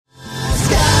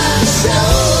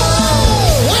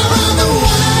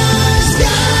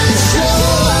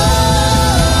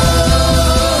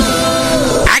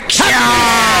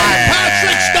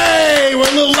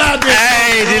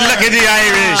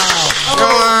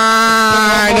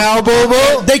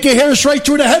Boo-boo. They can hear us right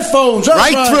through the headphones.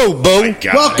 Through, boo.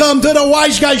 Welcome to the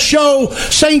Wiseguyz Show,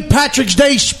 St. Patrick's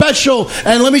Day special.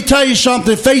 And let me tell you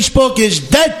something. Facebook is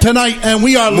dead tonight, and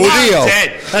we are live.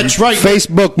 Dead. That's right.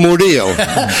 Facebook Murillo.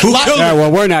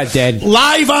 Well, we're not dead.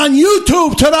 Live on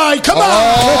YouTube tonight. Come on.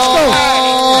 Let's go.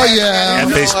 Oh, yeah.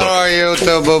 Facebook. How are you,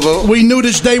 boo-boo? We knew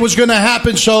this day was going to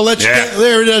happen, so let's get,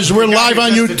 there it is. We're live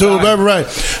on YouTube. All right.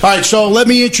 All right, so let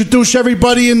me introduce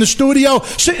everybody in the studio.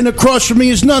 Sitting across from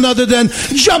me is none other than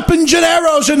Jumpin'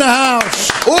 Gennaro's in the house.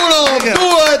 1, 2,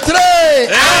 3,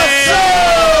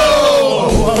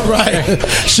 All right.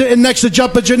 Sitting next to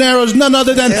Jumpin' Gennaro's none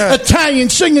other than Italian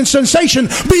singing sensation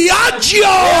Biagio.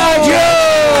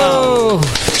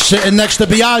 Sitting next to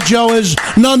Biagio is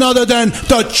none other than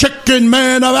the Chicken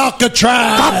Man of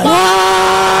Alcatraz.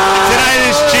 Tonight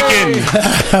is chicken.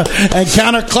 And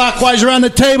counterclockwise around the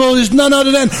table is none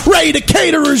other than Ray the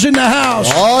Caterer's in the house.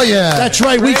 Oh, yeah. That's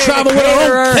right. We travel with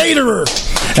our own caterer.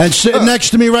 And sitting next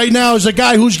to me right now is a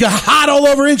guy who's got hot all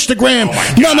over Instagram.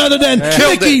 None other than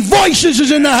Mickey Voices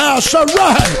is in the house. All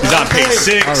right. He's on page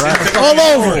 6. All right. All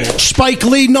over. Spike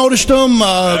Lee noticed him.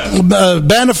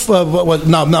 Manafort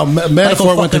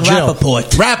went to jail.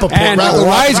 Rappaport. And the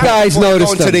Wiseguyz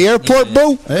noticed Going to the airport,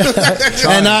 boo?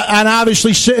 and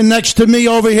obviously sitting next to me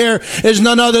over here is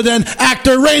none other than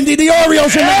actor Randy the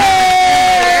Orioles in the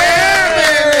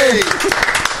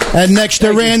And next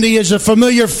to Randy is a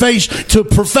familiar face to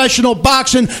professional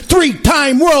boxing,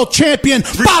 3-time world champion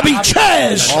Bobby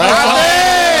Ches. All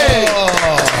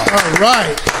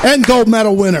right. And gold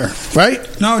medal winner, right?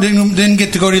 No, didn't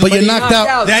get to go to the. But you knocked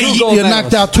out 2 gold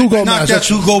medals. Knocked out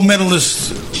 2 gold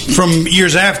medalists from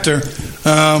years after.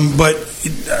 But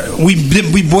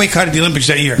we boycotted the Olympics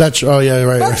that year.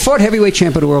 Right. Fought heavyweight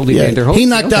champ of the world, Evander Holyfield. He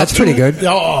knocked out. That's pretty good.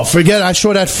 Oh, forget! I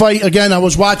saw that fight again. I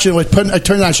was watching. I turned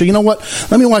on. I said, "You know what?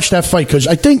 Let me watch that fight," because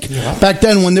I think back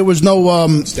then when there was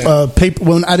no paper,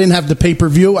 when I didn't have the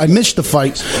pay-per-view, I missed the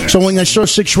fight. So when I saw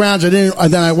 6 rounds, I didn't.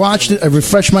 And then I watched it. I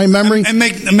refreshed my memory. And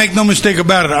make no mistake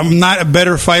about it. I'm not a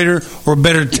better fighter or a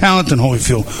better talent than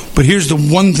Holyfield. But here's the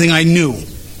one thing I knew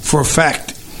for a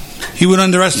fact: he would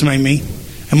underestimate me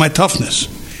and my toughness.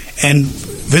 And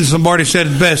Vince Lombardi said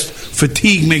it best: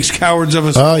 fatigue makes cowards of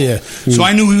us. Oh yeah. So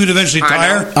I knew he would eventually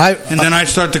tire, and then I'd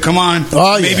start to come on,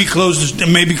 maybe close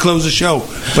the show.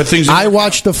 But things. I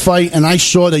watched the fight, and I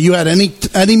saw that you had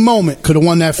any moment could have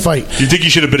won that fight. You think you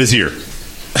should have bit his ear?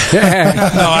 No,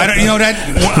 I don't. You know that.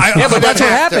 But that's what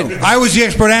happened. I was the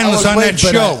expert analyst on that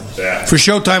show for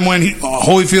Showtime when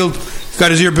Holyfield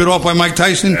got his ear bit off by Mike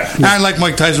Tyson. And I like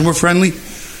Mike Tyson. We're friendly.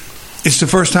 It's the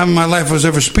first time in my life I was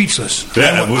ever speechless.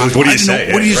 Yeah, what do you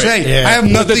say? What do you say? Yeah. I have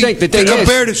nothing to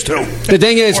compare this to. The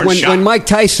thing is, when Mike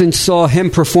Tyson saw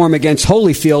him perform against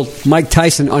Holyfield, Mike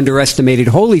Tyson underestimated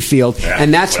Holyfield,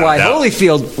 and that's why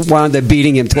Holyfield wound up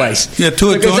beating him twice. Yeah,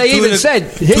 because they even said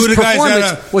his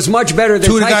performance was much better than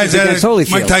Tyson's against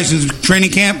Holyfield. Mike Tyson's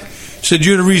training camp said,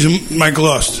 "You're the reason Mike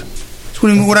lost." I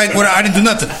didn't do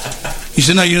nothing. He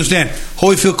said, "No, you understand.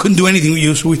 Holyfield couldn't do anything with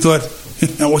you, so we thought."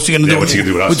 Now, what's he going to do? What's he going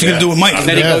to do with us? What's he going to do with Mike? And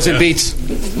then he goes and beats.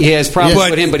 He has problems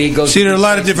with him, but he goes. See, there are a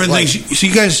lot of different things. See,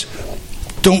 you guys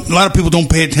don't. A lot of people don't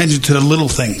pay attention to the little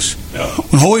things. No.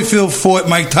 When Holyfield fought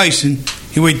Mike Tyson,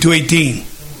 he weighed 218. When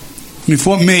he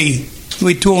fought me, he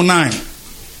weighed 209.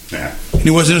 Yeah. And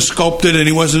he wasn't as sculpted, and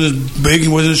he wasn't as big, he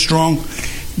wasn't as strong.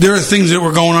 There are things that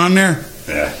were going on there.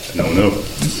 Yeah, no.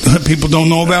 People don't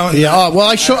know about it. Yeah, well,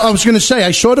 I was going to say,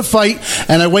 I saw the fight,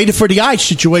 and I waited for the eye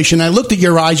situation. I looked at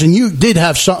your eyes, and you did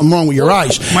have something wrong with your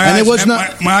eyes. My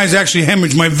eyes actually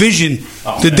hemorrhaged. My vision,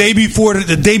 the day before,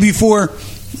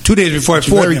 2 days before I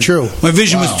fought him. Very true. My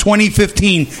vision was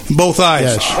 20/15 in both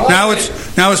eyes. Yes.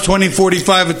 Now it's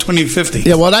 20/45 at 20/50.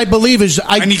 Yeah, what I believe is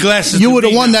I need glasses. You would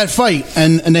have won that fight,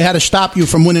 and they had to stop you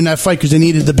from winning that fight because they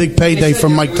needed the big payday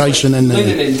from Mike Tyson. And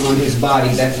ligament on his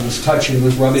body that was touching,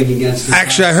 was rubbing against his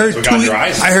Actually,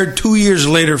 I heard 2 years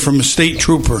later from a state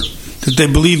trooper that they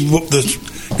believe this.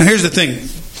 Now, here's the thing.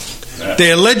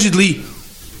 They allegedly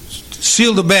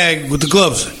sealed the bag with the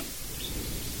gloves.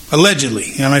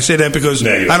 Allegedly. And I say that because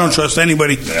I don't trust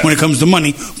anybody when it comes to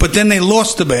money. But then they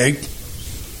lost the bag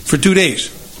for 2 days.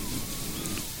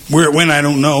 Where it went, I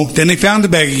don't know. Then they found the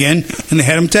bag again, and they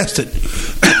had them tested.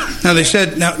 Now, they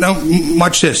said, now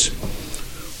watch this.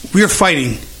 We are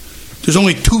fighting. There's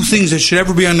only 2 things that should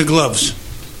ever be on the gloves.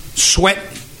 Sweat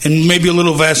and maybe a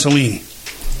little Vaseline.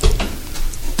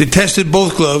 They tested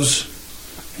both gloves,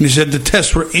 and they said the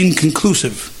tests were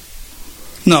inconclusive.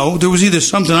 No, there was either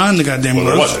something on the goddamn Or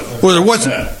there gloves, wasn't. or there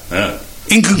wasn't. Yeah.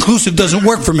 Inconclusive doesn't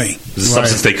work for me. This is a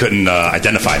substance they couldn't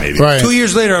identify, maybe. Right. 2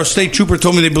 years later, our state trooper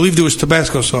told me they believed it was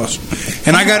Tabasco sauce,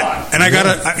 and I got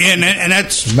and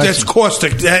that's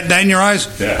caustic. That in your eyes,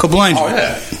 Yeah. kablange. Oh,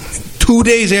 yeah. 2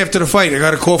 days after the fight, I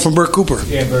got a call from Burt Cooper.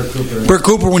 Yeah, Burt Cooper. Burt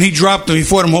Cooper, when he dropped him, he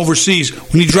fought him overseas.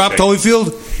 When he dropped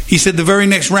Holyfield, he said the very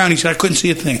next round, he said, I couldn't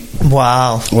see a thing.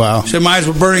 Wow. Wow. He said my eyes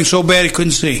were burning so bad he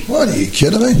couldn't see. What, are you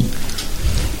kidding me?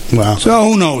 Wow. So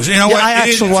who knows? You know Yeah, what? I It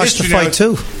is- actually it's watched the history now. fight,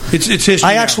 too. It's history.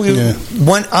 I now. actually Yeah.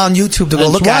 went on YouTube to go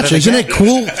Let's look at watch it. Isn't again. it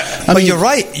cool? But you're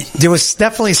right. There was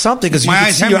definitely something because you My could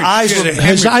eyes see your eyes hemorrhaged. were.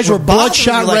 His eyes were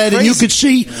bloodshot like red, and you crazy. could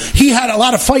see he had a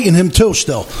lot of fight in him too.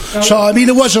 Still, so I mean,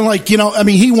 it wasn't like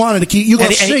he wanted to keep. You could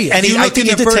And- see it. and You I look think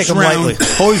in he the did first take him round, lightly.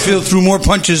 Holyfield threw more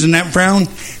punches in that round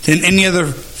than any other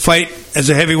fight as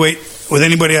a heavyweight with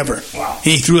anybody ever. Wow.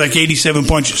 He threw like 87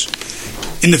 punches.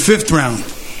 In the fifth round,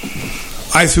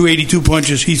 I threw 82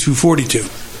 punches. He threw 42.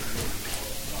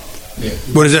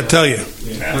 What does that tell you?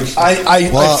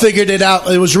 I figured it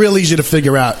out. It was real easy to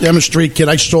figure out. I'm a street kid.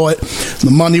 I saw it.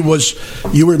 The money was,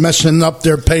 you were messing up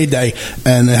their payday,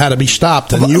 and it had to be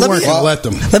stopped, and you weren't going to let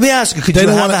them. Let me ask you: could They you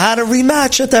don't have wanna- had a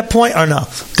rematch at that point or no?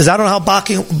 Because I don't know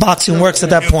how boxing works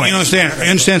at that point. You understand? I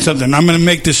understand something. I'm going to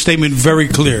make this statement very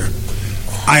clear.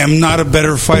 I am not a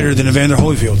better fighter than Evander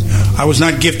Holyfield. I was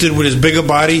not gifted with as big a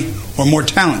body or more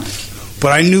talent,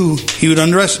 but I knew he would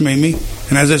underestimate me.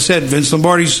 And as I said, Vince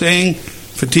Lombardi's saying,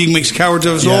 "Fatigue makes cowards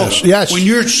of us Yes, all." yes. When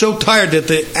you're so tired that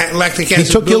the lactic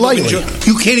acid took you builds up in lightly.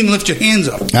 you can't even lift your hands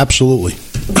up. Absolutely.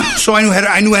 So I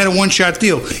knew I had a one-shot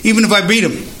deal. Even if I beat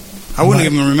him, I wouldn't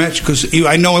give him a rematch because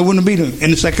I know I wouldn't have beat him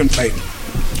in the second fight.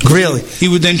 Really? He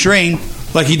would then train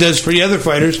like he does for the other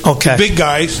fighters, Okay. big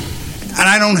guys, and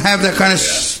I don't have that kind of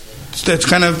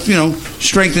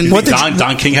strength in me.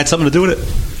 Don King had something to do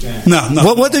with it. No.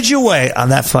 What did you weigh on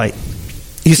that fight?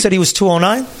 You said he was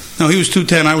 209. No, he was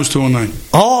 210. I was 209.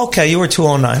 Oh, okay. You were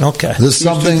 209. Okay. There's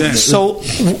something. So,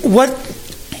 what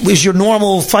was your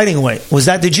normal fighting weight? Was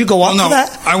that? Did you go up no, to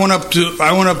that? I went up to.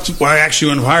 Well, I actually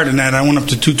went higher than that. I went up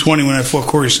to 220 when I fought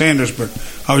Corey Sanders, but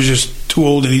I was just too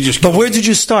old, and he just. But where did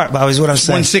you start? That was what I'm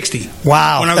saying. 160.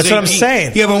 Wow, When I was that's what I'm 18.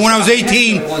 saying. Yeah, but when I was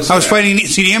 18, I was fighting.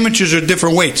 See, the amateurs are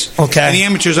different weights. Okay. And the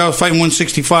amateurs, I was fighting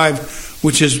 165,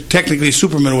 which is technically a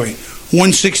super middleweight.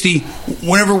 160,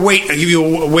 whatever weight I give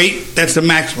you a weight, that's the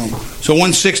maximum. So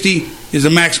 160 is the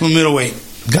maximum middleweight.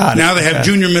 Got it. Now they have Okay.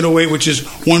 junior middleweight, which is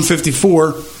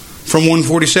 154, from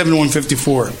 147 to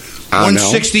 154.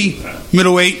 160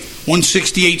 middleweight,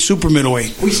 168 super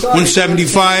middleweight,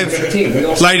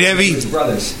 175 light heavy,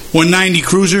 190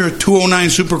 cruiser, 209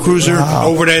 super cruiser,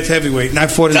 over that heavyweight. And I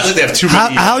fought in. Sounds like they have too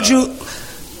many.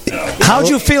 How'd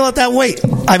you feel at that weight?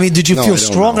 I mean, did you feel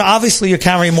stronger? Obviously, you're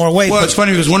carrying more weight. Well, but it's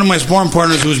funny because one of my sparring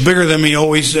partners was bigger than me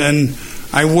always, and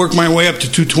I worked my way up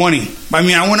to 220. I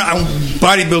mean, I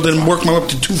bodybuilded and worked my way up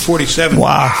to 247.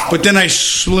 Wow. But then I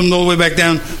slimmed all the way back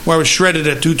down where I was shredded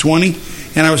at 220,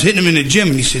 and I was hitting him in the gym,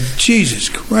 and he said, "Jesus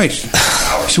Christ."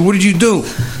 I said, "What did you do?"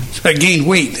 So I gained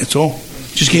weight, that's all.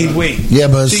 Just gained weight. Yeah,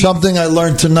 but See, something I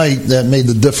learned tonight that made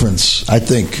the difference, I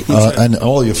think, in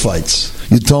all your fights.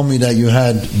 You told me that you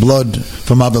had blood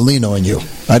from Avellino in you.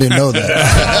 I didn't know that.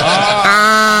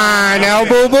 now,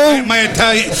 boo boo.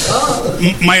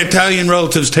 My Italian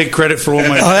relatives take credit for all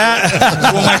my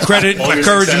all my credit, my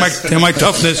courage, and my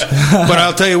toughness. But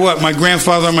I'll tell you what, my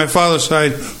grandfather on my father's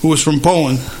side, who was from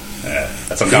Poland,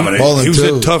 That's a combination. Poland. he was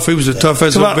a tough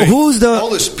SOB. Who's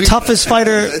the toughest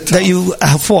fighter that you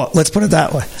have fought? Let's put it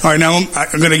that way. All right, now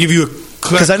I'm going to give you a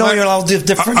Because I know you're all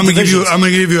different. I'm going to divisions.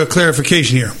 give you a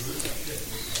clarification here.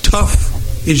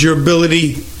 Tough is your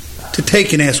ability to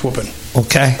take an ass whooping.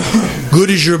 Okay. Good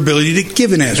is your ability to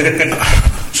give an ass whooping.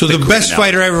 So the best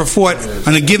fighter I ever fought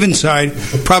on the given side,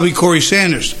 probably Corey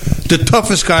Sanders. The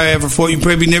toughest guy I ever fought, you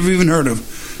probably never even heard of.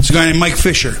 It's a guy named Mike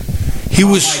Fisher. He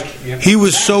was a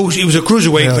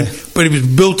cruiserweight, Really? but he was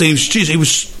built and he was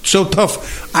so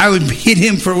tough. I would hit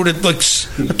him for a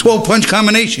 12 punch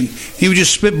combination. He would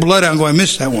just spit blood out and go, "I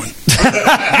missed that one."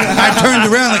 I turned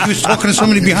around like he was talking to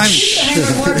somebody behind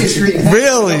me.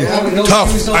 Really?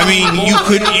 Tough. I mean,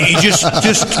 he just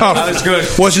tough. That was good.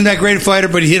 Wasn't that great a fighter,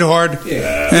 but he hit hard.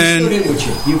 Yeah. And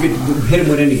You could hit him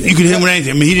with anything. you could hit him with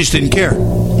anything. I mean, he just didn't care.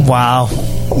 Wow.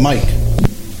 Mike.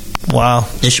 Wow.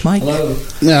 Ish Mike?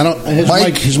 Yeah, I don't.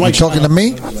 His you mic's talking to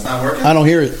me? I don't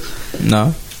hear it.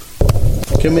 No.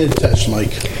 Give me the test,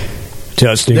 Mike.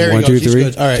 Testing There he 1, goes. 2, He's 3.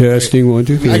 good. All right, Testing 1,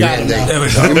 2, 3. I got it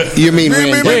now. You mean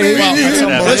Randy?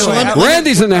 Listen,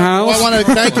 Randy's in the house. I want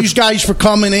to thank these guys for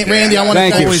coming. Randy, I want to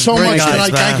Thank thank you. you so Great much guys,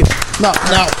 tonight. man. Thank you. No.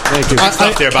 Thank you. Good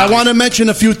stuff there, Bobby. I want to mention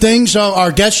a few things.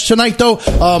 Our guests tonight, though,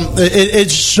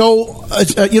 it's so.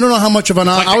 You don't know how much of an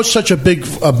honor. I was such a big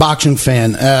boxing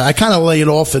fan. I kind of lay it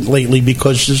off lately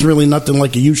because there's really nothing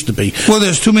like it used to be. Well,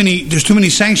 there's too many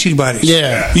sanctioning bodies.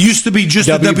 Yeah. It used to be just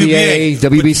WBA, the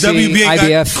WBA. WBC, but WBA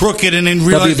IBF, got crooked and then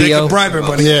realized they could bribe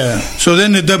everybody. Yeah. So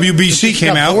then the WBC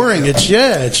came out. Boring. Then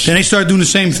they started doing the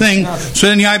same thing. So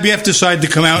then the IBF decided to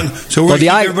come out. So we're the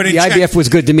IBF was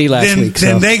good to me last week.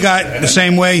 Then they got the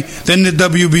same way. Then the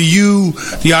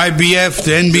WBU, the IBF,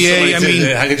 the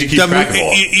NBA. How could you keep track of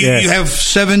all? You have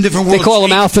 7 different world. They call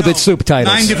them alphabet soup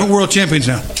titles. 9 different world champions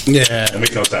now. Yeah. That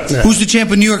makes no sense. Who's the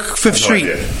champ in New York, 5th Street,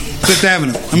 idea. 5th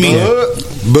Avenue? I mean,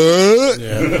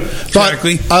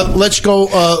 exactly. Let's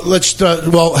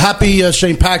go. Happy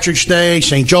St. Patrick's Day,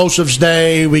 St. Joseph's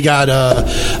Day. We got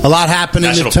a lot happening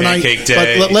National tonight. Pancake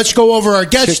Day. But let's go over our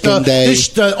guests.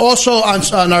 Also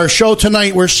on our show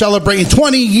tonight, we're celebrating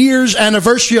 20 years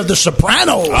anniversary of The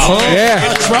Sopranos.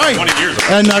 That's right. 20 years ago.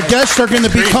 And our guests are going to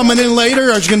be coming in later.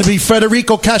 There's going to be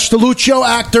Federico Castelluccio,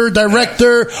 actor,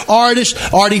 director, artist.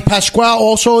 Artie Pasquale,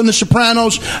 also in The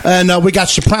Sopranos. And we got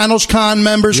Sopranos Con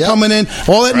members coming in.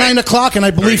 All at 9 o'clock. And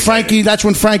I believe Frankie, that's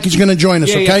when Frankie's going to join us,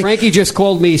 okay? Yeah, Frankie just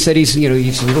called me. He said he's a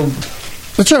little...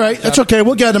 That's all right. That's okay.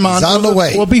 We'll get him on. He's on the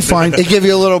way. We'll be fine. They give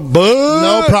you a little buzz.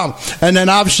 No problem. And then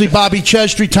obviously Bobby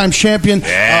Ches, 3-time champion, Bobby.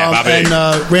 and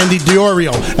Randy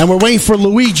Diorio. And we're waiting for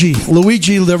Luigi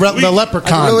the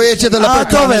leprechaun. Luigi the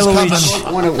leprechaun is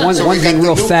coming. One thing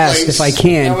real fast, if I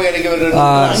can.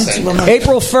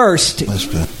 April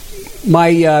 1st,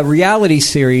 my reality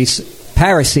series,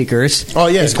 Paraseekers,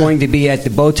 is going to be at the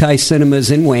Bowtie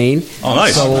Cinemas in Wayne. Oh,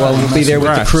 nice. So we'll be there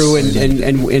with the crew,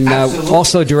 and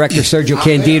also director Sergio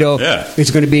Candido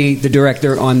is going to be the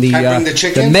director on the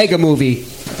mega movie,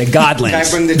 The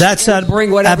Godlands. That's at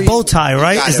Bowtie,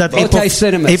 right? Is that Bowtie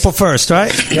Cinemas? April 1st,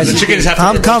 right? The chickens have to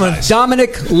I'm coming.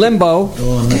 Dominic Limbo,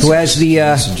 who has the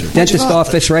dentist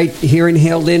office right here in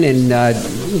Hilden, and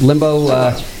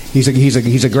Limbo... He's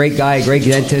a great guy, a great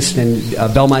dentist, and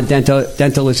Belmont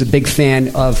Dental is a big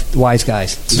fan of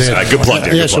Wiseguyz. Good plug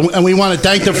there. Yes, and we want to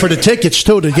thank them for the tickets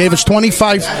too. They gave us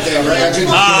 26.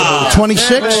 I'll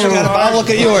look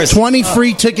at yours. 20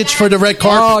 free tickets for the red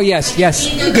carpet. Oh yes.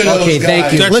 Okay,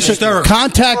 thank you. Listen,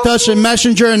 contact us in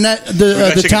Messenger and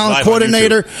the talent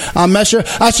coordinator on Messenger. Did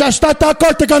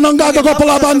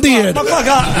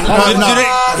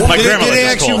they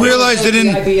actually realize that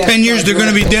in 10 years they're going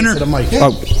to be dinner?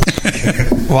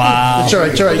 Wow. It's all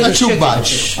right. Not too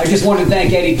much. I just want to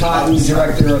thank Eddie Cotton,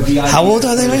 director of the IBF. How old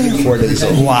are they?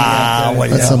 Wow.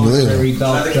 That's unbelievable.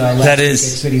 That is.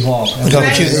 City Hall. Look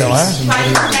how cute though, huh?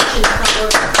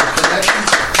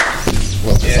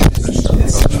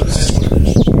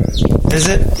 Is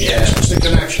it? Yeah. It's the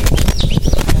connection.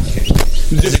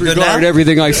 Disregard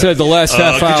everything I said the last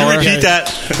half hour. Could you repeat that?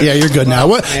 Yeah, you're good now.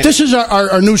 This is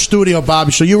our new studio,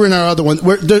 Bobby. So you were in our other one.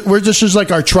 This is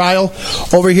like our trial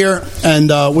over here,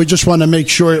 and we just want to make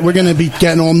sure we're going to be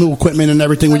getting all new equipment and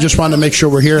everything. We just want to make sure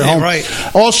we're here at home. Right.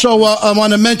 Also, I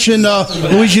want to mention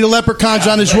Luigi the Leprechaun's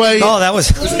on his way. Oh, that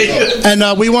was. And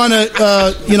we want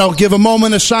to give a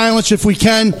moment of silence if we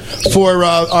can for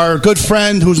our good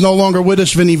friend who's no longer with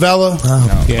us, Vinny Vella.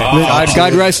 Oh. Yeah.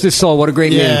 God rest his soul. What a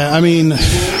great man. Yeah, I mean.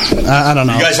 I don't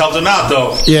know. You guys helped him out,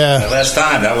 though. Yeah. Last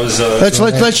time, that was...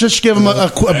 Let's just give him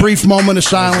a brief moment of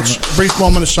silence.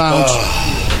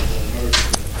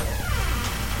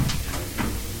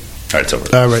 All right, it's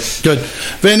over. All right, good.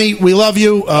 Vinny, we love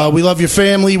you. We love your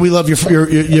family. We love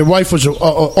your wife was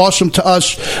awesome to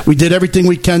us. We did everything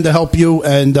we can to help you,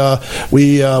 and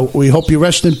we hope you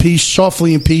rest in peace,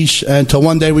 softly in peace, until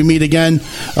one day we meet again.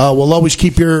 We'll always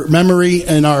keep your memory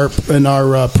in our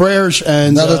prayers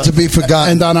and never to be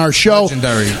forgotten. And on our show,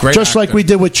 great just like we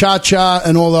did with Cha Cha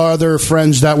and all our other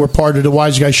friends that were part of the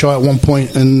Wiseguyz show at one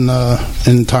point in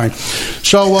time.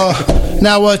 So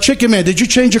now, Chicken Man, did you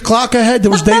change your clock ahead? There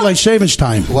was daylight savings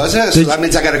time. Was it? So that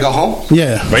means I got to go home?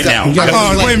 Yeah. Right now.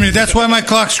 Oh, wait a minute. That's why my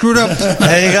clock screwed up.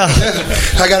 There you go.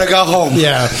 I got to go home.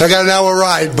 Yeah. I got an hour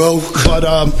ride, boo. But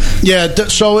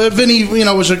so Vinny,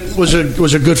 was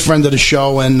a good friend of the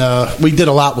show, and we did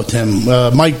a lot with him.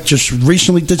 Mike just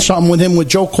recently did something with him with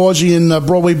Joe Causey and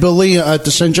Broadway Bill Lee at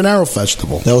the San Gennaro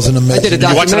Festival. That was an amazing.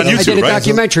 You watch it on YouTube, I did a right?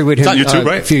 documentary with him It's on YouTube,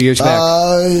 right? a few years back.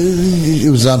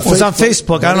 It was on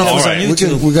Facebook. I don't know if it was on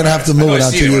YouTube. We're going to have to move it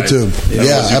onto YouTube.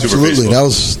 Yeah, absolutely. That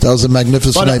was a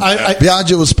magnificent night.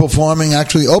 Biagio was performing,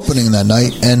 actually opening that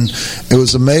night, and it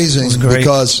was amazing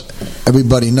because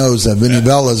everybody knows that Vinny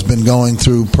Vella has been going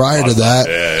through prior to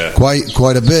that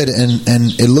quite a bit, and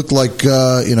it looked like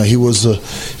he was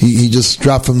he just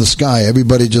dropped from the sky.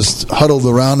 Everybody just huddled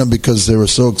around him because they were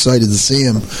so excited to see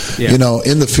him. Yeah.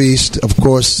 In the feast. Of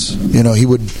course, he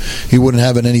wouldn't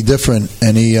have it any different,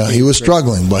 and he was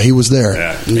struggling, but he was there.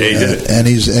 Yeah, he did it. And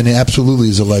he absolutely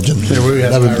is a legend.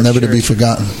 Never to be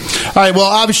forgotten. All right, well,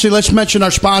 obviously, let's mention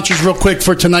our sponsors real quick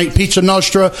for tonight. Pizza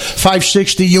Nostra,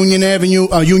 560 Union Avenue,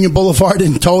 Union Boulevard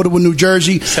in Totowa, New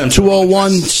Jersey,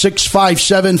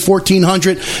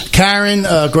 201-657-1400. Karen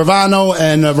Gravano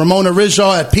and Ramona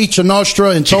Rizzo at Pizza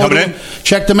Nostra in Totowa.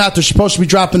 Check them out. They're supposed to be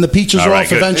dropping the pizzas off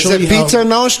good. eventually. Is it Pizza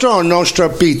Nostra or Nostra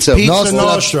Pizza? Pizza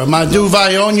Nostra. My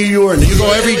duvai on you, you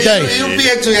go every day. You'll be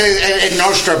at a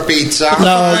Nostra Pizza.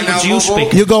 No, you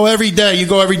speak. You go every day.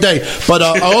 But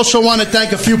I also want to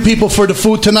thank a few people for the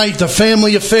food tonight. The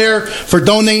Family Affair for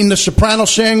donating the Soprano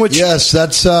sandwich. Yes,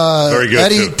 that's very good,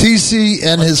 Eddie TC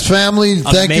and his family.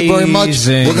 Thank you very much.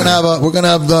 We're gonna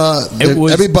have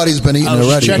everybody's been eating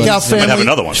already. Check out Family. Have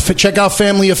another one. Check out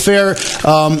Family Affair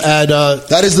at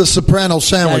that is the Soprano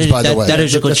sandwich, by the way. That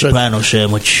is a good Soprano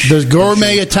sandwich. the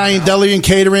Gourmet Italian Deli and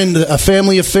Catering. A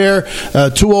Family Affair.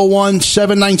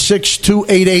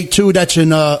 201-796-2882. That's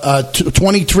in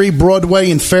 23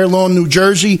 Broadway in Fair Lawn, New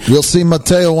Jersey. You'll see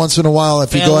Mateo once in a while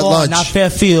if you go at lunch. Not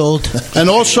Fairfield. And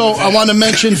also, I want to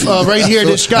mention right here,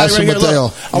 this guy right here. Mateo,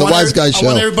 Look, the Wiseguyz show. I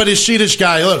want everybody to see this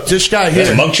guy. Look, this guy here.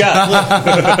 It's a mugshot.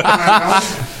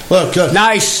 Look,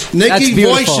 Nice. Nikki That's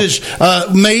beautiful. Voices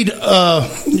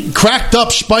cracked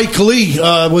up Spike Lee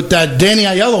with that Danny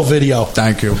Aiello video.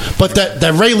 Thank you. But that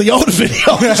Ray Liotta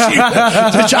video,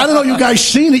 I don't know if you guys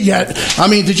seen it yet. I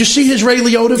mean, did you see his Ray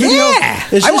Liotta video? Yeah.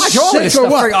 Is I this watch all sick this or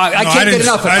stuff. what? I can't get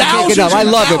enough of it. I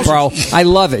love it, bro. I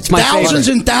love it. It's my Thousands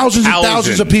favorite. and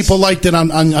thousands of people liked it on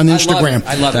Instagram.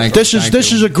 I love it.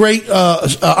 This is a great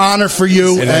honor for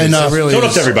you. And Throw it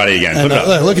up to everybody again. Put it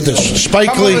up. look at this,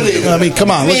 Spike Lee. I mean,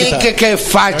 come on, look at that. Che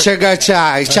faccia che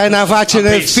c'hai? C'hai una faccia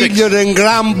del figlio di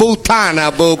gran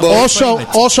puttana, Bobo. Also,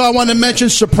 I want to mention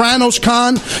Sopranos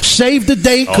Con. Save the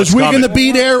date because we're going to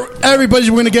be there. We're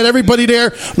going to get everybody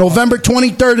there. November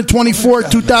 23rd and 24th,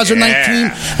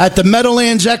 2019, at the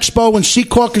Meadowlands Expo in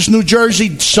Secaucus, New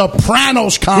Jersey.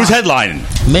 Sopranos Con. Who's headlining?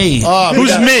 Me.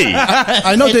 Who's me?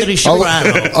 I know Anthony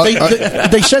Soprano.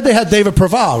 they said they had David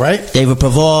Proval, right? David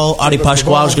Proval, Artie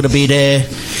Pasquale's going to be there,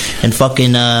 and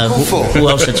fucking who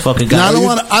else? It's fucking Now,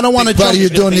 guy. I don't want to. Are you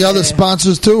doing the other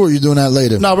sponsors too, or are you doing that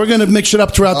later? No, we're going to mix it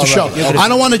up throughout the show. I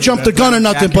don't want to jump the gun or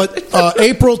nothing, but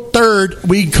April 3rd,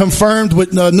 we confirmed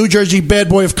with New Jersey Bad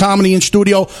Boy of Comedy in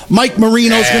studio. Mike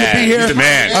Marino's going to be here. He's the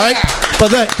man. All right,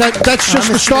 but that's just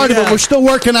the start of it. We're still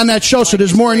working on that show, so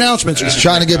there's more announcements. He's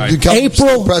trying to become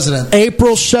president.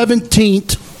 April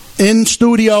 17th. In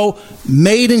studio,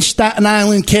 Made in Staten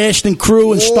Island cast and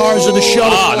crew and stars of the show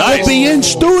nice. will be in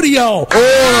studio.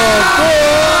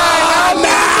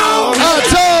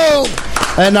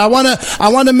 And I want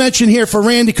to mention here for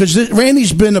Randy, because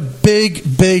Randy's been a big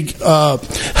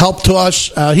help to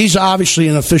us. He's obviously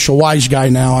an official wise guy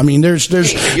now. I mean, there's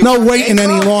no waiting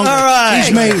any longer. All right.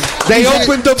 They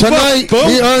opened the tonight. book.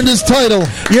 He earned his title.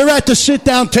 You're at the sit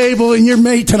down table and you're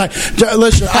made tonight.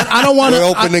 Listen, I don't want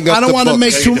to. I don't want to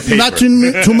make not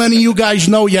too many of you guys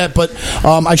know yet, but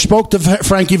I spoke to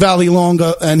Frankie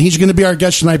Vallelonga, and he's going to be our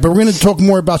guest tonight. But we're going to talk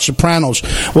more about Sopranos.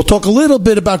 We'll talk a little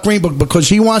bit about Green Book because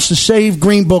he wants to save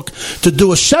Green Book to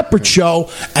do a separate show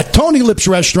at Tony Lip's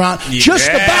restaurant just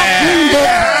about Green Book.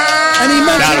 And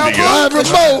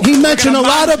he mentioned a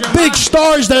lot of big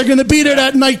stars that are going to be there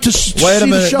that night to see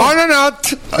the show.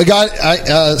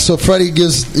 So Freddie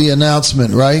gives the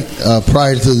announcement right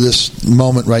prior to this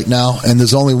moment right now, and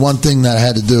there's only one thing that I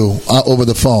had to do over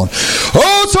the phone.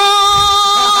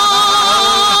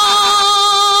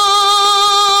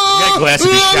 That glass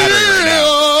would be shattering right now.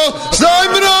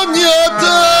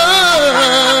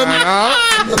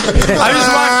 I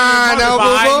just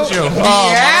watched you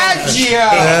behind you.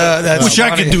 Wish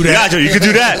I could do that. Biagio, you could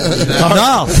do that.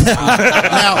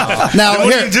 Now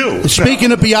what here, do you do?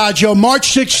 Speaking of Biagio,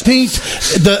 March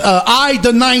 16th,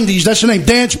 the 90s, that's the name,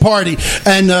 dance party,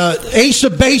 and Ace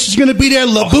of Base is going to be there,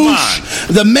 LaBouche,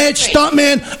 the Mad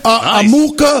Stuntman,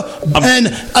 Amuka, and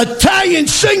Italian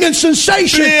singing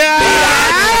sensation.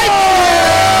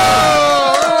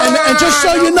 And just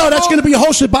so you know, that's going to be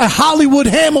hosted by Hollywood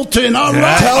Hamilton. All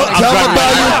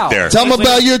right. Tell them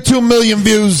about your 2 million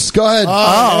views. Go ahead.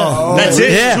 That's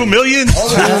it? Yeah. 2 million?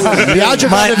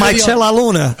 My Cella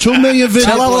Luna. 2 million videos.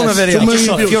 Cella Luna video. 2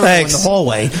 million views. In the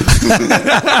hallway.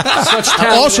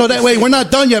 Also, that way, we're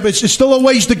not done yet, but it's still a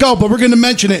ways to go, but we're going to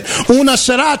mention it. Una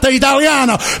serata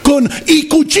italiana con I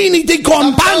cugini di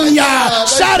compagnia.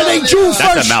 Saturday, June 1st.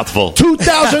 That's a mouthful.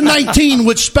 2019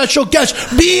 with special guest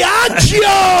Biagio.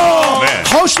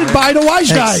 Hosted by the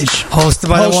Wiseguyz. Hosted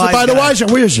by the Wise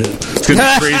Where is it? It's going to be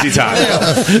a crazy time.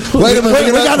 Wait a minute.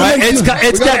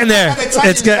 It's getting there.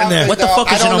 It's getting there. What the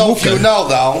fuck is I don't know if you know,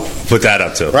 though. Put that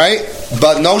up, too. Right?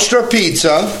 But Nostra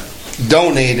Pizza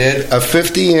donated a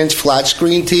 50-inch flat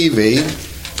screen TV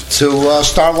to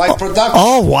Starlight Productions.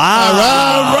 Oh, wow.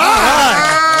 All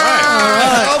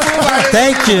right.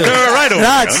 Thank you. You're right over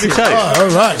there, let me tell you. All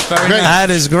right. That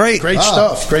is great. Great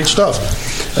stuff. Great stuff.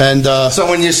 And so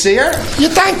when you see her, you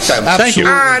thank them. Thank you.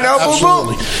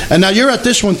 Absolutely. And now you're at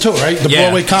this one too, right? The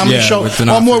Broadway Comedy Show.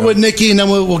 One more with Nikki, and then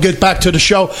we'll get back to the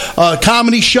show.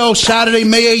 Comedy show Saturday,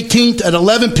 May 18th at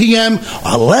 11 p.m.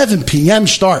 11 p.m.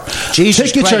 start.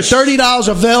 Jesus Tickets Christ. are $30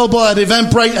 available at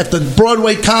Eventbrite at the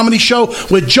Broadway Comedy Show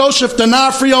with Joseph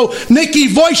D'Onofrio. Nikki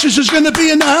Voices is going to be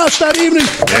in the house that evening.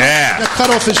 Yeah. Cut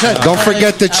off his head. Don't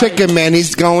forget the chicken man.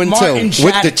 He's going too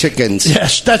with the chickens.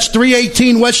 Yes, that's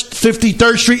 318 West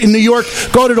 53rd Street in New York.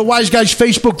 Go to the Wiseguyz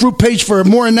Facebook group page for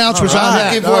more announcements on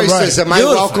that. Voices. Am I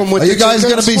welcome with Are the you guys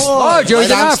going to be?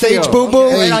 right on stage, boo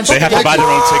boo? They have to buy their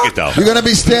own ticket, though. You're going to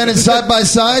be standing side by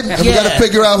side, and we got to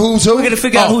figure out who's who. We're going to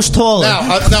figure out who's taller.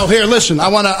 Now, here, listen. I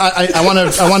want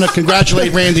to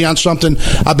congratulate Randy on something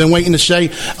I've been waiting to say.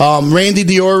 Randy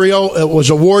DiOrio was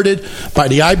awarded by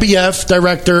the IBF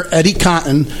director Eddie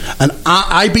Cotton an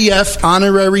IBF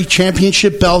honorary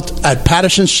championship belt at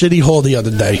Patterson City Hall the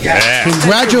other day. Yeah.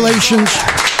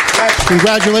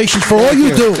 Congratulations for all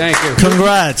you do. Thank you.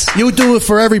 Congrats. You do it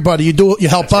for everybody. You do it. You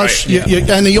help us. right,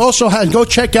 yeah. And he also had go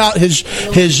check out his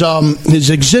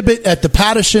exhibit at the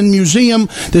Patterson Museum.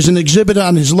 There's an exhibit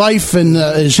on his life and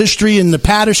his history in the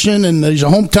Patterson, and he's a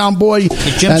hometown boy.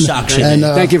 The gym socks.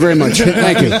 Thank you very much.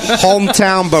 Thank you.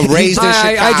 Hometown, but raised in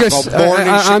Chicago.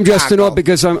 I'm just in awe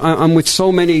because I'm with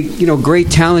so many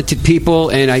great talented people,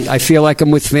 and I feel like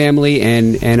I'm with family,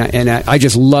 and I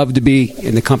just love to be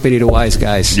in the company of the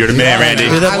Wiseguyz. You're the man, Randy.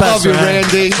 I love you,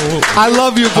 Randy. I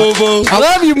love you, boo boo. I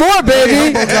love you more,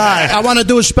 baby. I want to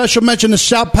do a special mention to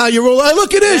Sal Pagliarulo. Hey,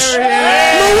 look at this,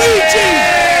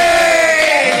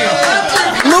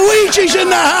 Luigi's in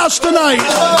the house tonight.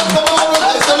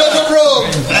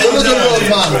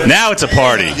 Now it's a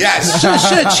party. Yes.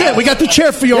 Shit. We got the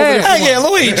chair for you over there. Hey, yeah,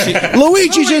 Luigi.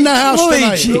 Luigi's in the house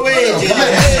tonight.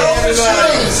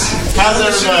 How's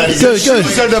everybody? Good.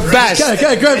 These are the best.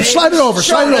 Okay, slide it over.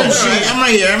 I'm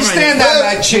right here. Stand on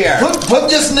that chair.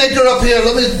 Put your sneaker up here.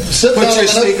 Let me sit down. Put your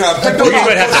sneaker up. We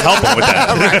might have to help him with that.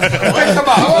 Come I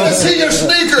on. want to see your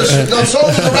sneakers.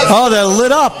 Oh, they're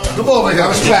lit up. Come over here.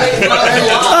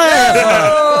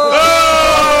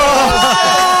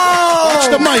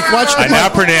 Watch the I mic. now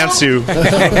pronounce you. That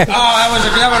would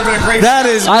have been a great. That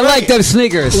is. I like them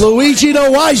sneakers. Luigi the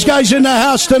Wiseguyz in the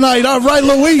house tonight. All right,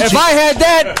 Luigi. If I had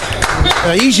that,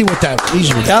 easy with that.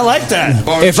 I like that.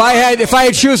 if I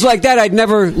had shoes like that, I'd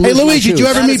never. Hey, Luigi, did you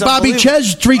ever meet Bobby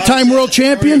Ches, 3-time world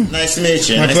champion? Nice to meet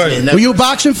you. Were you a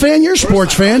boxing fan? You're a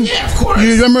sports fan. Yeah, of course.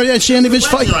 You remember seeing any of his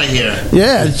fight? Right here.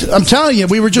 Yeah, I'm telling you,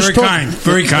 we were just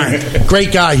Very kind.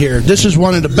 Great guy here. This is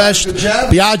one of the best.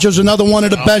 Biagio's another one of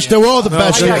the best. They were all the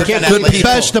best. Good people.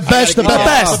 The best.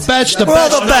 We're all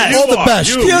the best. All the best.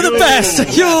 You're the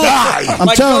best. You. I'm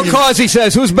Like telling Bill you. Cosby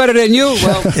says, "Who's better than you?"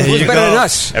 Well, who's better than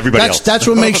us? Everybody else. That's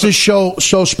what makes this show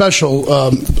so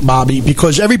special, Bobby,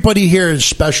 because everybody here is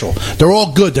special. They're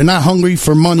all good. They're not hungry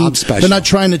for money. They're not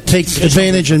trying to take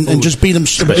advantage and just beat them,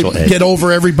 get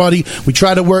over everybody. We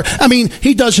try to work. I mean,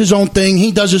 he does his own thing.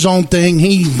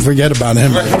 He forget about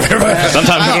him. Sometimes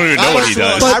I don't even know what he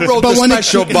does. I wrote the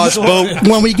special bus boat.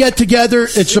 When we get together,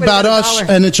 it's about us,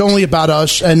 and it's only about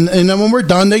us. And then when we're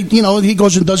done, he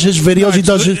goes and does his videos. He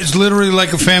does it. It's literally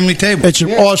like a family table. It's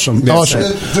awesome. Awesome.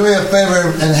 Do me a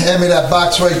favor and hand me that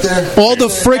box right there. All the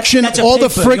friction, and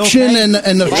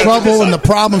the trouble and the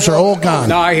problems are all gone.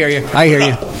 No, I hear you.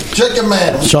 Chicken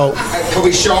man. So, Can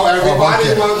we show everybody?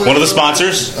 One of the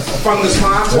sponsors. From the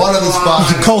sponsor? One of the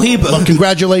sponsors. well,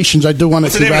 congratulations. I do want to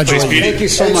What's the name of the place, congratulate you. Petey? Thank you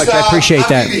so much. I appreciate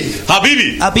that.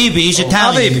 Habibi. Habibi, he's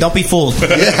Italian. Don't be fooled. So,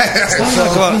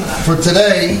 for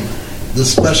today,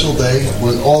 this special day,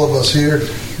 with all of us here,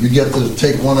 you get to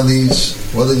take one of these,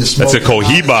 whether you smoke. That's a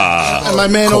Cohiba. And my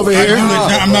man over here.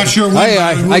 I'm not sure.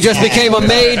 I just became a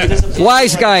made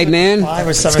wise guy, man.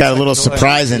 It's got a little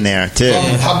surprise in there too.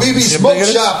 Habibi Smoke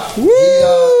Shop.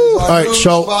 All right,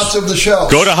 so spots of the show.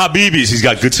 Go to Habibi's. He's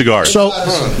got good cigars. So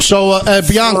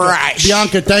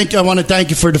Bianca, I want to thank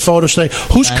you for the photos today.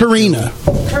 Who's Karina?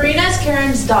 Karina's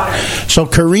Karen's daughter. So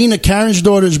Karen's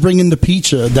daughter, is bringing the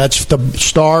pizza. That's the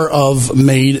star of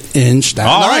Made in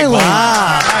Staten Island.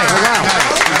 Wow.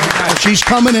 She's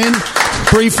coming in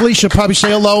briefly. She'll probably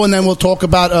say hello, and then we'll talk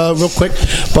about real quick.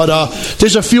 But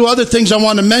there's a few other things I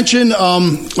want to mention.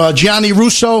 Gianni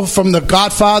Russo from The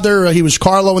Godfather. He was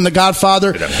Carlo in The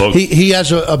Godfather. He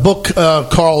has a book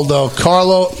called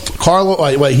Carlo.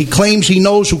 Wait, he claims he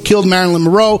knows who killed Marilyn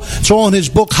Monroe. It's all in his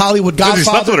book, Hollywood Godfather. He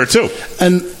slept with her too.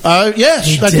 And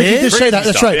yes, I think he did say that.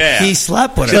 That's right. Yeah. He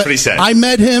slept with her. That's what he said. I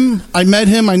met him. I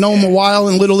know him a while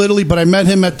in Little Italy, but I met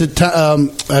him at the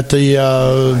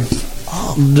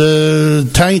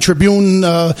Italian Tribune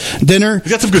dinner,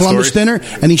 Columbus stories. dinner,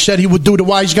 and he said he would do the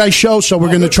Wiseguyz show, so we're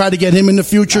going to try to get him in the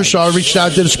future. So I reached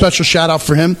out, did a special shout out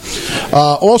for him.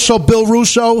 Also, Bill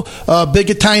Russo, big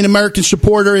Italian American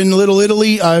supporter in Little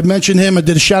Italy. I mentioned him. I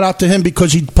did a shout out to him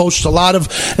because he posts a lot of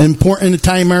important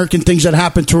Italian American things that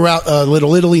happen throughout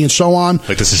Little Italy and so on.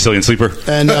 Like the Sicilian sleeper.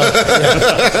 And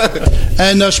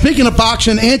and speaking of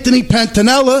boxing, Anthony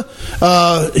Pantanella,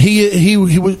 he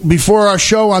was before our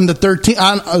show on the 13th.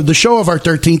 On the show of our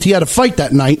 13th, he had a fight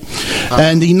that night,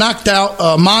 and he knocked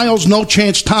out Miles No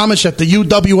Chance Thomas at the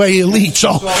UWA Elite.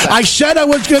 So I said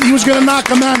he was going to knock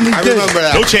him out, and he did. Remember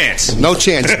that. No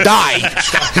chance. Die.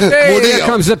 Hey, there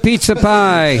comes the pizza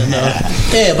pie.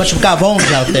 Yeah, but you've got bones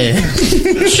out there.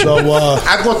 So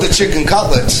I bought the chicken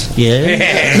cutlets.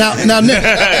 Yeah. Now,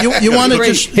 Nick, you want to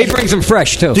just? He brings them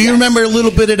fresh too. Do you remember a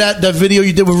little bit of that video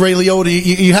you did with Ray Liotta?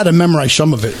 You had to memorize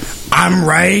some of it. I'm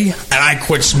Ray, and I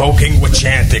quit smoking with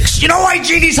Chantix. You know why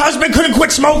Jeannie's husband couldn't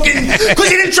quit smoking? Because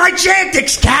he didn't try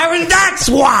Chantix, Karen. That's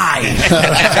why.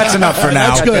 That's enough for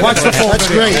now. That's good. Watch the full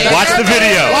video. Watch the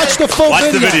video. Watch the full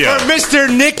video. For Mr.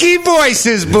 Nicky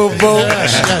Voices, boo-boo.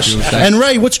 Yes. And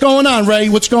Ray, what's going on, Ray?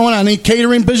 What's going on? Any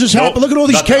catering business help? Look at all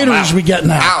these caterers we get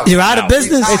now. You're out of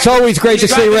business? It's always great to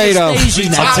see Ray, though.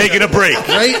 I'm taking a break.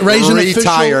 Ray's an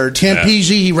Retired. official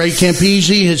Campese. Ray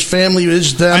Campese. His family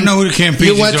is them. I know who the Campeses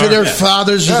You went to their are.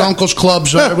 fathers, his uncles'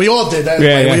 clubs. We all did.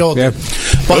 Anyway. We all did.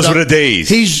 But, Those were the days.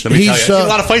 He's Let me tell you, I seen a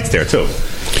lot of fights there too.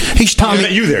 He's I Tommy.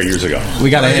 met you there years ago. We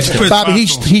got to ask him. Bobby,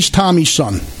 he's Tommy's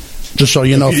son. Just so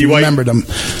you know, if you remembered him.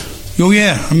 Oh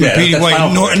yeah, I'm a Petey that's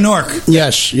White, Newark.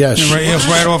 Yes. Yeah,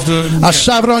 right off the. A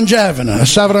Savron Javin.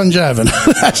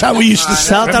 That's how we used to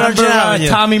say.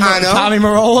 Tommy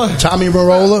Marola. Tommy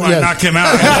Marola. I knocked him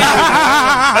out.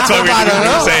 That's why we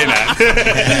were saying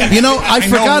that. You know, I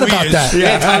forgot about that.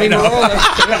 Yeah, Tommy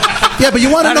Marola. Yeah, but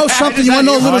you want to know something? You want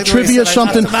to know a little trivia?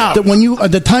 Something that when you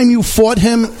the time you fought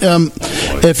him,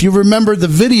 if you remember the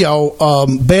video,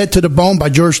 "Bad to the Bone" by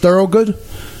George Thorogood.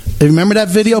 You remember that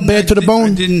video, "Bad to the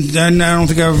Bone"? I don't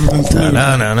think I've ever been familiar.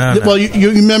 No. Well, you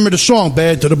remember the song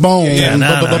 "Bad to the Bone."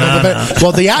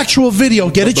 Well, the actual video,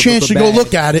 get a chance to go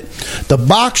look at it. The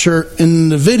boxer in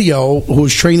the video who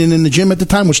was training in the gym at the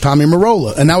time was Tommy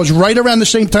Marola, and that was right around the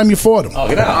same time you fought him. I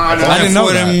didn't know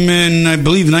him in, I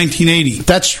believe, 1980.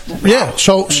 That's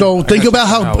So think about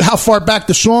how far back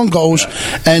the song goes,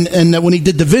 and that when he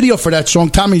did the video for that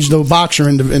song, Tommy's the boxer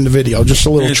in the video. Just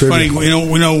a little It's trivia. funny,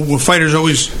 we know fighters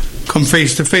always come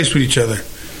face to face with each other,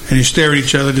 and you stare at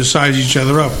each other to size each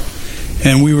other up.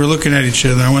 And we were looking at each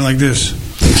other, and I went like this.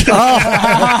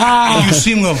 And you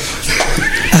see him go.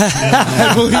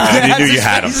 And you knew you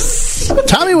had him.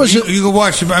 Tommy was. You could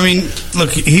watch him. I mean, look,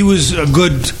 he was a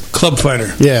good club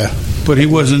fighter. Yeah. But he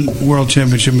wasn't world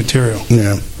championship material.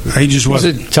 Yeah. He just was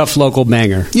a tough local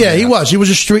banger. Yeah, he was. He was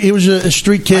a street. He was a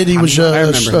street kid. He was. He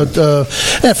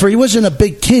wasn't a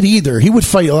big kid either. He would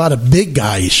fight a lot of big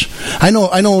guys. I know.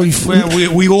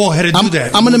 We all had to do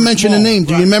that. I'm going to mention a name.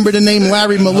 Do you remember the name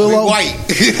Larry Melillo?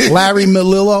 Larry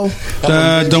Melillo.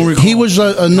 Don't recall. He was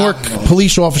a Newark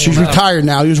police officer. He's retired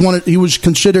now. He was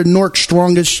considered Newark's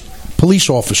strongest police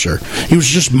officer. He was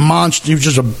just monster. He was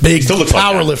just a big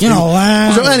power lifter.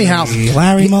 Larry. So anyhow,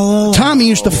 Larry Melillo. Tommy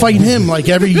used to fight him like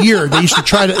every year. They used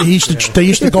to they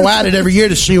used to go at it every year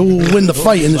to see who would win the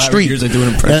fight in the street.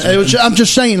 I'm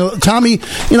just saying, Tommy.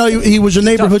 He was a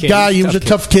neighborhood guy. He was a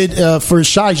tough kid for his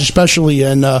size, especially.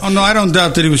 And no, I don't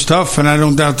doubt that he was tough, and I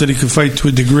don't doubt that he could fight to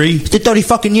a degree. Did 30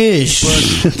 fucking years.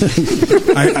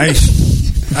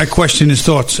 I question his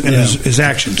thoughts and his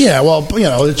actions. Yeah, well,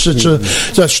 it's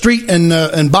a street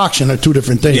and boxing are two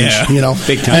different things. Yeah.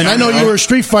 Big time. And I know you were a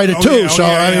street fighter too, so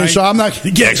I'm not.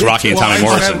 Ex-Rocky and Tommy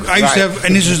Morrison. I used to have,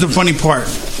 and this is the funny part.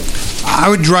 I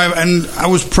would drive, and I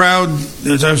was proud.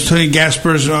 As I was telling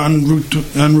Gaspers on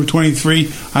Route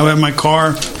 23, I would have my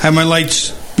car, have my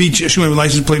lights,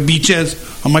 license plate Beaches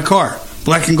on my car,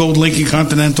 black and gold Lincoln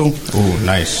Continental. Oh,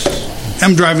 nice.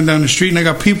 I'm driving down the street, and I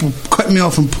got people cutting me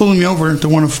off and pulling me over to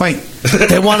want to fight.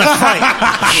 They want to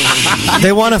fight.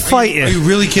 They want to fight you. Are you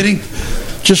really kidding?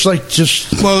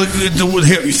 Well,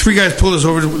 three guys pulled us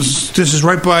over. This is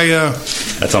right by.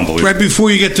 That's unbelievable. Right before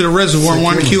you get to the reservoir,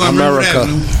 1Q on River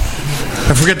Avenue.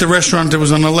 I forget the restaurant that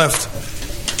was on the left.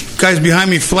 Guys behind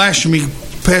me flashing me,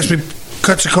 past me,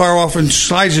 cuts the car off and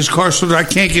slides his car so that I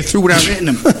can't get through without hitting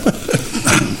him.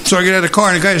 So I get out of the car,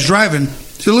 and the guy's driving.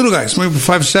 He's a little guy, he's maybe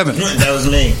 5'7". That was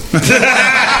me.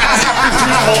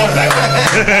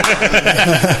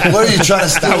 What are you trying to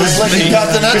stop?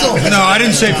 Continental? No, I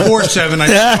didn't say 4'7".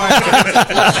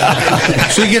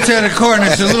 So he gets out of the car, and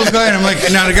it's a little guy, and I'm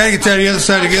like, now the guy gets out of the other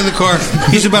side of the other car.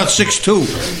 He's about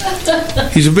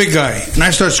 6'2". He's a big guy, and I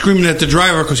start screaming at the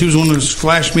driver because he was the one who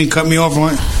flashed me and cut me off.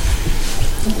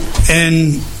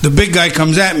 And the big guy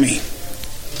comes at me.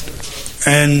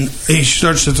 And he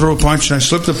starts to throw a punch, and I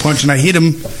slipped a punch, and I hit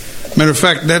him. Matter of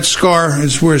fact, that scar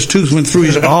is where his tooth went through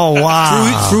his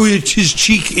through his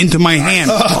cheek into my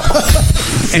hand.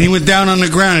 And he went down on the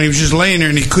ground, and he was just laying there,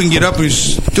 and he couldn't get up, and he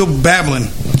was still babbling.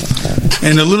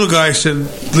 And the little guy said,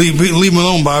 leave him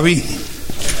alone, Bobby.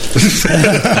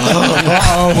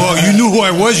 Well, you knew who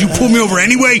I was. You pulled me over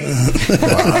anyway.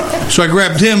 So I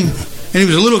grabbed him, and he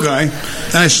was a little guy,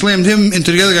 and I slammed him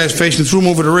into the other guy's face and threw him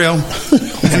over the rail.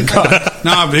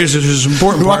 But here's this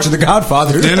important part. Watching The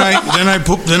Godfather. Then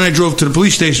I drove to the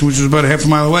police station, which was about a half a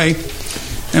mile away,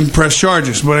 and pressed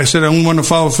charges. But I said I only want to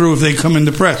follow through if they come in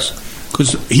to press,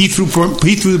 because he threw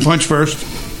the punch first.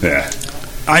 Yeah.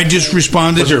 I just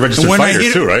responded. You're a registered fighter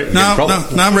too, right? No,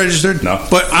 not registered. No.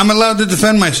 But I'm allowed to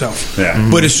defend myself. Yeah.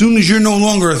 Mm-hmm. But as soon as you're no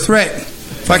longer a threat,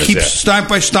 if I keep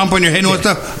stomp on your head and all that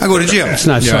stuff, I go to jail. It's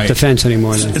not self-defense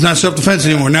anymore. Then. It's not self-defense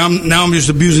anymore. Now I'm just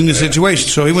abusing the situation.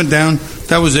 So he went down.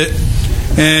 That was it.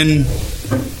 And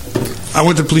I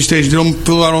went to the police station. They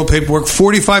fill out all the paperwork.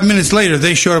 45 minutes later,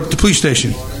 they showed up at the police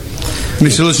station. And they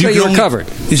said, "Listen, you were covered."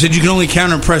 He said, "You can only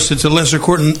counter-press. It's a lesser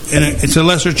it's a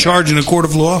lesser charge in a court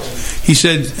of law." He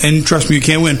said, "And trust me, you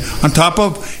can't win." On top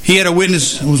of, he had a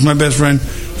witness who was my best friend.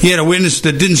 He had a witness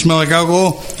that didn't smell like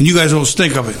alcohol, and you guys all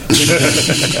stink of it.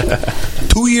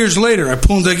 2 years later, I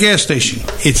pull into a gas station.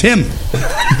 It's him.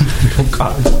 Oh,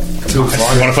 God. You want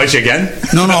to fight you again?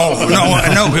 No.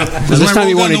 This time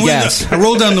he wanted gas. I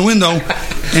rolled down the window,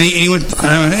 and he went,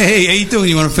 "Hey, how you doing?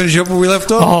 You want to finish up where we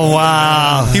left off?" Oh,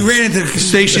 wow. He ran into the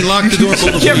station, locked the door,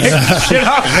 called the police.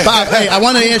 Bob, hey, I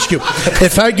want to ask you,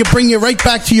 if I could bring you right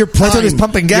back to your prime, I thought he was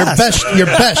pumping gas. your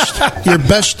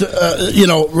best,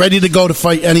 ready to go to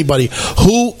fight anybody.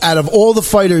 Who, out of all the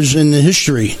fighters in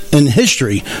history,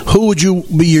 who would you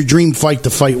be your dream fight to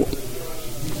fight?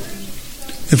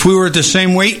 If we were at the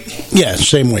same weight? Yeah,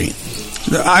 same weight.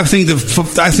 I think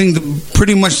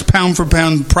pretty much pound for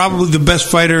pound, probably the best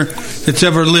fighter that's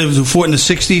ever lived, who fought in the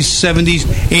 60s, 70s,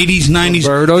 80s, 90s.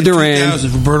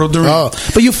 Roberto Duran. Oh,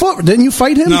 but you fought? Didn't you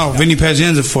fight him? No, Vinny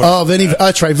Pazienza fought. Oh, Vinny.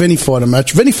 That's right. Vinny fought him.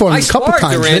 Vinny fought him a couple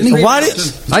times.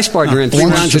 I sparred Duran 3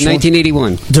 rounds in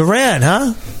 1981. Duran,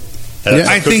 huh?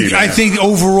 I think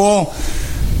overall,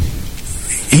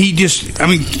 he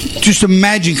just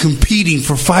imagine competing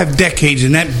for 5 decades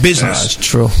in that business. That's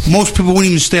true. Most people wouldn't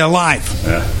even stay alive.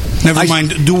 Yeah. Never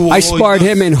mind. I sparred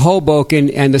him in Hoboken,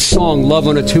 and the song "Love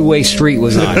on a Two-Way Street"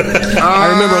 was on. I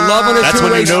remember "Love on a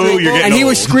Two-Way Street," and he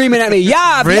was screaming at me,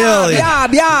 "Yob, really?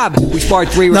 yob, yob, yob." We sparred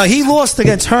 3 rounds. No, he lost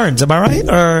against Hearns. Am I right?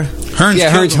 Or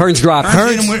Hearns dropped.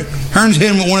 Hearns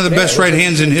hit him with one of the best right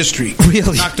hands in history.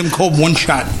 Really? Knocked him cold, one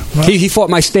shot. He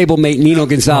fought my stablemate Nino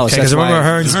Gonzalez. Because I remember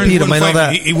Hearns beat him. I know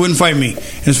that. He wouldn't fight me.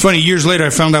 And it's funny, years later I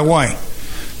found out why.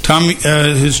 Tommy,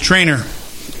 his trainer,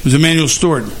 was Emmanuel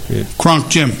Stewart, Kronk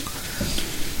Jim.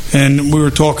 And we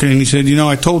were talking, and he said,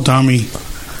 I told Tommy,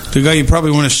 the guy you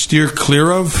probably want to steer clear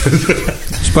of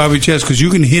is Bobby Chess, because you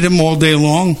can hit him all day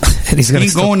long, and he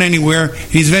ain't going anywhere,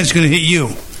 and he's eventually going to hit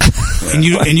you. And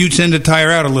you tend to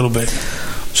tire out a little bit.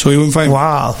 So he wouldn't fight me.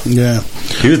 Wow. Yeah.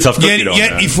 He was a tough cookie, though,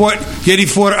 Yet man. he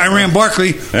fought Iran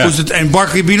Barkley, and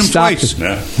Barkley beat him twice.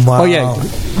 Yeah. Oh yeah,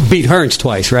 beat Hearns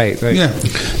twice. Right. Yeah.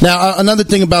 Now, another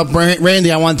thing about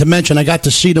Randy I wanted to mention, I got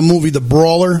to see the movie The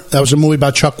Brawler. That was a movie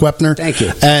about Chuck Wepner. Thank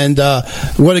you. And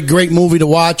what a great movie to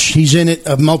watch. He's in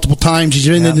it multiple times. He's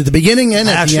in it at the beginning and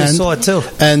at the end. I actually saw it too.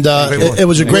 And it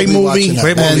was a great movie.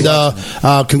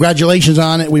 And congratulations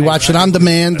on it. We watched it on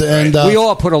demand. And we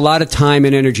all put a lot of time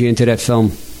and energy into that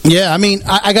film. Yeah, I mean,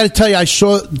 I got to tell you, I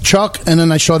saw Chuck, and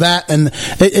then I saw that, and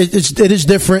it is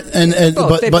different,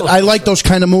 but I like those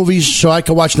kind of movies, so I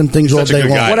can watch them things all day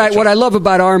long. What I love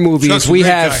about our movie is we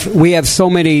have so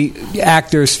many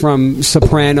actors from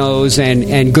Sopranos and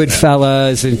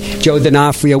Goodfellas and Joe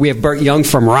D'Onofrio. We have Burt Young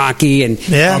from Rocky, and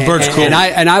Burt's cool.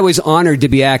 And I was honored to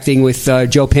be acting with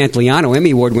Joe Pantoliano,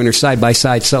 Emmy Award winner, side by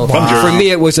side. So for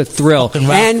me, it was a thrill,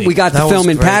 and we got the film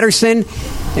in Patterson,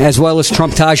 as well as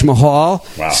Trump Taj Mahal.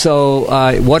 Wow. So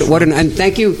and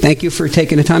thank you for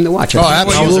taking the time to watch it. Oh,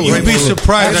 absolutely. You'd be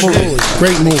surprised.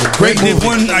 Great movie.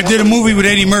 I did a movie with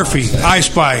Eddie Murphy, I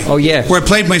Spy. Oh yeah, where I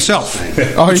played myself,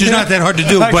 which is not that hard to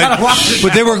do.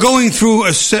 But they were going through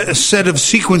a set of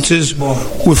sequences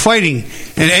with fighting,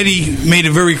 and Eddie made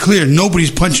it very clear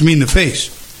nobody's punching me in the face,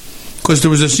 because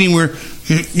there was a scene where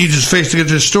his face to get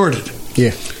distorted.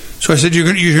 Yeah. So I said, you're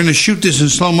going to shoot this in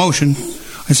slow motion.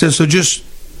 I said, so just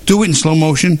do it in slow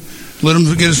motion. Let him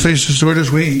get his face distorted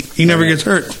this way. He never gets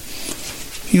hurt.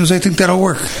 He goes, I think that'll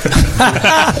work.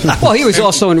 Well, he was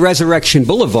also in Resurrection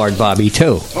Boulevard, Bobby,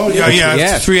 too. Oh,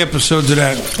 yeah. 3 episodes of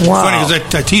that. Wow. Funny,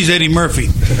 because I tease Eddie Murphy.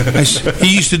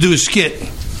 He used to do a skit,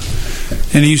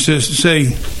 and he used to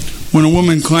say, when a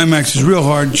woman climaxes real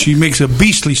hard, she makes a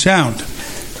beastly sound.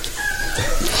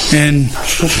 And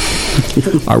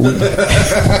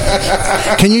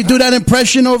can you do that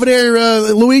impression over there,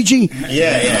 Luigi?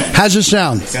 Yeah. How's it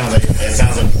sound? It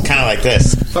sounds kind of like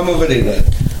this. Vamos over there.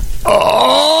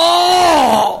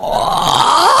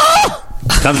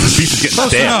 Sounds like the beef is getting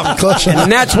stabbed.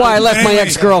 And that's why I left my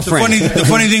ex-girlfriend. The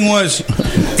funny thing was,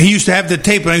 he used to have the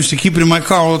tape, and I used to keep it in my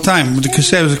car all the time. With the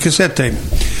cassette, it was a cassette tape.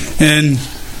 And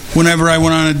whenever I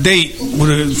went on a date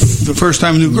with the first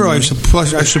time a new girl, I used to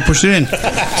push it in.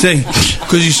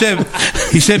 Because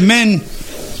he said men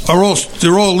are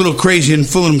they're all a little crazy and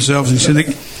full of themselves. And he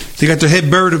said they got their head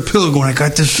buried in a pillow going, I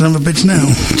got this son of a bitch now.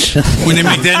 When they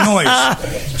make that noise.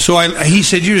 So he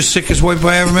said, you're the sickest white boy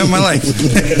I ever met in my life.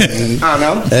 I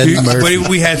know. But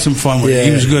we had some fun with it.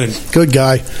 He was good. Good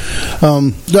guy.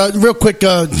 Real quick,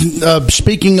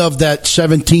 speaking of that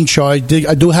 17 show, I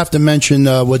do have to mention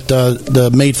with the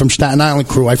Made from Staten Island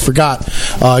crew. I forgot.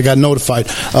 I got notified.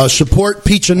 Support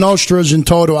Pizza Nostras in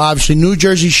total. Obviously, New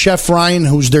Jersey Chef Ryan,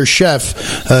 who's their chef,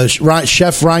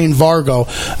 Chef Ryan Vargo,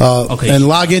 and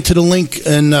log into the link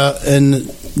and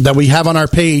that we have on our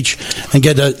page and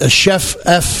get a Chef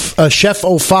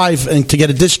 05 and to get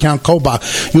a discount code.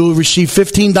 You will receive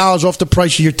 $15 off the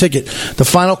price of your ticket. The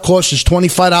final cost is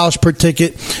 $25 per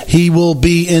ticket. He will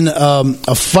be in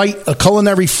a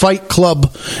culinary fight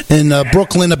club in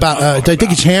Brooklyn. About I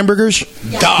think it's hamburgers.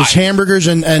 It's hamburgers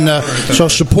and so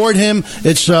support him.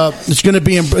 It's going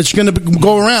to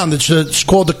go around. It's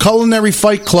called the Culinary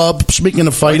Fight Club. Speaking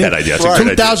of fighting,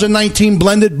 2019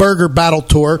 Blended Burger Battle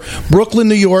Tour, Brooklyn,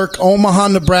 New York, Omaha,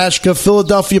 Nebraska,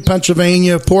 Philadelphia,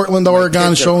 Pennsylvania, Portland,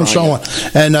 Oregon, so on.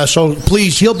 And so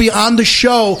please, he'll be on the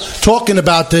show talking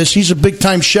about this. He's a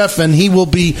big-time chef, and he will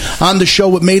be on the show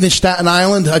with Made in Staten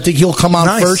Island. I think he'll come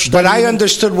on first. But I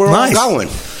understood we're all going.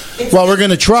 Well, we're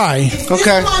going to try.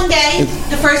 Okay. Monday,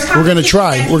 the first We're going to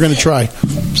try. We're going to try.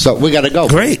 So we got to go.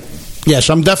 Great.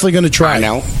 Yes, I'm definitely going to try. I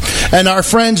know. And our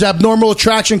friends, Abnormal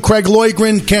Attraction, Craig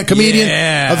Loygren, comedian,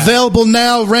 available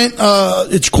now. Rent.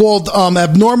 It's called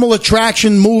Abnormal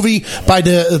Attraction movie by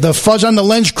the Fuzz on the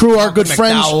Lens crew, our good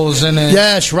friends. McDowell's in it.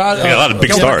 Yes, right. A lot of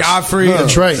big stars. Godfrey.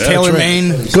 That's right. Taylor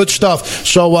Maine. Good stuff.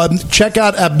 So check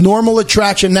out Abnormal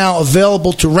Attraction now,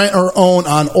 available to rent or own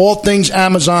on all things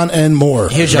Amazon and more.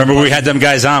 Remember we had them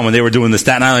guys on when they were doing the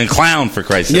Staten Island Clown, for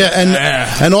Christ's sake.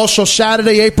 Yeah, and also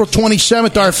Saturday, April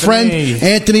 27th, our friend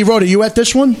Anthony Rhoda. You at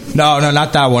this one? No,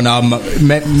 not that one.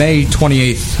 May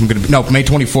 28th. May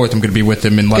 24th. I'm going to be with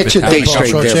him in Levitt. Get your date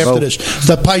straight there, after this.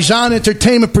 The Paisan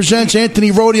Entertainment presents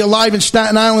Anthony Rodia live in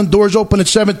Staten Island. Doors open at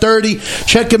 7:30.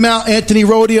 Check him out, Anthony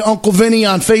Rodia, Uncle Vinny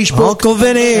on Facebook. Uncle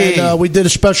Vinny. And we did a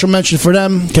special mention for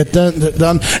them. Get that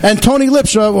done. And Tony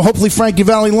Lips. Hopefully Frankie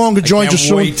Valley Longer joins us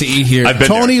soon. Wait to eat here.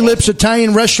 Tony Lips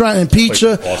Italian Restaurant and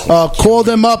Pizza. Awesome. Call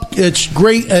them up. It's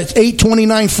great. It's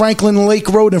 829 Franklin Lake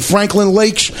Road in Franklin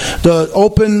Lakes. The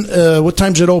open What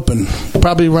time's it open?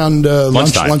 Probably around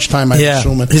lunchtime. I'm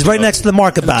assuming. He's right next to the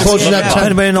market basket. Closes at 10.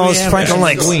 Anybody knows Franklin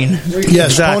Lakes?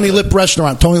 Yes, Exactly. Tony Lip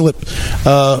Restaurant. Tony Lip.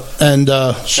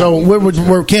 So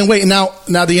we can't wait. Now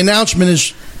the announcement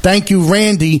is. Thank you,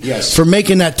 Randy, for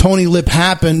making that Tony Lip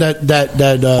happen, that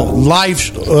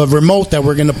live remote that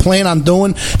we're going to plan on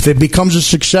doing. If it becomes a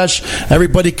success,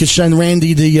 everybody could send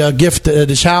Randy the gift at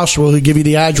his house. We'll give you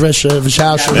the address of his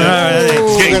house.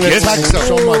 Thank you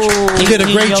so much. You did a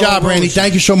great job, Randy.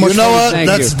 Thank you so much. You know what? Thank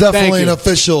That's you. definitely an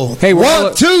official. Hey,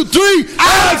 1, 2, 3,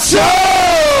 action!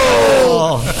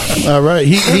 All right.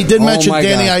 He did mention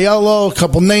Danny Aiello, a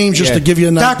couple names just to give you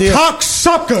an idea. That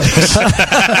cocksucker!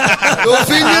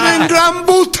 In Gran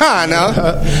Butana.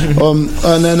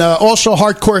 And then also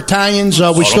Hardcore Italians.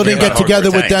 We still didn't get together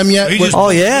with them yet. He just pull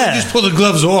the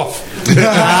gloves off.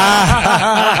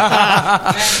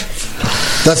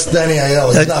 That's Danny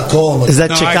Aiello. He's not calling. Is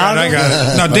that No, Chicano? I got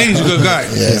it. No, Danny's a good guy.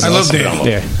 I love Danny.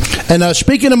 Yeah. And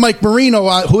speaking of Mike Marino,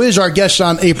 who is our guest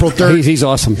on April 3rd. He's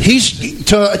awesome.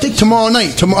 He's, I think, tomorrow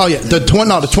night.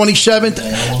 The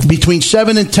 27th, between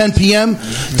 7 and 10 p.m.,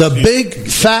 the big,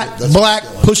 fat, black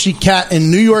pussycat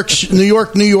in New York. He's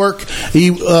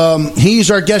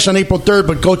our guest on April 3rd,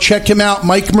 but go check him out.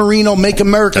 Mike Marino, Make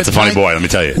America That's a funny boy, let me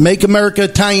tell you. Make America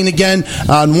Italian again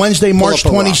on Wednesday, March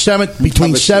 27th,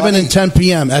 between 7 and 10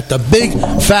 p.m. at the big,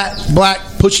 fat, black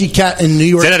pussycat in New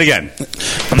York. Say that again.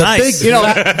 Nice.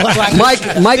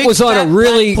 Mike was on a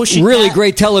really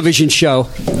great television show,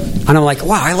 and I'm like,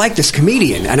 wow, I like this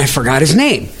comedian, and I forgot his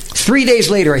name. 3 days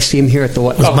later, I see him here at the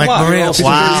Mike Marino. It was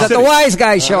at the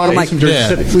Wiseguyz show, and I'm like,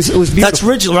 it was beautiful. That's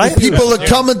original, right? People are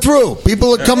coming through. We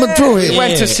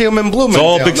went to see him in Bloomingdale. It's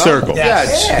all a big circle.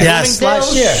 Yes.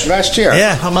 Last year.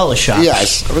 Yeah. Pomelo shop.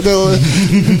 Yes.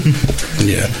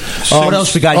 What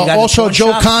else we got? You got Also, the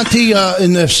Joe shop? Conti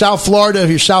in the South Florida,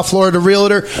 your South Florida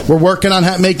realtor. We're working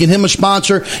on making him a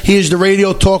sponsor. He is the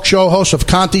radio talk show host of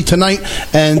Conti Tonight.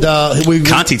 And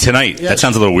Conti Tonight. That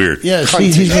sounds a little weird. Yes,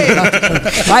 he's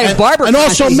I have Barbara. and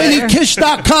also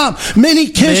MiniKiss.com.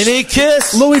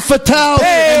 MiniKiss. Louis Fatale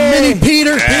and Mini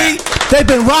Peter. They've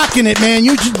been rocking it, man.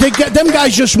 Them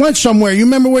guys just went somewhere. You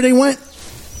remember where they went?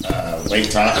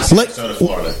 Sarasota,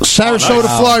 Florida.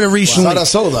 Sarasota, Florida recently.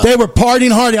 Sarasota. They were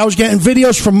partying hard. I was getting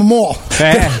videos from them all.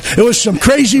 It was some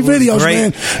crazy videos,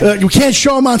 great. man. You can't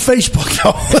show them on Facebook,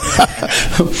 though.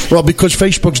 Well, because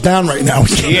Facebook's down right now.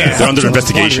 They're under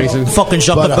investigation. Fucking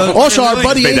jump the boat. Also, our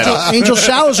buddy Angel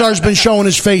Salazar's been showing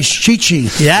his face. Chi-Chi.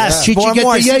 Yes. Chi-Chi, get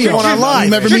the yayo. Going online.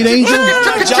 You ever meet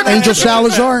Angel? Angel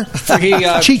Salazar?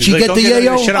 Chi-Chi, get the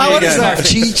yayo.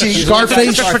 Chi-Chi.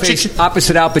 Scarface.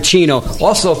 Opposite Al Pacino.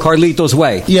 Also, Carlito's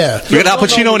Way. Yeah. We got Al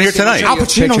Pacino in here tonight. Al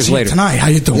Pacino's here tonight. How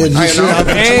you doing?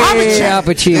 Hey, Al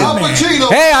Pacino.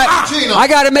 Hey, I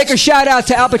got to make a shout out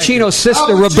to Al Pacino's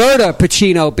sister, Roberta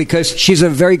Pacino, because she's a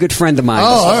very good friend of mine. Oh,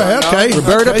 all right, okay.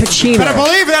 Roberta Pacino. Better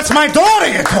believe it, that's my daughter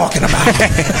you're talking about.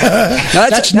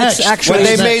 That's next. Actually,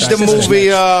 When they made the movie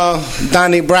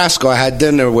Donnie Brasco, I had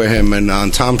dinner with him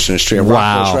on Thompson Street at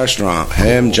Rocco's Restaurant.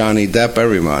 Him, Johnny Depp,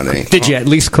 everybody. Did you at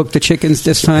least cook the chickens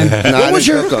this time? What was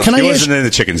your? Can I ask? in the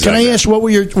chickens. Can I ask what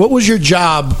was your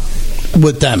job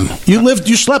with them?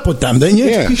 You slept with them, didn't you?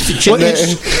 Yeah.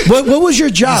 What was your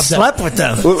job? Slept with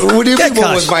them. What do you mean?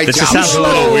 What was my This job? just sounds a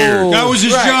little weird. That was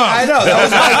his job. I know. That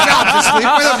was my job to sleep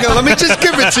with him. Let me just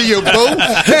give it to you, boo.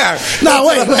 Here. No,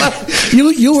 wait.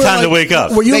 You were time to like, wake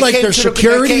up. Were you They like came their to the-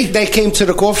 security? they came to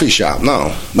the coffee shop.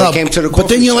 No. They came to the coffee But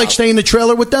didn't you shop. like stay in the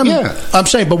trailer with them? Yeah. I'm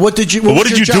saying, but what did you? But what was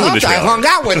did your you do job? in the I trailer? hung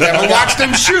out with them and watched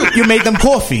them shoot. You made them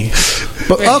coffee.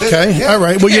 But, okay, all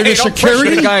right. Well, you're the Don't push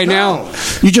security the guy now.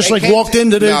 You just They like came walked to-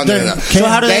 into the. No. So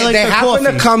how do they like They their happened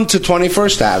coffee? to come to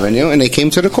 21st Avenue, and they came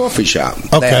to the coffee shop.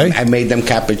 Okay. I made them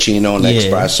cappuccino and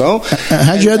espresso.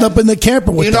 How'd you end up in the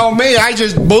camper with You them? know me, I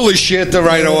just bullshit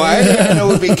right away. And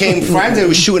we became friends. They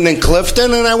were shooting in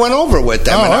Clifton, and I went over with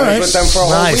them. Oh, and all I right. was with them for a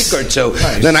whole Nice. week or two.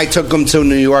 Then I took them to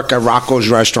New York at Rocco's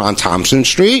Restaurant, Thompson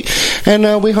Street,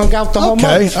 and we hung out the whole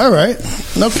Okay, month. all right.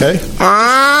 Okay.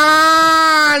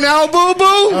 Now, boo-boo.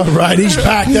 All right, he's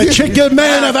back. The chicken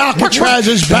man of Alcatraz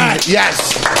is back.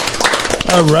 Yes.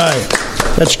 All right.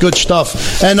 That's good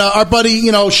stuff. And our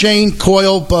buddy, Shane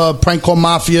Coyle, Prank Call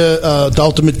Mafia, The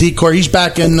Ultimate Decoy, he's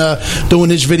back and doing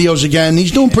his videos again.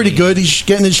 He's doing pretty good. He's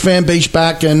getting his fan base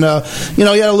back. And, he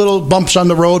had a little bumps on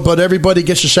the road, but everybody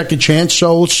gets a second chance.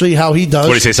 So we'll see how he does.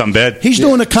 What, did he say something bad? He's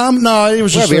doing a No, it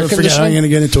was just air forget. I ain't going to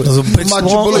get into it. It's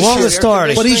long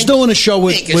story. But he's doing a show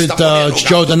with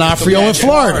Joe D'Onofrio in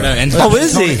Florida. Oh,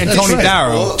 is he? And Tony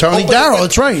Darrow. Tony Darrow,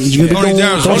 that's right. He's going to be Tony doing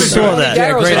Darrow's I saw that.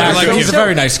 Yeah, great I like actor. him. He's a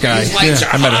very nice guy. Yeah,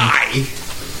 I met him.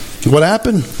 What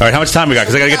happened? All right, how much time we got?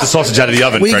 Because I got to get the sausage out of the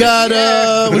oven. We Freddie.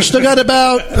 got. We still got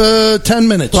about 10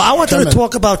 minutes. Well, I wanted to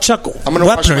talk about Chuck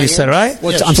Wepner. You said, right?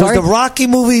 I'm sorry? Was the Rocky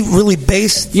movie really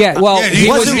based? Yeah, well, he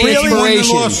was was the really won the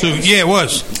inspiration. lawsuit. Yeah, it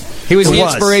was. He was It the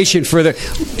was. inspiration for the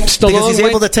Stallone. Because he's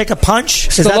able to take a punch.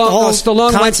 Is that the whole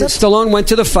Stallone went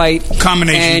to the fight,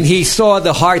 Combination. and he saw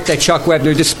the heart that Chuck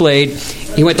Wepner displayed.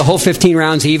 He went the whole 15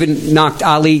 rounds. He even knocked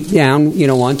Ali down,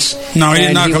 once. No, he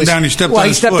didn't knock him down. He stepped on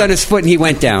his stepped foot. on his foot and he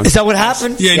went down. Is that what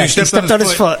happened? Yeah, and he stepped on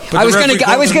his foot. But I was the referee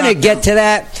I was called going him to out. get to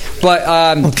that,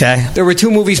 but Okay. there were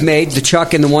 2 movies made, the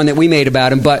Chuck and the one that we made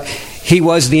about him. But he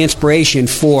was the inspiration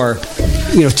for.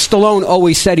 Stallone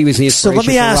always said he was the So inspiration. let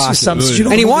me for ask you Rocky. something. You know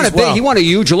And he won movies well. he won a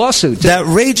huge lawsuit. That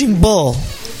Raging Bull.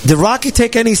 Did Rocky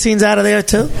take any scenes out of there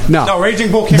too? No,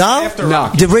 Raging Bull came after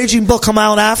Rocky. Did Raging Bull come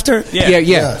out after? Yeah.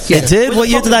 It did? What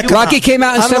year did that come out? Rocky came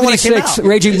out in I don't know when it came 76. out.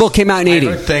 Raging Bull came out in 80.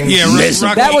 Yeah,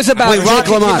 Rocky. That was about Wait, Jake Rocky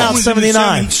came LaMotta. out in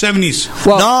 79. 70s.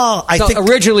 Well, No, I think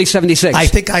originally 76. I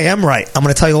think I am right. I'm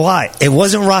going to tell you why. It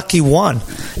wasn't Rocky 1.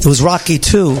 It was Rocky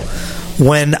 2.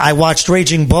 When I watched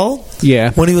Raging Bull,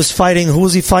 when he was fighting, who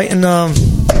was he fighting?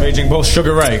 Raging Bull,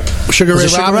 Sugar Ray. Sugar Ray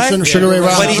Robinson. Sugar Ray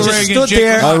Robinson. When he just stood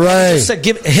there, All right. just said,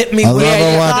 hit me I with love it.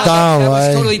 it went down,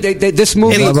 right? Totally, this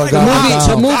movie, It looked like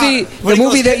the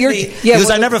movie that you're,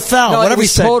 because I never fell. No, Whatever it he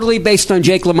was said. totally based on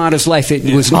Jake LaMotta's life. It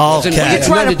was wasn't Okay. it had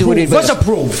nothing to do with anything. What's a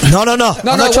proof? No. No, I'm it not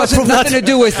trying to wasn't prove nothing to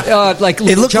do with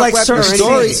It looked Chuck like Wepner certain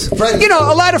or anything. stories.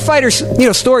 A lot of fighters,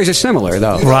 stories are similar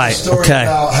though. Right. Story Okay.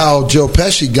 about how Joe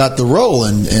Pesci got the role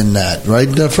in that, right,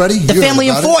 Freddie? The You heard Family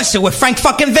about it? Enforcer with Frank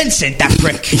fucking Vincent, that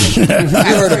prick. You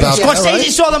heard about that, Scorsese right?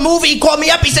 saw the movie, he called me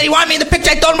up, he said he wanted me in the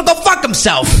picture, I told him to go fuck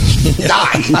himself.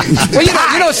 Die.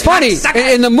 Well, it's funny.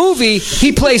 In the movie,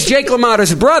 he plays Jake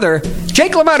LaMotta's brother.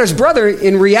 Jake LaMotta's brother,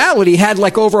 in reality, had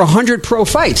like over 100 pro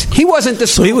fights. He wasn't the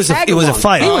So he was a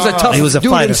fighter. He was a tough He was a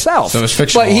dude fighter. himself. So it was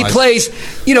but he fictionalized. plays,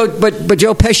 but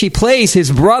Joe Pesci plays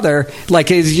his brother like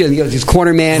his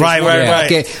corner man. Right.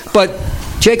 Okay, but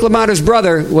Jake LaMotta's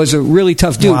brother was a really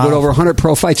tough dude with over 100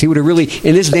 pro fights. He would have really,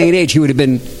 in this day and age, he would have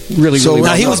been really, So really Now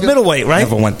well. he was middleweight, right?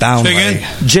 Never went down. Say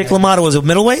again? Jake LaMotta was a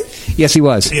middleweight. Yes, he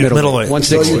was. middleweight. So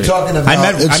 160. you're talking about I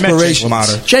met Jake inspirations.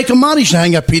 LaMotta. Jake LaMotta used to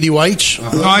hang out P.D. White's.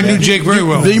 No, I knew Jake very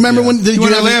well. Do you remember when? Did You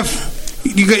want to ever- laugh?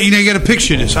 You got to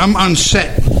picture this. I'm on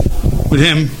set with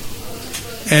him,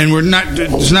 and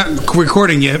it's not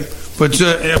recording yet, but it's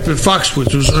up at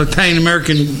Foxwoods. It was an Italian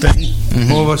American thing.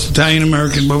 All of us Italian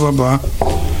American, blah blah blah.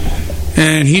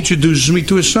 And he introduces me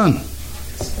to his son.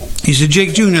 He said,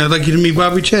 "Jake Jr., I'd like you to meet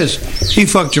Bobby Ches. He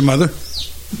fucked your mother."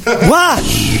 What?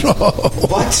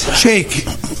 What? Jake.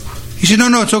 He said,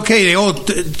 no, it's okay.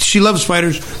 She loves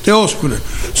fighters. They all screwed her.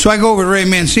 So I go over to Ray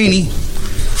Mancini.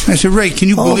 I said, Ray, can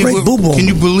you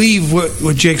believe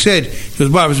what Jake said? He goes,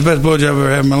 Bob, it's the best blowjob I've ever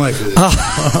had in my life.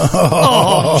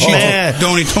 Man.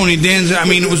 Tony Danza. I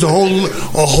mean, it was a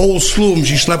whole slew of them.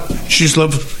 She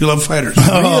loved fighters.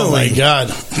 Oh my God,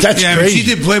 that's yeah, crazy.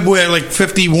 she did Playboy at like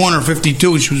 51 or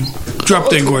 52. She was drop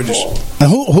dead gorgeous. And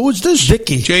who is this?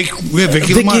 Vicky. Jake,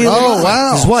 Vicky Vicky LaMotta. Oh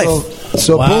wow, His wife.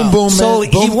 So boom, boom, So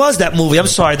man. he Boom. was that movie. I'm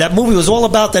sorry. That movie was all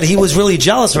about that he was really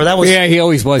jealous of her. That was Yeah, he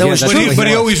always was. That Yeah, was that's true. what But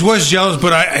he always was jealous.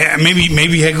 But maybe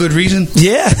he had good reason.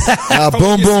 Yeah.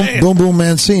 Boom Boom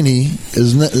Mancini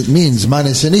it means mano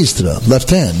sinistra, left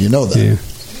hand. You know that.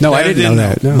 No, I didn't know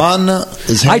that. No. Mana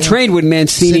is I hand. trained with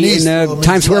Mancini in Sinistro the means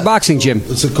Times Square left. boxing gym.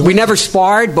 It's a We never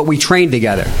sparred, but we trained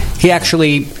together. He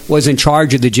actually was in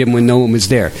charge of the gym when no one was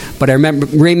there. But I remember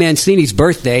Ray Mancini's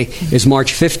birthday is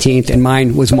March 15th, and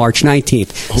mine was March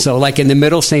 19th. So, like in the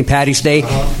middle, St. Patty's Day,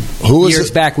 years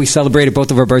back, we celebrated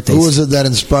both of our birthdays. Who was it that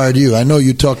inspired you? I know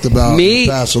you talked about Me, in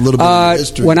the past a little bit of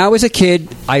history. when I was a kid,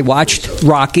 I watched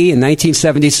Rocky in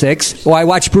 1976. Well, I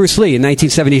watched Bruce Lee in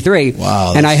 1973.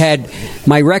 Wow, and I had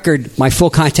my record, my full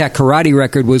contact karate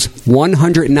record was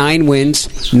 109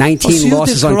 wins, 19 So you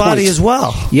losses did on karate points. as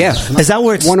well. Yeah. Is that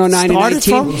where it 109 and started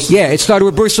 19? from? Yeah, it started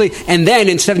with Bruce Lee. And then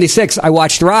in 76, I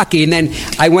watched Rocky. And then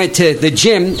I went to the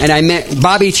gym and I met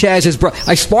Bobby Chaz's brother.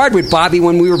 I sparred with Bobby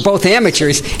when we were both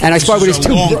amateurs. And I sparred with his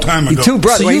two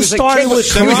brothers. So He you was a started kid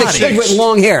with He was a karate. kid with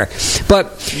long hair.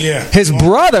 But his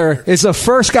brother is the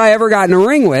first guy I ever got in a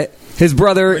ring with. His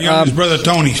brother, His brother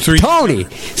Tony. Tony.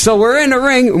 So we're in the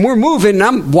ring and we're moving. And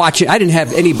I'm watching. I didn't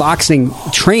have any boxing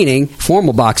training,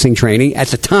 formal boxing training at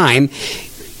the time.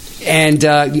 And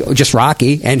just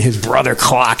Rocky, and his brother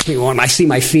clocked me one. I see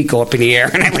my feet go up in the air,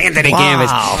 and I landed again.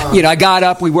 I got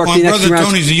up. We worked My the next brother two rounds.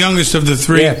 Tony's the youngest of the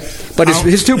three. Yeah. But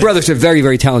his two brothers are very,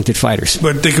 very talented fighters.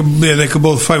 But they could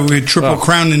both fight. We had triple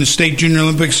crown in the state junior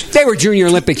Olympics. They were junior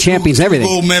Olympic champions and everything.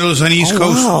 Gold medals on the East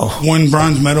Coast. wow. One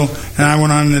bronze medal, and I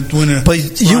went on to win a.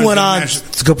 But you went on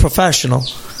to go professional.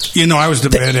 You know, I was the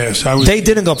badass. They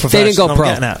didn't go professional. They didn't go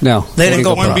pro. No, they didn't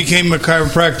go pro. One became a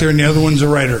chiropractor and the other one's a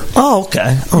writer. Oh,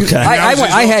 okay.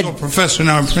 I had a professor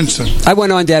now in Princeton. I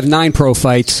went on to have 9 pro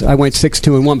fights. I went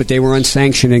 6-2-1, but they were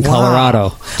unsanctioned in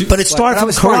Colorado. But it started from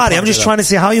karate. I'm just trying to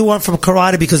see how you went from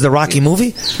karate because of the Rocky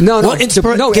movie. No,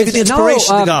 gave you the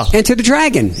inspiration to go. Enter the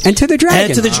Dragon.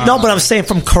 No, but I'm saying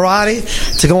from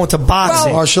karate to go into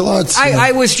boxing, martial arts.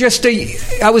 I was just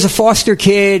I was a foster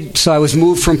kid, so I was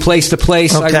moved from place to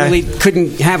place. Okay. I really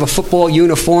couldn't have a football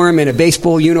uniform and a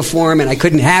baseball uniform, and I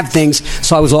couldn't have things,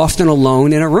 so I was often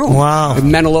alone in a room. Wow.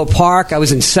 In Menlo Park, I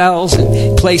was in cells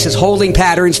and places, holding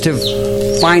patterns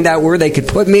to find out where they could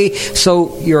put me.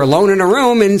 So you're alone in a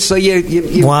room, and so you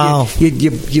hit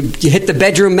the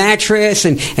bedroom mattress,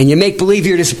 and you make believe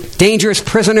you're this dangerous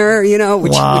prisoner,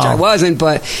 which I wasn't.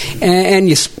 But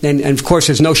and of course,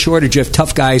 there's no shortage of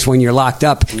tough guys when you're locked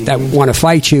up that want to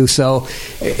fight you. So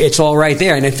it's all right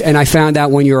there. And I found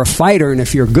out when you're a fighter and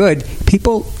if you're good,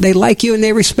 people, they like you and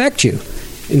they respect you.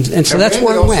 And so that's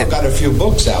where I went. Got a few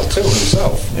books out too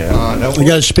himself. Yeah. You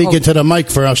got to speak into the mic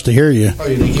for us to hear you. Oh,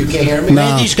 you think you can't hear me? No,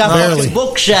 Randy's got barely.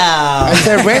 books out. I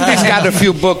said Randy's got a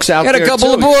few books out Got there a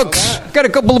couple of books. Got a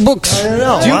couple of books. I don't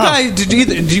know. Do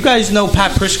you guys know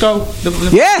Pat Prisco?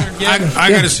 Yeah.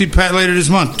 I got to see Pat later this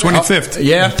month, 25th.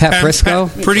 Yeah, Pat Prisco.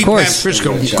 Pretty Pat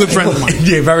Prisco. Good friend of mine.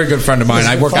 Yeah, very good friend of mine.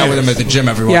 I work out with him at the gym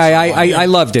every once. Yeah, I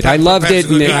loved it. I loved it.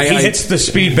 He hits the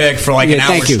speed bag for like an hour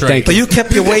thank you, straight. thank you. But you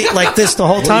kept your weight like this the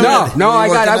whole time? No,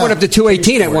 I went up to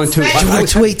 218 at one time. You were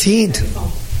 218.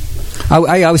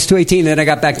 I was 218, then I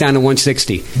got back down to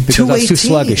 160 because I was too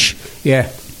sluggish. Yeah.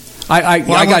 I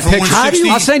got pictures.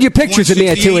 I'll send you pictures of me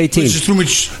at 218.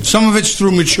 Some of it's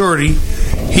through maturity.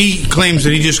 He claims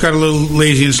that he just got a little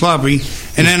lazy and sloppy.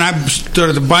 And then I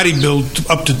started the body build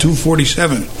up to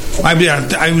 247.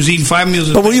 I was eating 5 meals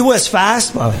a day. But were you as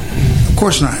fast? Of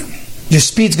course not. Your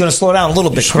speed's going to slow down a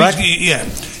little bit, correct? Yeah.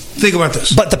 Think about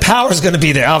this. But the power's going to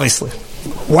be there, obviously.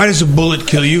 Why does a bullet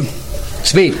kill you?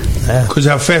 Speed. Because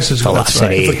how fast it's going.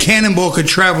 Velocity. If a cannonball could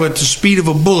travel at the speed of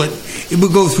a bullet, it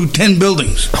would go through 10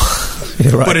 buildings.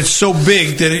 You're right. But it's so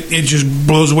big that it just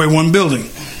blows away one building.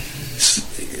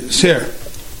 Here,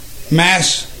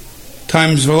 mass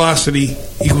times velocity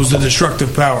equals the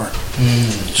destructive power.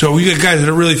 So we got guys that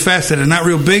are really fast that are not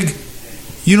real big.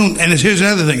 You don't. And here's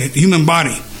another thing: the human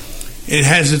body, it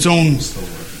has its own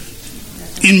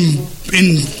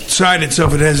inside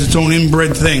itself. It has its own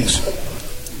inbred things.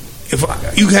 If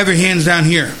you have your hands down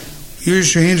here, your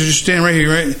hands are just standing right here,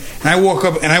 right? And I walk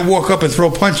up and throw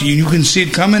a punch at you, and you can see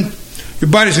it coming. Your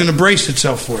body's going to brace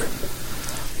itself for it.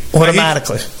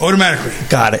 Automatically.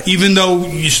 Got it. Even though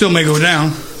you still may go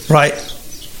down. Right.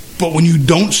 But when you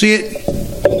don't see it,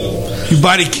 your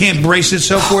body can't brace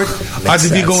itself for it. Either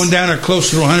be going down or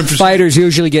closer to 100%. Fighters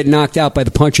usually get knocked out by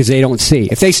the punches they don't see.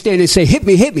 If they stand and say, hit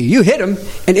me, you hit him.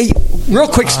 And real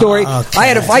quick story, I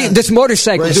had a fight. This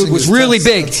motorcycle dude was really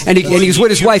big, and he was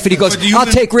with his wife, and he goes, I'll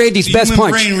take Randy's best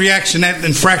punch. The human brain reacts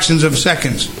in fractions of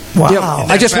seconds. Wow.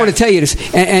 I just want to tell you this.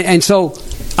 And so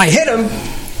I hit him.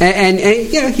 And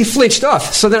he flinched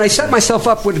off. So then I set myself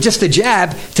up with just a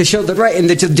jab to show the right, and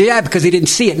the jab, because he didn't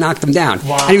see it, knocked him down.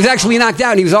 Wow. And he was actually knocked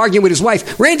out, and he was arguing with his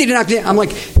wife. Randy didn't knock me down.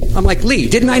 I'm like, Lee,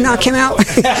 didn't I knock him out?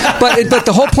 but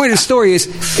the whole point of the story is,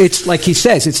 it's like he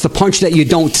says, it's the punch that you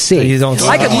don't see.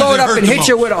 I could load up and hit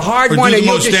you with a hard one, and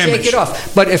you'll just shake it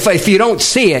off. But if you don't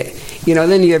see it,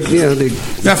 then you the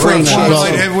for a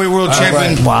light heavyweight world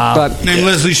champion named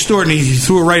Leslie Stewart, and he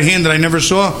threw a right hand that I never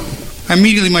saw.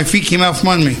 Immediately, my feet came out from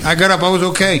under me. I got up. I was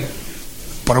okay.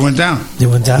 But I went down. You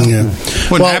went down? Yeah.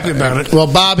 Wasn't happy about it. Well,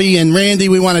 Bobby and Randy,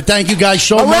 we want to thank you guys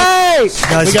so much.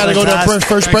 Guys, we got to go to our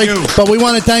first break. But we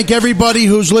want to thank everybody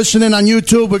who's listening on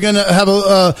YouTube. We're going to have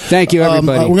a... thank you,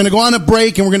 everybody. We're going to go on a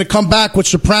break, and we're going to come back with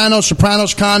Sopranos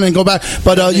Con, and go back.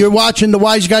 But you're watching the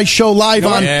Wiseguyz Show live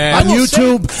on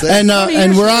YouTube. And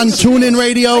we're on TuneIn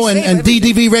Radio and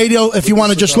DDV Radio if you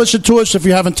want to just listen to us, if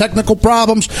you're having technical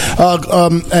problems.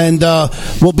 And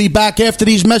we'll be back after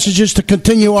these messages to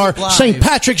continue our St.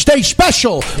 Patrick's Day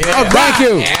special. Yeah. Thank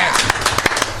you. Yeah.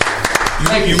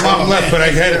 Your mom left, but I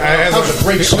have a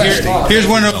great here's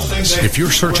one of those things. If you're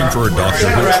searching for a doctor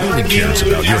who truly cares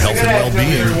about your health and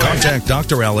well-being, contact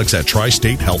Dr. Alex at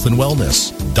Tri-State Health and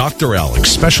Wellness. Dr.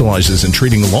 Alex specializes in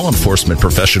treating law enforcement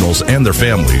professionals and their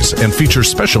families and features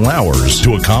special hours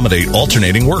to accommodate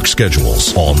alternating work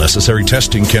schedules. All necessary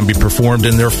testing can be performed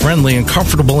in their friendly and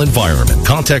comfortable environment.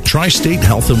 Contact Tri-State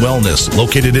Health and Wellness,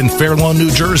 located in Fair Lawn,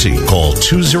 New Jersey. Call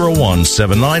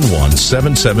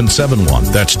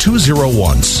 201-791-7771. That's 201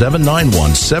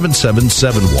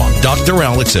 201-791-7771. Dr.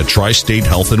 Alex at Tri-State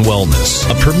Health and Wellness,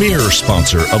 a premier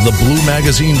sponsor of the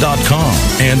BlueMagazine.com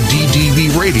and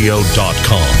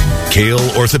DDVRadio.com. Kale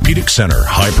Orthopedic Center,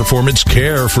 high-performance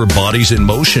care for bodies in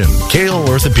motion. Kale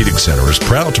Orthopedic Center is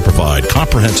proud to provide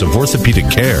comprehensive orthopedic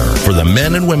care for the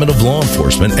men and women of law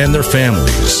enforcement and their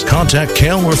families. Contact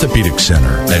Kale Orthopedic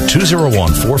Center at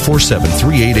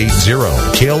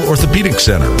 201-447-3880. Kale Orthopedic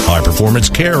Center, high-performance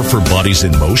care for bodies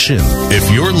in motion. If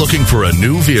you're looking for a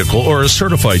new vehicle or a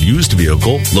certified used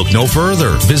vehicle, look no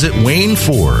further. Visit Wayne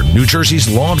Ford, New Jersey's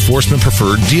law enforcement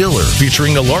preferred dealer,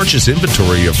 featuring the largest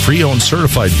inventory of pre-owned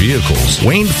certified vehicles.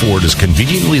 Wayne Ford is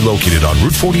conveniently located on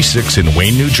Route 46 in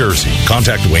Wayne, New Jersey.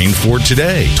 Contact Wayne Ford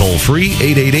today. Toll free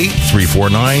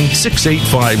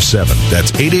 888-349-6857.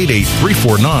 That's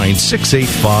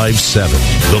 888-349-6857.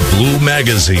 The Blue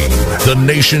Magazine, the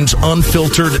nation's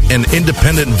unfiltered and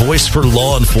independent voice for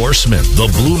law enforcement. The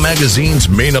Blue Magazine's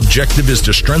main objective is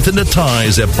to strengthen the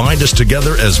ties that bind us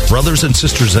together as brothers and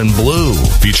sisters in blue,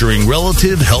 featuring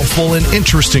relative, helpful, and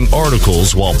interesting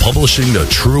articles while publishing the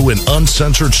true and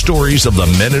uncensored stories of the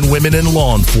men and women in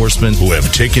law enforcement who have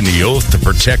taken the oath to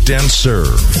protect and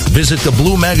serve. Visit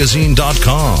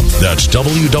thebluemagazine.com. That's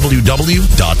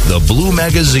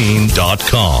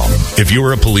www.thebluemagazine.com. If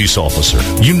you're a police officer,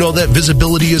 you know that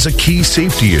visibility is a key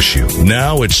safety issue.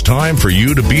 Now it's time for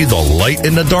you to be the light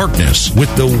in the darkness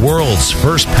with the world's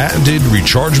first patented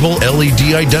rechargeable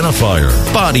LED identifier,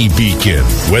 Body Beacon.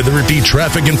 Whether it be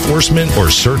traffic enforcement or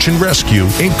search and rescue,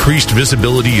 increased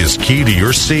visibility is key to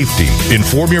your safety.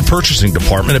 Inform your purchasing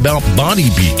department about Body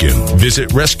Beacon. Visit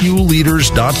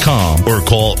rescueleaders.com or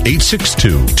call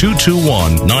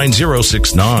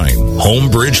 862-221-9069.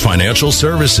 Homebridge Financial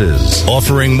Services,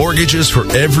 offering mortgages for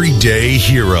everyday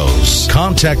heroes.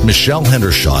 Contact Michelle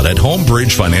Hendershot at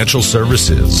Homebridge Financial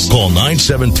Services. Call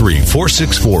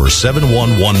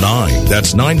 973-464-7119.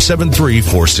 That's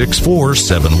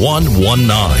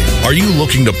 973-464-7119. Are you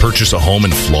looking to purchase a home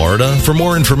in Florida? For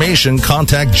more information,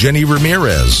 contact Jenny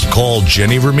Ramirez. Call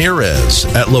Jenny Ramirez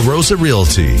at La Rosa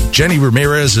Realty. Jenny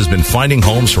Ramirez has been finding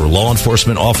homes for law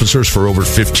enforcement officers for over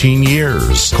 15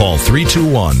 years. Call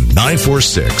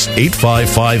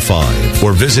 321-946-8555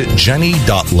 or visit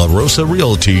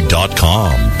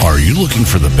jenny.larosarealty.com. Are you looking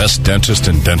for the best dentist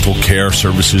and dental care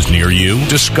services near you?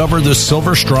 Discover the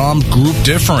Silverstrom Group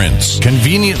difference.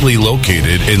 Conveniently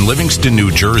located in Livingston,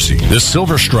 New Jersey, the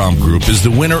Silverstrom Group is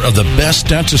the winner of the Best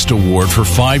Dentist Award for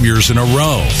 5 years in a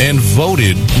row and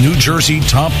voted New Jersey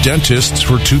Top Dentists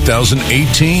for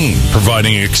 2018,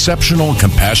 providing exceptional and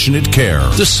compassionate care.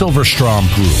 The Silverstrom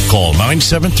Group. Call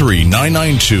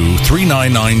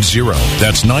 973-992-3990.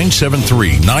 That's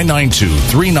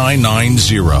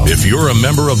 973-992-3990. If you're a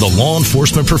member of the law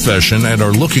enforcement profession and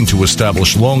are looking to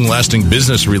establish long-lasting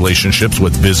business relationships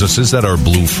with businesses that are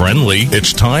blue-friendly,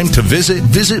 it's time to visit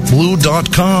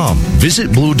visitblue.com.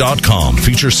 Visitblue.com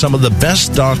features some of the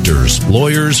best doctors,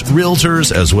 lawyers,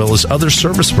 realtors, as well as other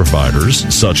service providers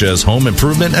such as home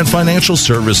improvement and financial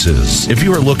services. If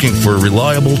you are looking for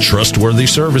reliable, trustworthy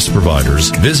service providers,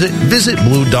 visit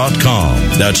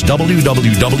visitblue.com. That's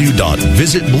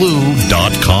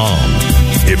www.visitblue.com.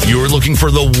 If you're looking for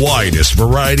the widest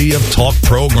variety of talk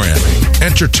programming,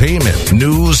 entertainment,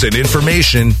 news, and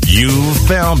information, you've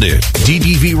found it.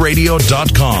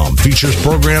 DDVRadio.com features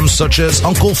programs such as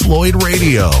Uncle Floyd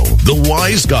Radio, The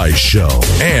Wiseguyz Show,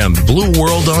 and Blue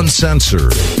World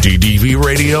Uncensored.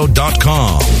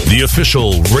 DDVRadio.com, the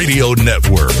official radio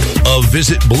network of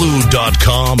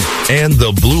VisitBlue.com and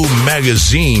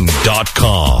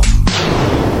TheBlueMagazine.com.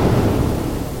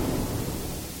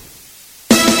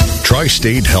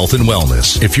 Tri-State Health and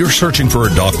Wellness. If you're searching for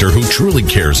a doctor who truly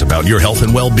cares about your health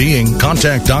and well-being,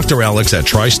 contact Dr. Alex at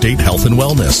Tri-State Health and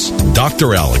Wellness.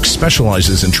 Dr. Alex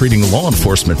specializes in treating law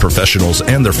enforcement professionals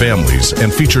and their families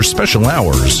and features special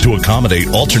hours to accommodate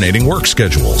alternating work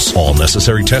schedules. All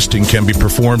necessary testing can be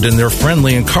performed in their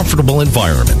friendly and comfortable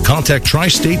environment. Contact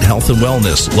Tri-State Health and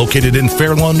Wellness, located in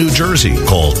Fair Lawn, New Jersey.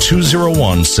 Call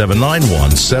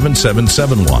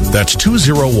 201-791-7771. That's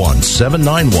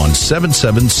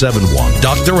 201-791-7771.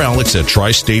 Dr. Alex at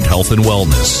Tri-State Health and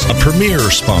Wellness, a premier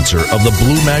sponsor of the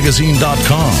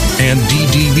BlueMagazine.com and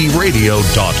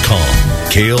DDVRadio.com.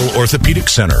 Kale Orthopedic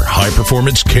Center,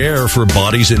 high-performance care for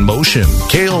bodies in motion.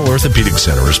 Kale Orthopedic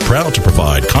Center is proud to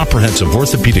provide comprehensive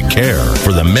orthopedic care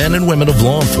for the men and women of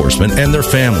law enforcement and their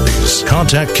families.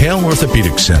 Contact Kale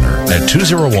Orthopedic Center at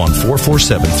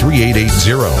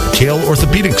 201-447-3880. Kale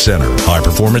Orthopedic Center,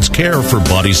 high-performance care for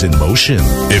bodies in motion.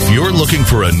 If you're looking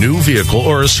for a new vehicle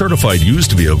or a certified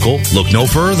used vehicle, look no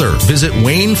further. Visit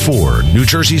Wayne Ford, New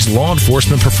Jersey's law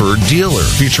enforcement preferred dealer,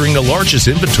 featuring the largest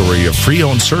inventory of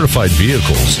pre-owned certified vehicles.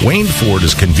 Wayne Ford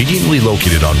is conveniently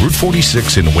located on Route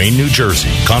 46 in Wayne, New Jersey.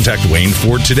 Contact Wayne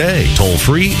Ford today. Toll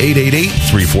free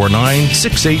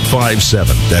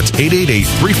 888-349-6857. That's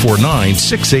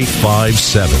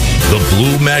 888-349-6857. The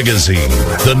Blue Magazine,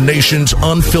 the nation's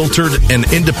unfiltered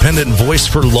and independent voice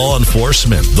for law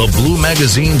enforcement. The Blue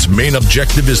Magazine's main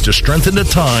objective is to strengthen the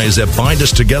ties that bind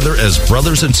us together as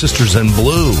brothers and sisters in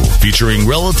blue, featuring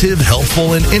relative,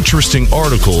 helpful, and interesting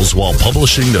articles while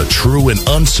publishing the true and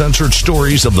uncensored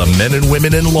stories of the men and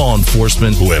women in law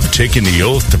enforcement who have taken the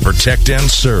oath to protect and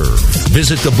serve.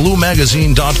 Visit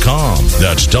thebluemagazine.com.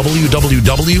 That's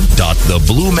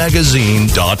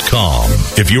www.thebluemagazine.com.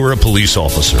 If you're a police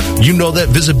officer, you know that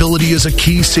visibility is a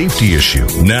key safety issue.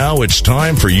 Now it's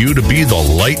time for you to be the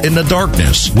light in the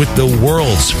darkness with the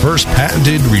world's first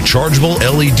patented rechargeable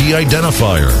LED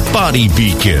identifier, Body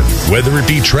Beacon. Whether it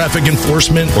be traffic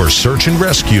enforcement or search and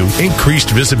rescue, increased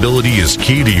visibility is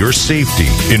key to your safety.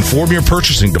 Inform your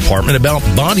purchasing department about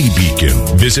Body Beacon.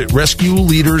 Visit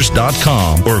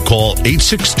rescueleaders.com or call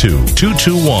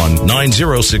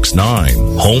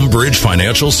 862-221-9069. Homebridge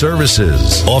Financial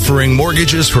Services, offering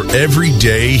mortgages for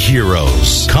everyday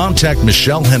heroes. Contact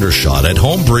Michelle Hendershot at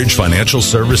Homebridge Financial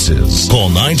Services. Call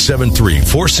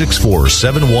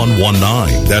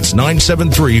 973-464-7119. That's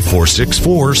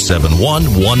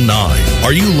 973-464-7119.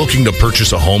 Are you looking to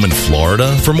purchase a home in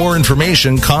Florida? For more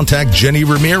information, contact Jenny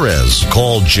Ramirez.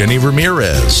 Call Jenny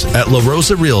Ramirez at La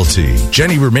Rosa Realty.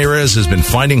 Jenny Ramirez has been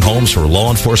finding homes for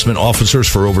law enforcement officers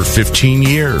for over 15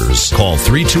 years. Call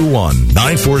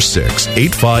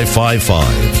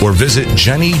 321-946-8555 or visit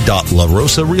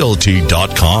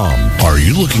jenny.larosarealty.com. Are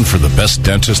you looking for the best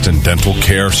dentist and dental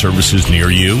care services near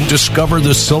you? Discover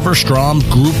the Silverstrom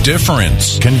Group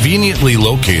Difference. Conveniently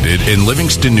located in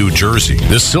Livingston, New Jersey,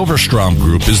 the Silverstrom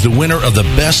Group is the winner of the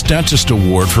Best Dentist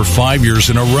Award for 5 years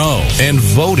in a row and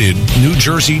voted New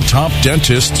Jersey Top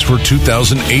Dentists for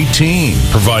 2018,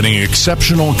 providing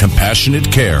exceptional and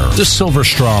compassionate care. The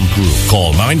Silverstrom Group.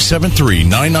 Call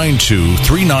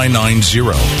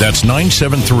 973-992-3990. That's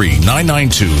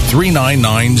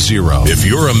 973-992-3990. If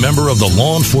you're a member of the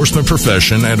law enforcement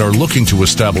profession and are looking to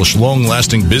establish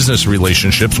long-lasting business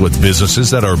relationships with businesses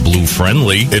that are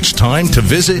blue-friendly, it's time to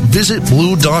visit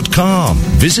visitblue.com.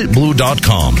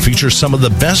 Visitblue.com features some of the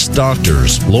best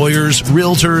doctors, lawyers,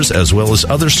 realtors, as well as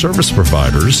other service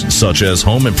providers, such as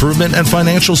home improvement and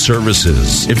financial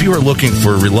services. If you are looking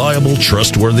for reliable,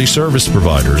 trustworthy service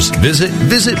providers, visit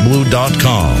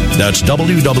visitblue.com. That's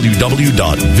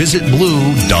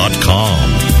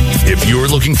www.visitblue.com. If you're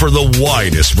looking for the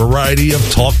widest variety of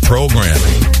talk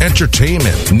programming,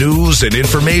 entertainment, news, and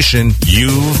information,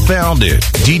 you've found it.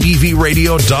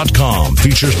 DDVRadio.com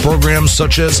features programs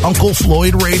such as Uncle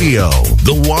Floyd Radio,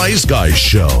 The Wiseguyz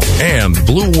Show, and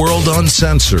Blue World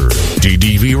Uncensored.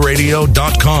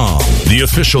 DDVRadio.com, the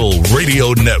official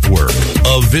radio network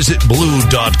of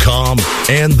VisitBlue.com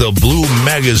and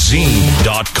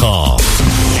TheBlueMagazine.com.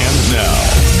 And now,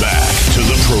 back to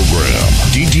the program.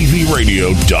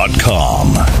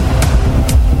 DDVRadio.com.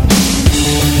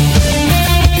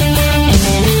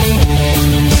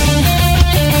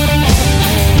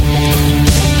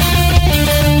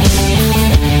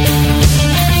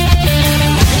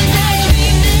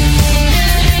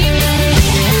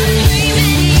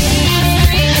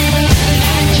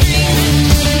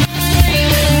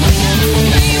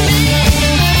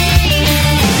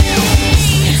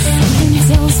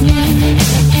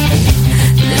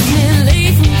 Let me lay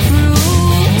from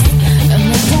proof. I'm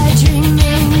not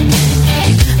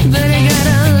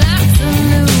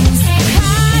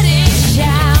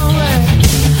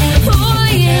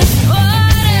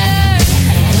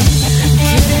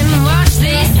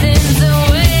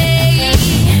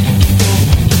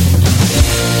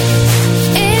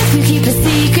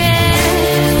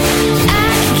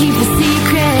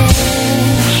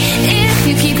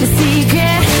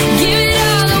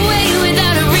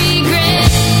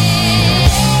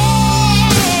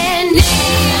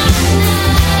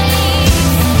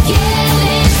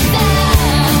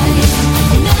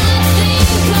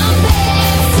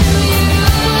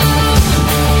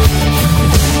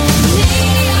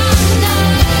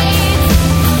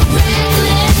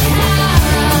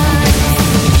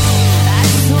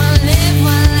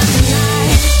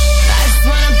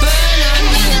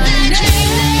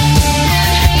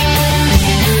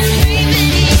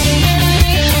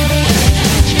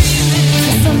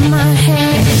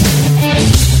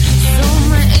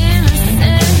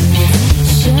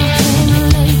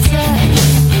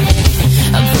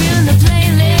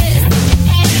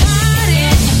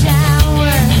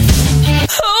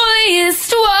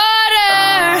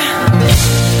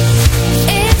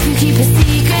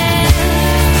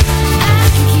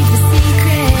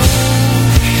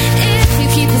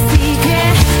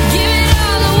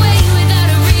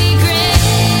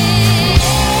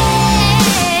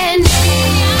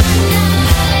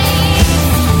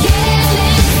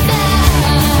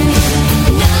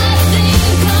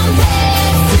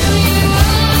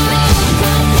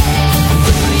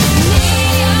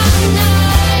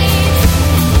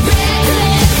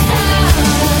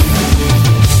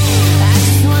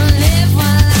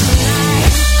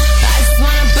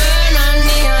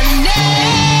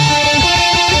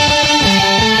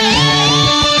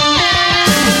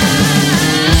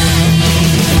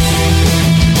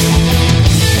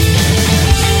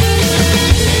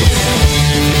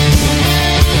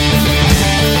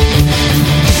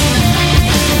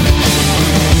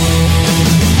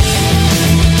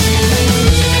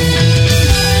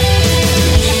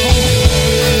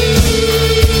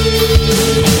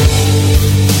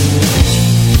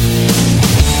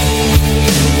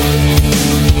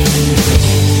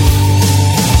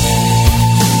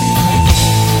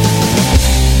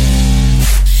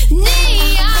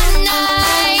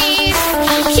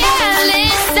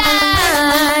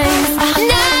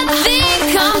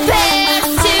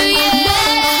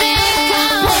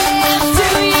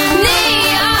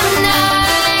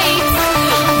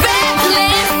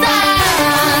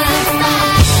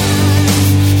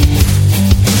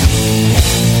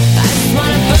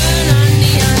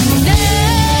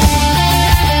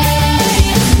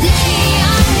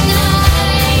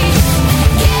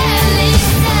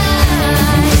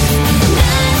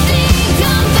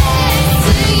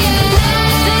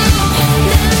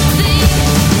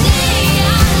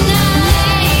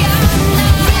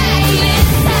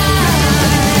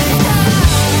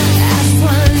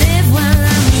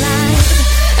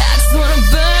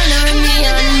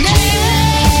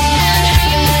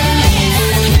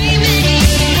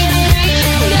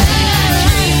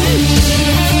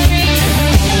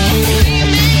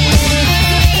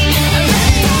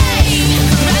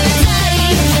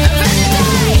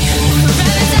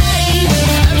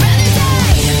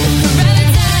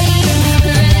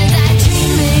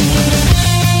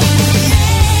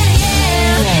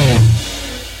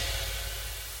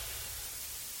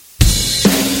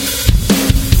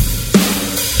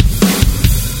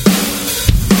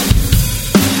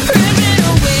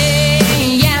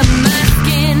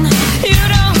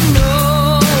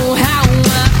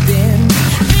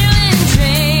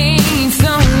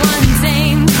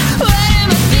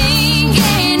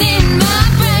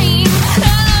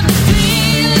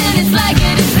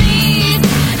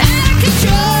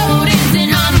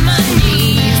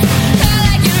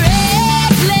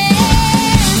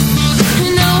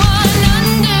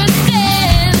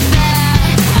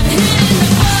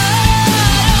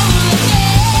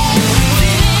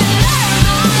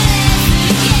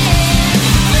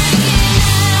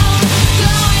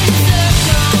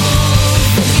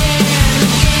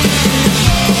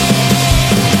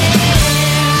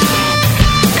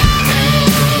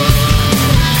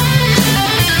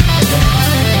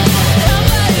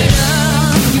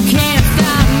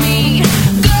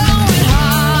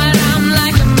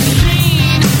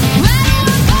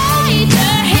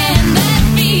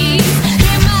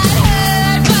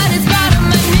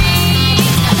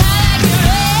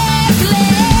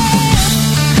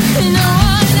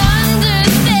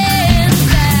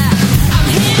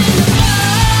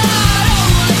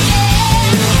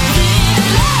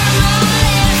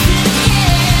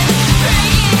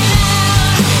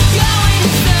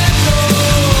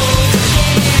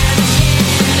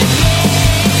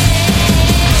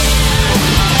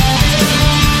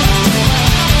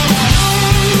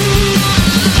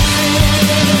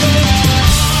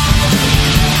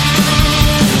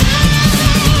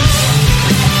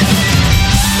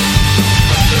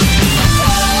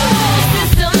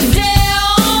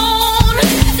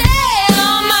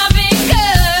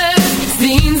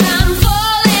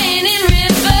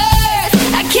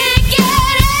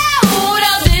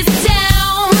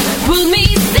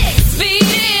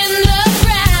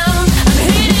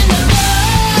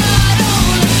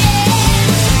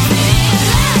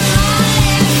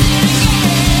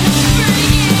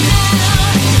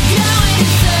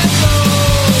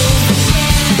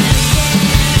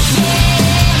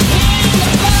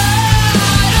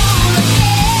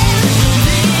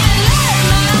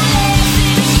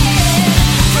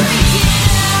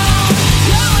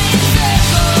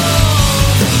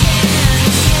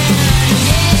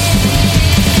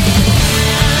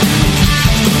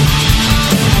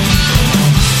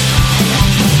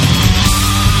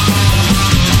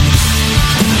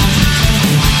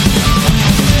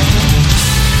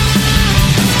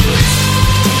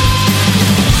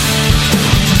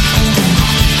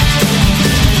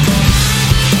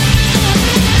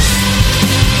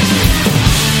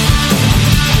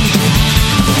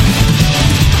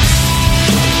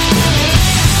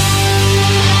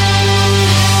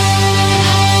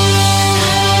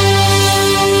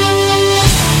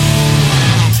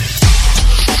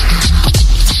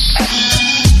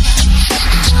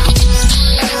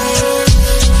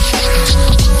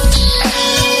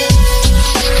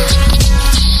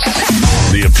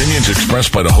opinions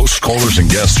expressed by the hosts, callers, and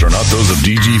guests are not those of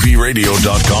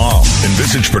DGVRadio.com,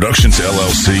 Envisage Productions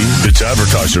LLC, its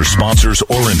advertisers, sponsors,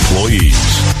 or employees.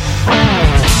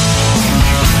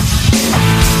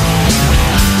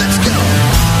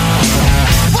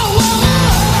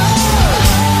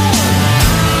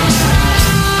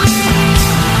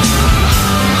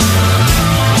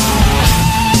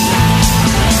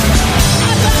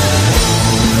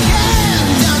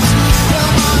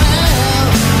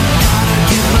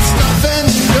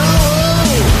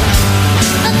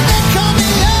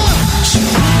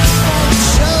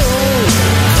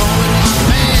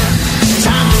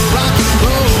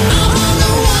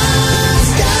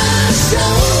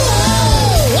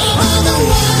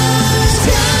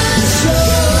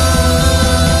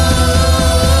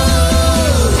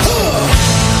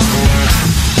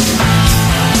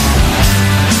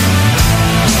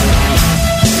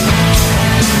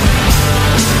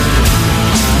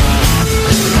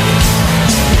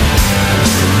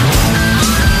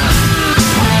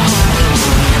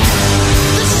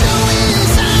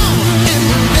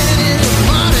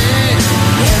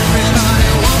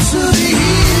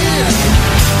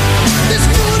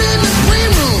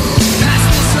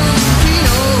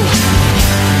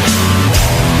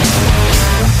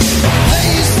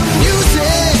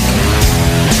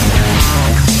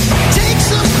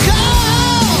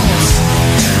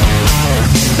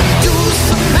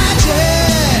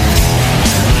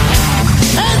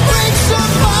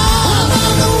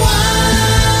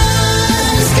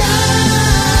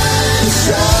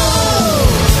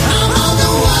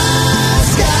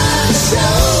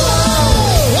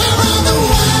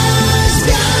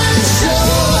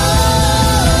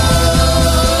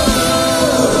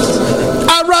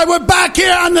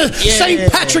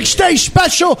 St. Patrick's Day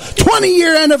special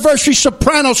 20-year anniversary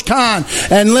Sopranos Con.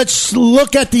 And let's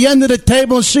look at the end of the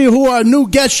table and see who our new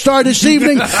guests are this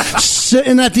evening.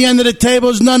 Sitting at the end of the table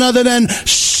is none other than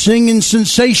singing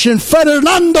sensation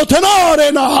Fernando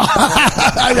Tenore. No,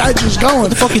 I just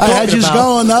going. I just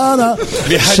going. No.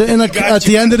 Sitting at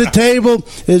the end of the table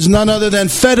is none other than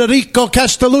Federico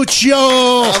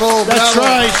Castelluccio. That's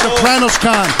right, Sopranos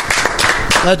Con.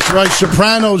 That's right,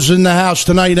 Sopranos in the house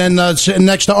tonight. And sitting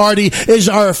next to Artie is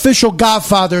our official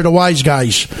Godfather, the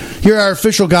Wiseguyz. You're our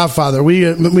official Godfather. We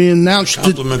announced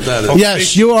it. That.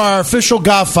 Yes, you are our official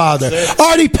Godfather.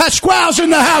 Artie Pasquale's in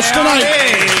the house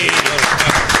tonight.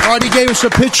 Artie gave us a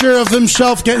picture of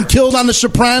himself getting killed on The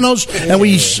Sopranos, and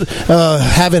we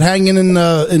have it hanging in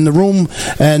the room.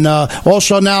 And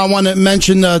also now I want to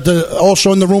mention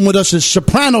also in the room with us is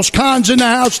Sopranos Con's in the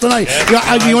house tonight.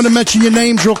 You want to mention your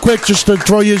names real quick just to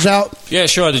throw yours out? Yeah,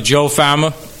 sure. The Joe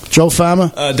Fama. Joe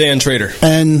Fama? Dan Trader.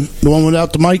 And the one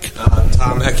without the mic?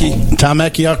 Tom Eckey. Tom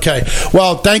Eckey, okay.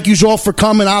 Well, thank you all for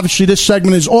coming. Obviously, this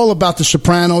segment is all about The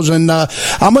Sopranos, and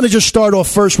I'm going to just start off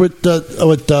first with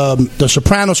the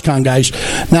Sopranos Con, guys.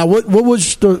 Now, what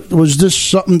was this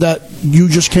something that you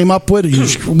just came up with?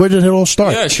 Where did it all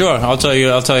start? Yeah, sure. I'll tell you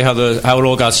how it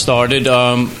all got started.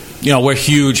 We're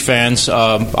huge fans.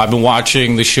 I've been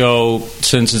watching the show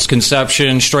since its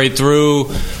conception, straight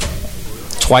through.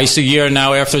 Twice a year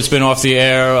now after it's been off the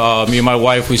air. Me and my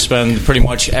wife, we spend pretty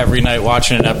much every night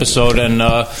watching an episode, and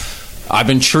I've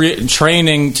been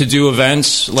training to do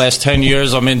events. Last 10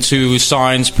 years I'm into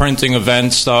signs, printing,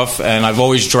 event stuff, and I've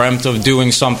always dreamt of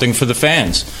doing something for the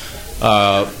fans.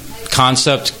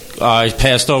 Concept, I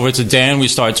passed over to Dan. We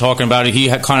started talking about it. He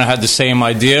kind of had the same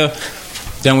idea.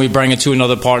 Then we bring it to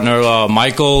another partner,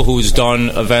 Michael, who's done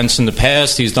events in the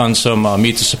past. He's done some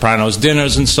Meet the Sopranos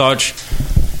dinners and such.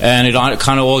 And it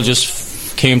kind of all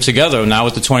just came together. Now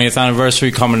with the 20th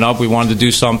anniversary coming up, we wanted to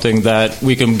do something that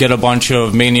we can get a bunch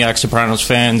of Maniac Sopranos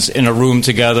fans in a room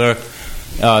together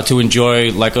to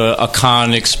enjoy like a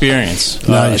con experience,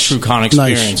 a true con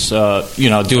experience. Nice.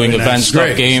 Doing event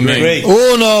stuff, gaming.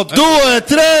 Uno, due,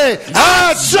 tre,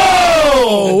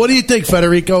 azzo! What do you think,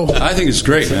 Federico? I think it's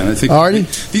great, man. I think Artie?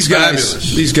 These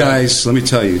guys, let me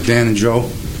tell you, Dan and Joe,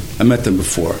 I met them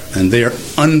before, and they are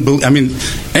unbelievable. I mean,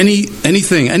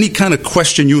 any kind of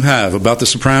question you have about The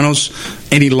Sopranos,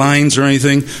 any lines or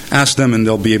anything, ask them, and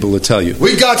they'll be able to tell you.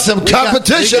 We got some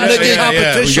competition. We got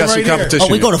some competition.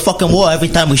 Oh, we go to fucking war every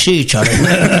time we see each other.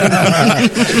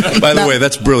 By the way,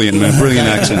 that's brilliant, man. Brilliant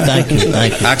accent. Thank you.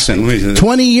 Accent.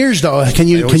 20 years, though. Can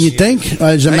you think?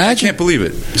 Is it magic? I can't believe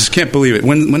it. Just can't believe it.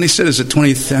 When they said it's the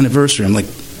 20th anniversary, I'm like,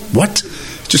 what?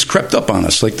 Just crept up on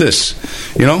us like this,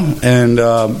 and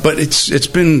but it's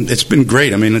been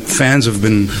great. I mean, fans have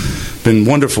been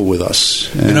wonderful with us.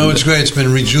 And it's great. It's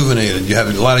been rejuvenated. You have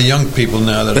a lot of young people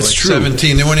now that are like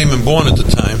 17. They weren't even born at the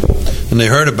time, and they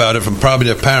heard about it from probably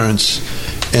their parents.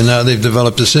 and now they've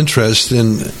developed this interest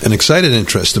and an excited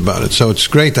interest about it. So it's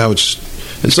great how it's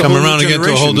come around again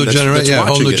to a whole new generation. Yeah, a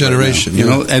whole new generation. Right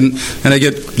now, you know, and I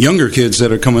get younger kids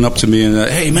that are coming up to me and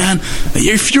hey man,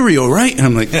 you're Furio, right? And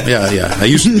I'm like, yeah, I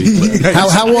used to be.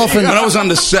 How often? When I was on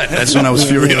the set, that's when I was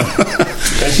Furio.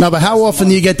 No, but how often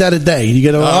do you get that a day? You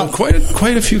get a lot?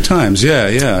 Quite a few times. Yeah.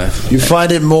 You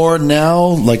find it more now,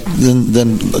 like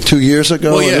than 2 years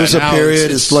ago. Well, yeah, there's a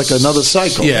period. It's like another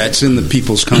cycle. Yeah, it's in the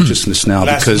people's consciousness now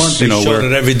last because month you know showed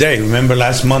it every day. Remember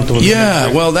last month? Was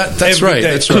well, that's every right.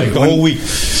 Day, That's right. Like the whole week.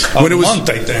 When it was, month,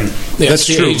 I think. Yeah, that's it's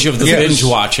the true. age of the binge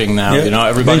watching now. Yeah. You know,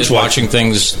 everybody's watching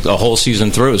things the whole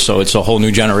season through, so it's a whole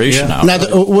new generation now. Now,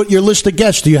 what your list of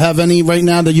guests? Do you have any right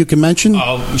now that you can mention?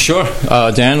 Sure.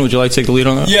 Dan, would you like to take the lead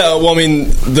on that? Yeah, well, I mean,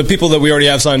 the people that we already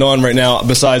have signed on right now,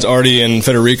 besides Artie and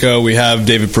Federico, we have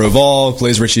David Proval,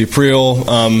 plays Richie April,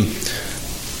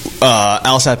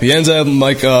 Al Sapienza,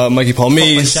 Mikey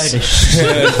Palmise. We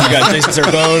got Jason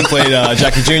Cerbone, played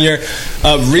Jackie Jr.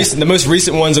 The most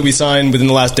recent ones that we signed within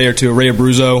the last day or two, Ray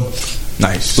Abruzzo,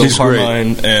 nice, Bill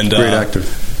Carmine, and great actor.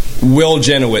 Will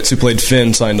Janowitz, who played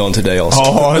Finn, signed on today also.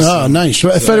 Oh, nice.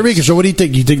 Federico, so what do you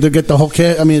think? You think they'll get the whole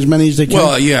cast? I mean, as many as they can?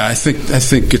 Well, yeah, I think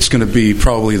it's going to be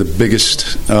probably the biggest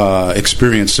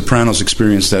Sopranos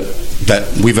experience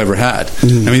that we've ever had. I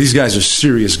mean, these guys are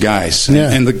serious guys.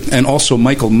 And also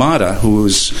Michael Mata, who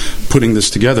is putting this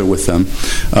together with them,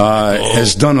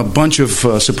 has done a bunch of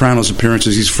Sopranos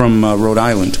appearances. He's from Rhode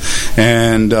Island.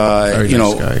 And,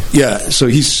 guy. Yeah, so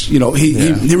he's, he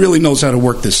really knows how to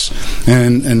work this.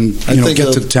 And I think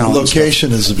get to the talent.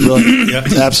 Location is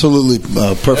brilliant. Absolutely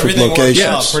perfect location.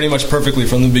 Yeah, pretty much perfectly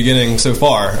from the beginning so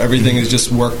far. Everything has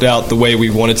just worked out the way we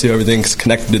wanted to. Everything's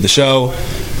connected to the show.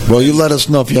 Well, you let us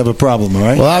know if you have a problem, all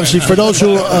right? Well, obviously, for those of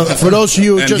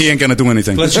you, and he ain't going to do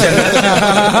anything. It's 9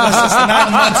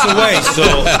 months away,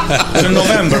 so it's in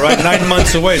November, right? 9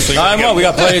 months away. So we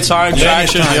got plenty of time.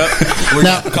 Traction. We're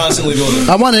now constantly building.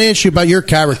 I want to ask you about your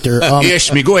character.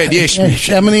 Yes, me. Go ahead. Yes, me.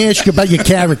 I'm going to ask you about your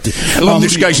character. I love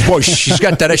this guy's voice. She's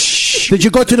got that. Did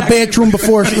you go to the bathroom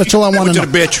before? That's all I want to know. To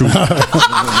the bathroom.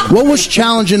 What was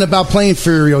challenging about playing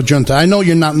Furio Junta? I know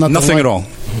you're nothing at all.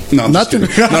 No, nothing. No.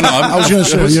 I was going to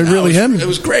say, you're really him. It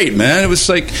was great, man. It was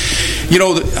like,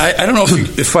 I don't know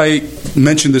if I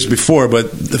mentioned this before,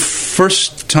 but the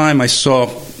first time I saw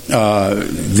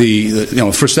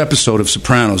the first episode of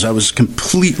Sopranos, I was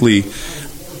completely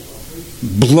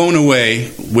blown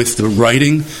away with the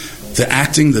writing, the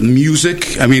acting, the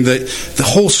music. I mean, the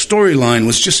whole storyline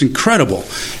was just incredible.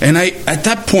 And at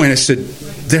that point, I said,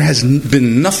 there has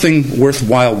been nothing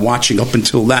worthwhile watching up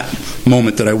until that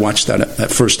moment that I watched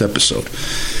that first episode.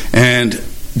 And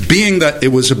being that it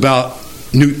was about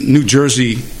New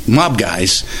Jersey mob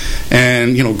guys,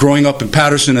 and growing up in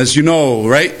Patterson, as you know,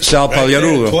 right? Sal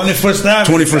Pagliarulo, 21st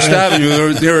Avenue. 21st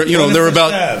Avenue.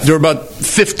 There were about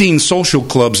 15 social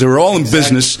clubs. They were all in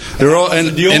business. They were all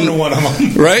the only one I'm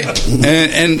on. Right?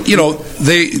 And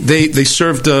they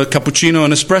served cappuccino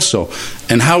and espresso.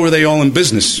 And how were they all in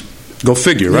business? Go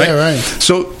figure, right? Yeah, right.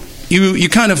 So you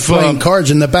kind of playing cards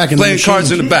in the back, playing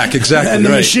cards in the back, exactly, and the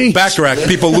right? machines. Baccarat,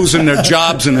 people losing their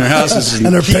jobs and their houses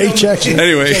and their paychecks.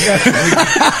 Anyway,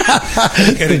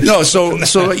 no. So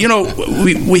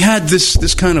we had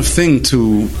this kind of thing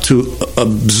to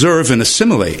observe and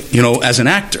assimilate, as an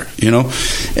actor,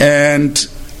 and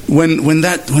when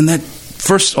that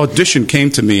first audition came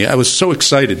to me, I was so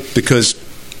excited because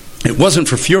it wasn't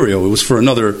for Furio. It was for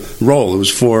another role. It was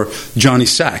for Johnny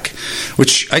Sack,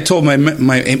 which I told my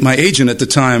agent at the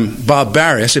time, Bob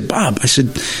Barry. I said, Bob, this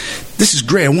is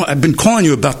great. I've been calling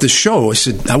you about this show. I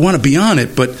said, I want to be on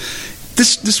it, but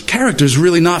this character is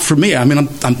really not for me. I mean,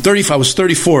 I'm 30. I was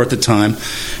 34 at the time.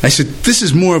 I said, this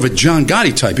is more of a John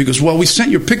Gotti type. He goes, well, we sent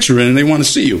your picture in and they want to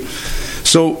see you.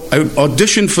 So I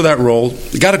auditioned for that role,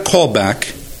 got a call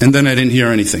back, and then I didn't hear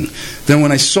anything. Then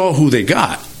when I saw who they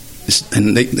got,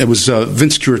 and it was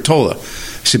Vince Curatola.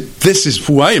 I said, this is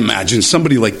who I imagine,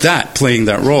 somebody like that playing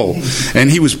that role. And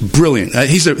he was brilliant.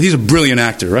 He's a brilliant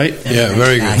actor, right? Yeah,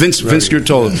 very good. Vince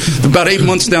Curatola. About 8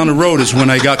 months down the road is when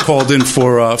I got called in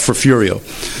for Furio.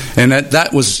 And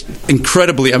that was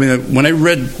incredibly, I mean, when I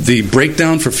read the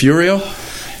breakdown for Furio,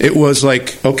 it was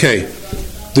like, okay,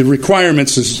 the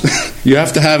requirements is you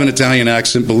have to have an Italian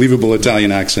accent, believable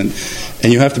Italian accent,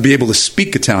 and you have to be able to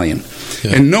speak Italian.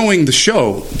 Yeah. And knowing the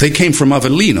show, they came from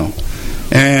Avellino,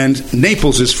 And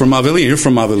Naples is from Avellino. You're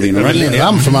from Avellino, right?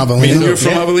 I'm from Avellino. You're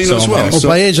from Avellino as well. So,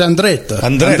 Paese Andretta.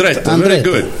 Andretta. Very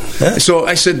good. So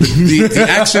I said the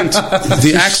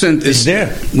accent is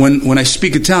there. When I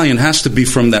speak Italian, has to be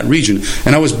from that region.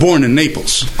 And I was born in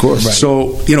Naples, of course. Right.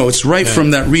 So it's right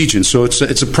from that region. So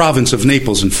it's a province of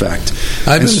Naples, in fact.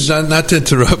 I've been not to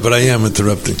interrupt, but I am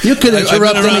interrupting. You could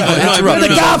interrupt anything. You're the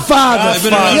Godfather.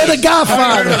 You're the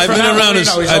Godfather. I've been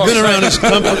around his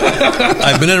company.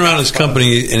 I've been around his company,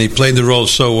 and he played the role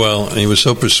so well, and he was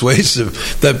so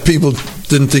persuasive that people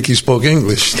didn't think he spoke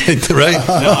English, right?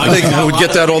 I would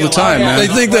get that all the time, man. They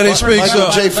think that he speaks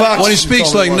when he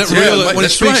speaks like real, when he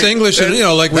speaks English, and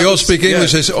like we all speak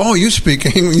English. They say, "Oh, you speak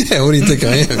English? Yeah, what do you think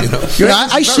I am?"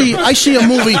 I see a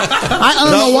movie. I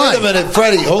don't know why. Wait a minute,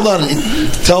 Freddie. Hold on.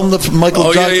 Tell him the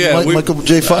Michael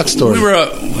J. Fox story.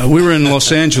 We were in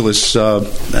Los Angeles at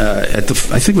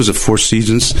I think it was the Four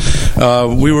Seasons.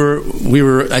 We were.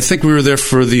 I think we were there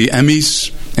for the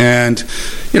Emmys, and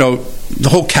the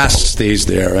whole cast stays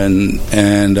there,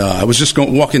 and I was just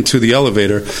walking to the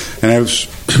elevator, and I was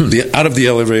out of the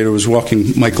elevator was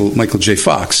walking Michael J.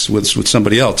 Fox with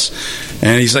somebody else,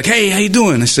 and he's like, "Hey, how you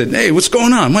doing?" I said, "Hey, what's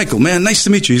going on, Michael? Man, nice to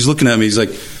meet you." He's looking at me. He's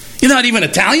like, "You're not even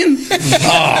Italian?"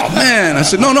 Oh man! I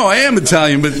said, "No, I am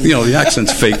Italian, but the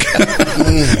accent's fake."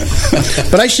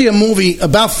 But I see a movie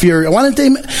about Fury. Why don't they?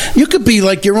 You could be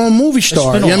like your own movie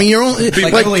star. I mean, your own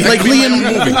like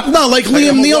Liam. No, like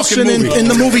Liam Neeson in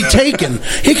the movie Taken.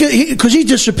 Because he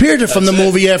disappeared from the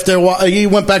movie after a while. He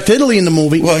went back to Italy in the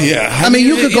movie. Well, yeah. I mean,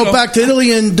 you could go back to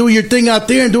Italy and do your thing out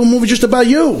there and do a movie just about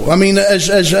you. I mean, as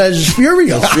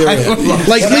Furio.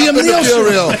 Like Liam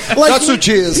Neeson. That's what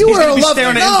she is. You were a loved.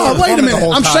 No, wait a minute.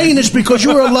 I'm saying this because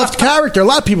you were a loved character. A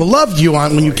lot of people loved you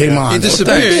when you came on. He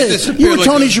disappeared. You were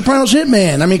Tony Soprano's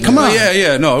hitman. I mean, come on.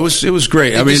 Yeah. No, it was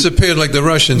great. He disappeared like the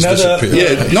Russians disappeared.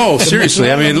 Yeah. No,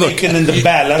 seriously. I mean, look. In the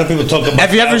bat. A lot of people talk about.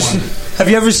 Have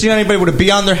you ever seen anybody with a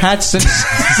bee on their hat since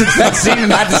that scene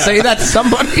and had to say that to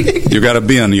somebody? You got a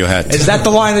bee on your hat. Is that the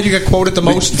line that you get quoted the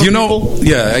most? People?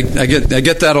 Yeah, I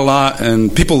get that a lot, and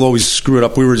people always screw it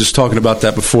up. We were just talking about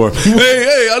that before.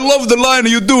 Hey, I love the line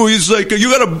you do. He's like,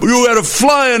 you got a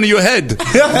fly on your head.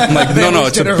 I'm like, no,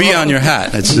 it's a bee on your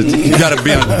hat. You got a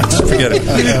bee on. Forget it.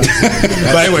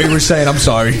 But anyway, you were saying, I'm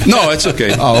sorry. No, it's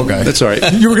okay. Oh, okay. That's all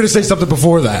right. You were going to say something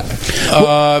before that.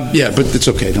 Yeah, but it's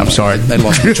okay. I'm sorry. I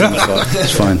lost my train of thought.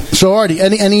 It's fine. So, Artie,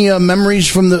 any memories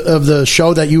from the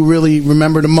show that you really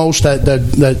remember the most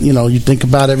that you think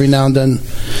about every now and then,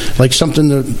 like something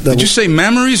that Did you say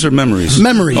memories or memories?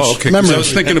 Memories. Oh, okay. Memories. I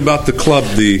was thinking about the club.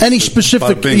 Any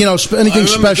specific, anything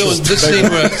special.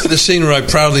 The scene where I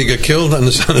proudly got killed on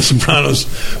the Sopranos.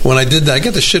 When I did that, I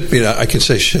got the shit beat out. I can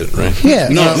say shit, right? Yeah.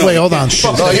 No, wait, hold on.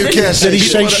 No, you can't say. Did he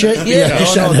say shit? Yeah, he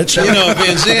said it.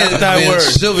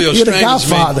 Silvio strangles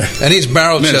me, and he's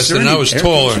barrel chested, and I was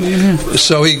taller.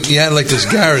 So he had like this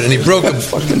garret, and he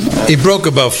broke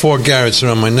about 4 garrets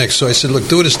around my neck. So I said, "Look,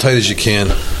 do it as tight as you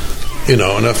can,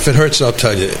 and if it hurts, I'll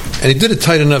tell you." And he did it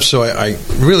tight enough, so I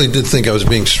really did think I was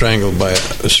being strangled by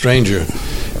a stranger,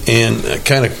 and I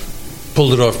kind of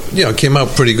pulled it off. It came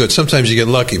out pretty good. Sometimes you get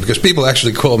lucky because people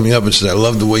actually called me up and said, "I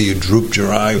love the way you drooped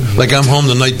your eye." Like I'm home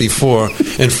the night before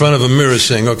in front of a mirror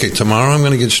saying, "Okay, tomorrow I'm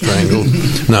going to get strangled.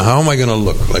 Now how am I going to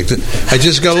look like that?" I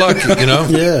just got lucky,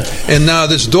 Yeah. And now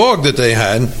this dog that they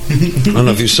had, I don't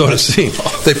know if you saw the scene,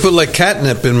 they put like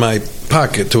catnip in my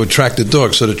pocket to attract the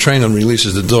dog, so the trainer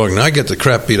releases the dog. Now I get the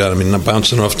crap beat out of me and I'm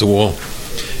bouncing off the wall.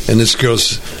 And this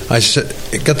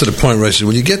it got to the point where I said,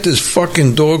 "Will you get this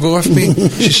fucking dog off me?"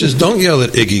 She says, "Don't yell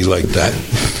at Iggy like that."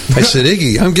 I said,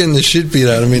 "Iggy, I'm getting the shit beat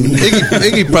out of me."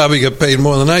 Iggy probably got paid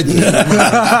more than I did.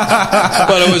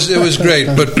 But it was great.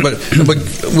 But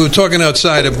we were talking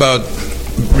outside about,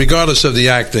 regardless of the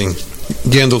acting,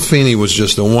 Gandolfini was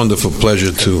just a wonderful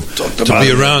pleasure to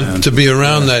be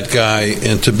around that guy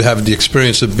and to have the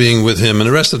experience of being with him and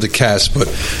the rest of the cast. But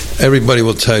everybody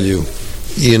will tell you,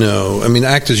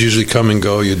 actors usually come and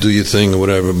go, you do your thing or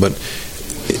whatever, but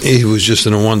he was just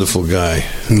a wonderful guy,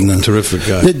 a terrific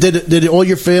guy. Did all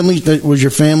your family, was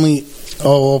your family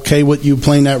okay with you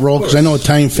playing that role? Because I know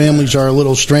Italian families are a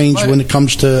little strange when it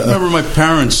comes to... I remember my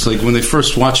parents, like when they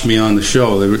first watched me on the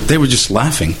show, they were just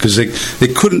laughing because they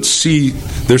couldn't see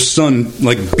their son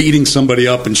like beating somebody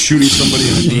up and shooting somebody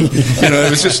in the knee. It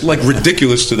was just like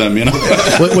ridiculous to them.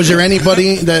 Was there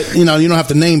anybody that you don't have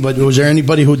to name, but was there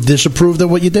anybody who disapproved of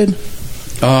what you did?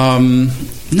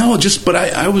 No, but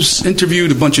I was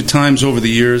interviewed a bunch of times over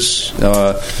the years,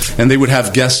 and they would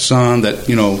have guests on that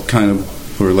kind of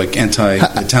or like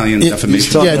anti-Italian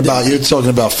defamation. You're talking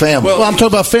about family. Well, I'm talking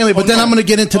about family, but then I'm going to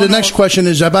get into the next question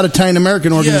is about Italian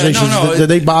American organizations. Did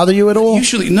they bother you at all?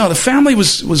 Usually, no. The family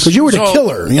was because you were the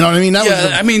killer. You know what I mean?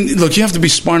 I mean, look, you have to be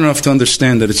smart enough to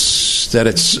understand that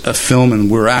it's a film and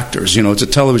we're actors. You know, it's a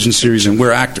television series and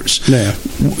we're actors. Yeah.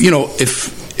 You know,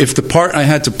 if the part I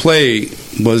had to play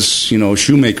was, you know, a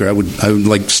shoemaker, I would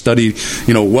like study,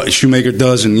 you know, what a shoemaker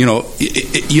does, and you know,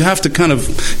 you have to kind of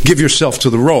give yourself to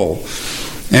the role.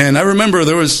 And I remember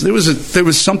there was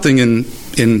something in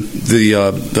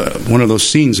the one of those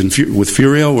scenes with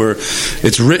Furio where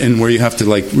it's written where you have to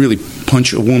like really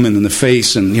punch a woman in the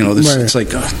face, and you know, this it's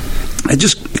like. I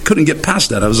just couldn't get past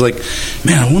that. I was like,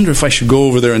 man, I wonder if I should go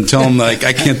over there and tell them, like,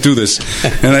 I can't do this.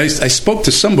 And I spoke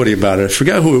to somebody about it. I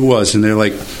forgot who it was. And they're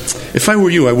like, if I were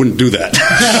you, I wouldn't do that.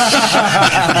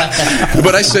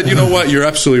 But I said, you know what? You're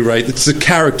absolutely right. It's the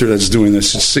character that's doing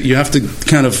this. You have to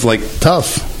kind of, like,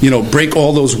 tough, you know, break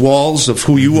all those walls of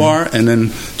who you are and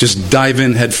then just dive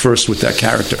in head first with that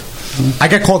character. I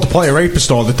get called to play a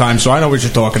rapist all the time, so I know what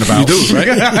you're talking about. You do, right?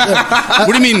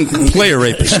 What do you mean, play a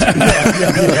rapist?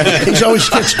 He always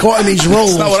gets caught in these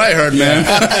roles. That's not what I heard, man.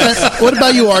 What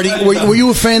about you, Artie? Were you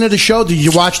a fan of the show? Did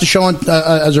you watch the show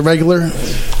as a regular?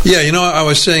 Yeah, you know, I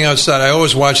was saying outside, I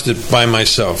always watched it by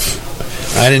myself.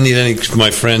 I didn't need any of my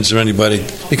friends or anybody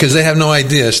because they have no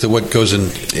idea as to what goes in.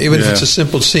 Even if it's a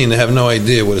simple scene, they have no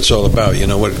idea what it's all about. You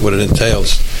know what it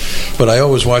entails. But I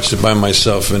always watched it by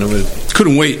myself, and it was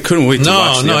couldn't wait to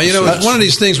watch. No, you know, it's one of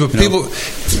these things where people.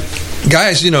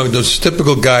 Guys, you know, those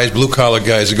typical guys, blue-collar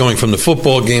guys, are going from the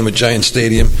football game at Giant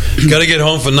Stadium. Got to get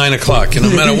home for 9 o'clock. And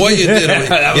no matter what you did, you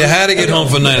had to get home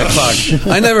for 9 o'clock.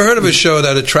 I never heard of a show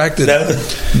that attracted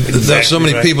so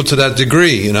many people to that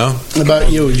degree, you know? What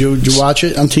about you? Did you watch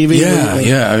it on TV?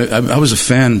 Yeah. I was a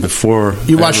fan before.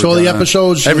 You watched all the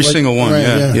episodes? Every single one,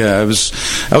 yeah. I was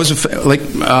a fan. Like,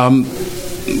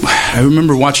 I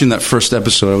remember watching that first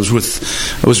episode. I was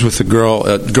with a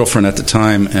girlfriend at the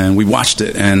time, and we watched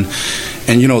it. And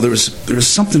you know, there was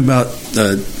something about.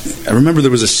 I remember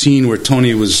there was a scene where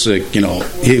Tony was, you know,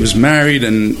 he was married,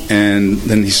 and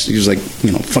then he was like,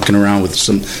 you know, fucking around with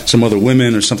some other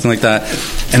women or something like that.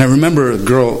 And I remember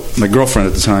my girlfriend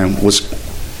at the time was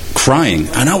crying,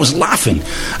 and I was laughing.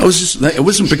 I was just. It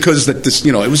wasn't because that this,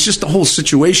 you know, it was just the whole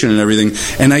situation and everything.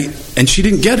 And she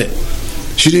didn't get it.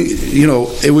 She didn't, you know,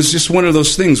 it was just one of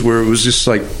those things where it was just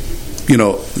like, you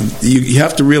know, you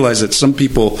have to realize that some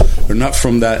people are not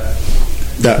from that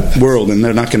world, and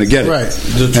they're not going to get it. Right.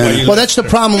 Well, that's the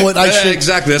problem with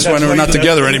exactly. That's why we're not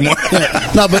together anymore.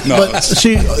 No, but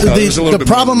see, the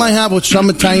problem I have with some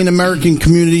Italian American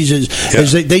communities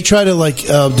is they try to like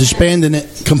disband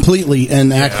it completely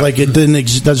and act like it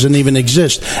doesn't even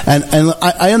exist. And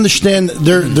I understand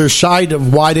their side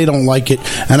of why they don't like it,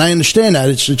 and I understand that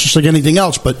it's just like anything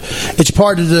else, but it's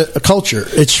part of the culture.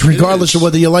 It's regardless of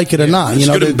whether you like it or not. It's you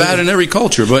know, good and bad in every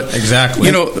culture, but exactly.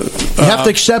 You know, you have to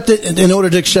accept it in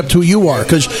order to accept who you are,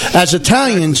 because as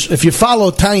Italians, if you follow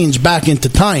Italians back into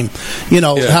time, you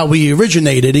know how we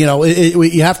originated. You know,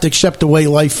 you have to accept the way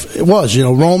life was. You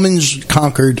know, Romans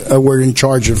conquered, were in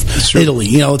charge of Italy.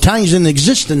 You know, Italians didn't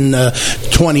exist in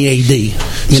 20 A.D.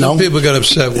 Some people got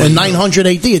upset in 900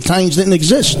 A.D. Italians didn't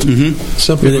exist. Mm-hmm.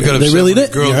 Some people got upset. They really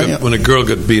did. When a girl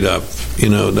got beat up. You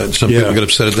know, that some people got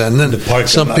upset at that, and then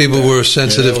some people were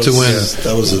sensitive to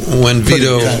when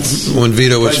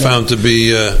Vito was found to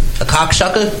be a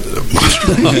cocksucker.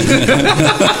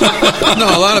 No,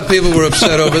 a lot of people were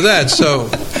upset over that. So,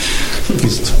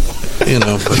 you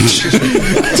know,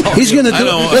 he's going to do.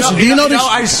 Listen, do you know this?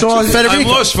 I saw Federico. I'm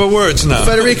lost for words now.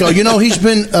 Federico, you know he's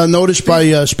been noticed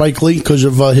by Spike Lee because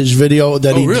of his video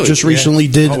that he just recently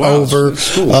did over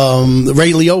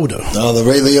Ray Liotta. Oh, the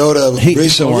Ray Liotta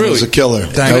recent one was a killer.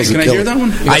 Can I hear that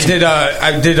one? I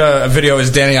did a video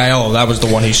as Danny Aiello. That was the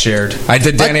one he shared. I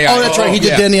did Danny Aiello. Oh, that's right. He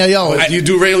did Danny Aiello. You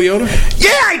do Ray Liotta? Yeah,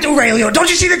 I do Ray Liotta.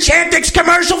 Don't you see the Chantix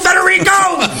commercial,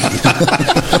 Federico?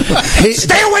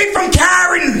 Stay away from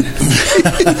Karen.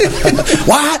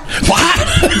 What?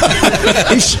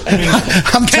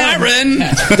 I'm Karen.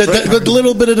 The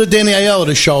little bit of the Danny Aiello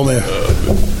to show me.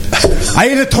 I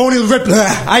eat at Tony Lips.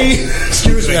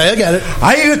 Excuse me. Yeah, I got it.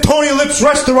 I eat at Tony Lips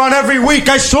restaurant every week.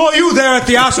 I saw you there at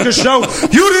the Oscar show.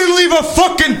 You didn't leave a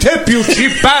fucking tip, you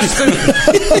cheap bastard.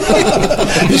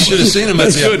 You should have seen him.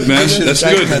 That's good, man. That's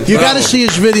good. You got to see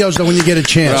his videos though when you get a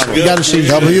chance. You got to see.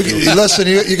 Listen,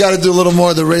 you got to do a little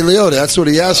more of the Ray Liotta. That's what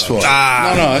he asked for. No,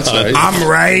 that's right. I'm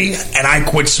Ray, and I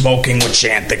quit smoking with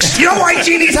Chantix. You know why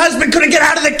Jeannie's husband couldn't get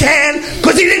out of the can?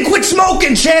 Because he didn't quit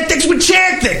smoking Chantix with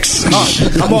Chantix.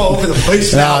 I'm all over the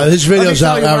voice now. His video's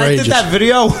Let me tell you, when outrageous. I did that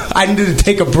video, I needed to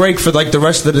take a break for like the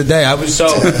rest of the day. I was so.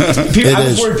 I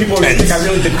was worried people were going to think I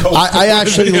really did coke. I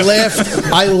actually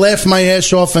laughed. I laughed my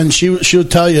ass off, and she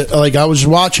would tell you, like, I was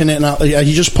watching it, and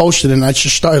he just posted it, and I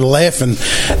just started laughing,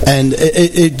 and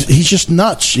he's just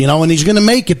nuts, you know, and he's going to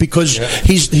make it because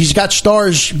he's got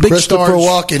stars, big Christopher stars.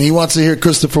 Walken. He wants to hear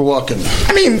Christopher Walken.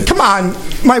 I mean, come on,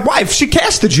 my wife, she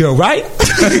casted you, right?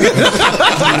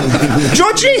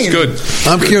 Georgine. Good.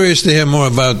 I'm curious to hear more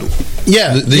about. These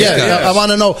guys. I want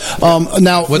to know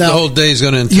now what the whole day is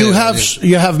going to entail.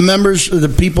 You have members, the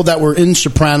people that were in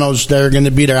Sopranos that are going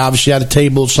to be there, obviously at a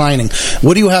table signing.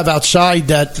 What do you have outside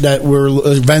that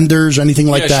were vendors, anything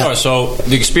like that? Sure. So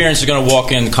the experience is going to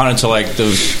walk in kind of to like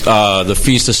the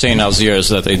Feast of St. Alzier's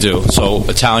that they do. So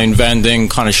Italian vending,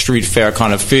 kind of street fair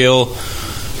kind of feel.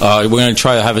 We're going to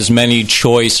try to have as many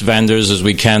choice vendors as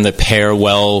we can that pair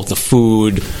well, the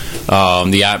food,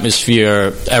 the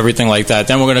atmosphere, everything like that.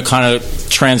 Then we're going to kind of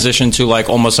transition to like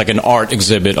almost like an art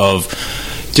exhibit of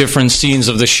different scenes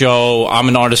of the show. I'm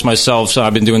an artist myself, so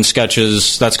I've been doing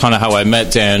sketches. That's kind of how I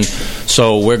met Dan.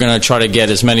 So we're going to try to get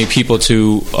as many people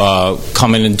to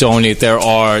come in and donate their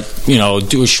art, you know,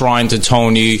 do a shrine to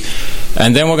Tony.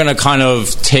 And then we're going to kind of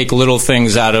take little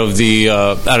things out of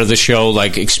the show,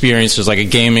 like experiences, like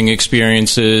gaming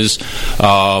experiences.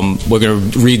 We're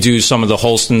going to redo some of the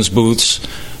Holston's booths.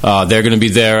 They're going to be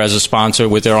there as a sponsor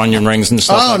with their onion rings and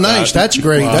stuff. Oh, like nice! That. That's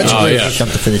great. That's great. Yeah.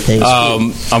 Something for the taste.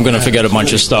 I'm going to forget a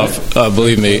bunch of stuff.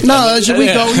 Believe me. No, as we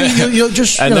go, you'll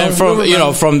just. And then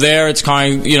from there, it's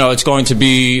it's going to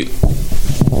be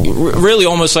really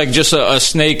almost like just a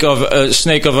snake of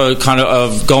a kind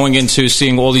of going into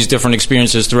seeing all these different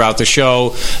experiences throughout the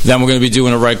show. Then we're going to be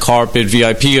doing a red carpet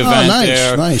VIP event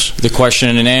there. Nice. The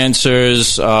question and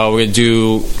answers. We're going to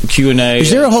do Q&A. Is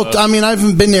there a hotel? I mean, I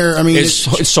haven't been there. I mean, it's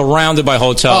surrounded by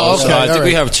hotels. Oh, okay. I think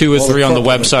we have 2 or 3 on the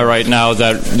website right now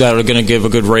that are going to give a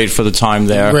good rate for the time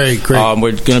there. Great.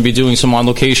 We're going to be doing some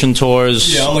on-location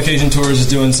tours. Yeah, on-location tours is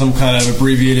doing some kind of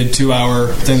abbreviated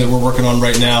 2-hour thing that we're working on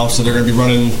right now. So they're going to be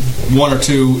running 1 or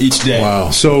 2 each day.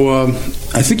 Wow. So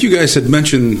I think you guys had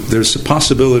mentioned there's a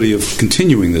possibility of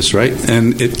continuing this, right?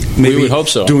 And maybe we would hope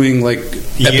so. Doing like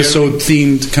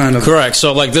episode-themed kind of... Correct.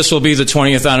 So like this will be the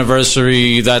 20th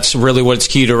anniversary. That's really what it's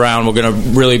keyed around. We're going to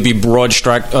really be broad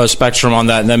spectrum on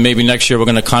that. And then maybe next year we're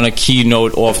going to kind of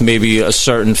keynote off maybe a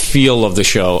certain feel of the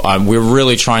show. We're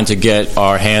really trying to get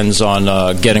our hands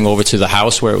on getting over to the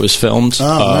house where it was filmed.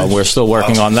 Nice. We're still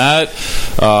working on that.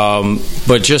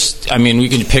 But just, I mean, we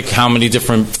can pick how many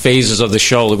different phases of the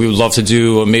show that we would love to do.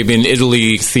 Maybe an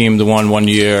Italy-themed one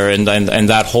year and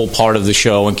that whole part of the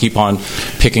show and keep on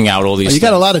picking out all these things. You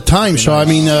got a lot of time, so I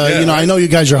mean, I know you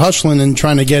guys are hustling and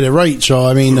trying to get it right. So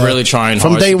I mean, we're really trying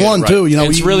from hard day to get one it right. too. You know,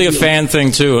 it's really a fan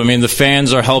thing too. I mean, the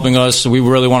fans are helping us. We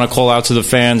really want to call out to the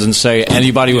fans and say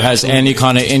anybody who has any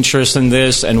kind of interest in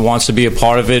this and wants to be a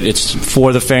part of it, it's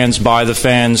for the fans, by the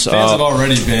fans. Fans have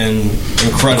already been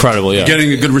incredible. Yeah,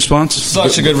 getting a good response.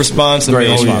 Such a good response.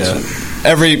 Great response.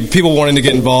 People wanting to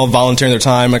get involved, volunteering their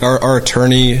time. Like our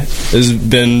attorney has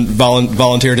been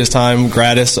volunteered his time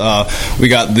gratis. We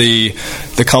got the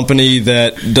company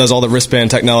that does all the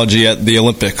wristband technology at the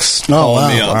Olympics. Oh,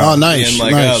 wow. Oh, nice.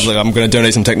 And nice. I'm going to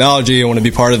donate some technology. I want to be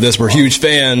part of this. We're huge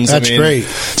fans. That's great.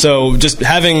 So just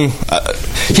having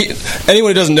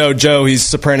anyone who doesn't know Joe, he's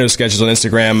Sopranos Sketches on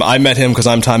Instagram. I met him because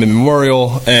I'm time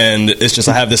immemorial, and it's just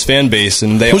I have this fan base,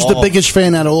 and who's the biggest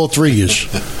fan out of all 3 of you?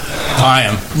 I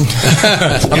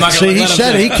am. I'm not See, he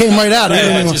said it. He came right out.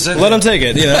 Let him take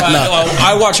it.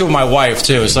 I watch it with my wife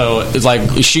too, so it's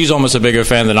like she's almost a bigger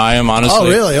fan than I am. Honestly, oh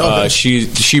really? Okay.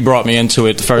 She brought me into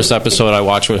it. The first episode I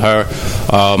watched with her.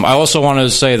 I also wanted to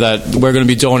say that we're going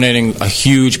to be donating a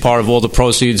huge part of all the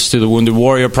proceeds to the Wounded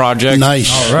Warrior Project.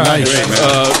 Nice, all right. Nice.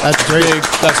 That's great.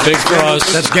 That's big for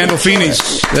us. That's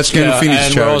Gandolfini's. That's Gandolfini's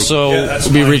and charity. we're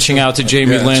also be reaching out to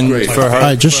Jamie Lynn for her. All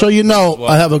right, just so you know,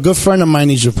 I have a good friend of mine.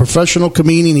 He's a professional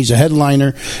comedian. He's a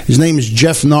headliner. His name is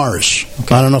Jeff Norris.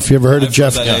 Okay. I don't know if you ever heard of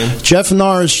Jeff. Jeff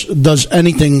Norris does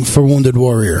anything for Wounded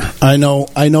Warrior. I know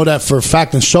that for a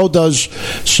fact, and so does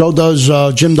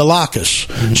Jim DeLacus.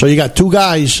 Mm-hmm. So you got 2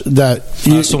 guys that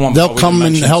they'll come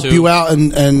and help you out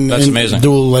and amazing.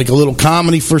 Do like a little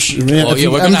comedy for. We're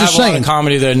going to have a lot of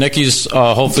comedy there. Nikki's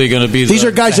hopefully going to be. These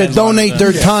are guys that donate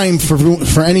their time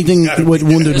for anything with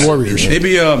Wounded Warriors.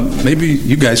 Maybe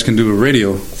you guys can do a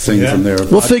radio thing from there.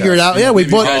 We'll figure it out. Yeah, we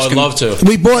bought. I'd love to.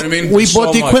 We bought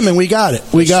the equipment. We got it.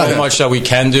 We got so much that we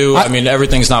can do. I mean,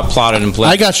 everything's not plotted in place.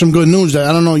 I got some good news that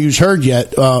I don't know you've heard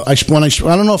yet. I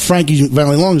don't know if Frankie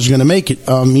Valley Long is going to make it.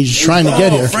 He's trying to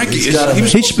get here.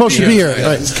 He's supposed to be here,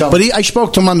 right. But I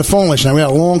spoke to him on the phone last night. We had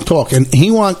a long talk, and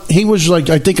he was like,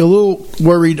 I think, a little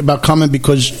worried about coming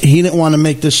because he didn't want to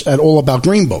make this at all about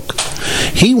Green Book.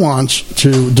 He wants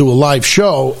to do a live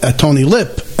show at Tony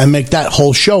Lip and make that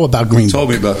whole show about Green Book. Told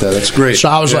me about that. That's great. So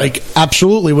I was like,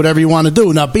 absolutely, whatever you want to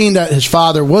do. Now, being that his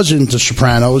father was into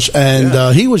Sopranos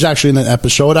and he was actually in an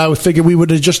episode, I would figure we would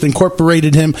have just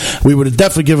incorporated him. We would have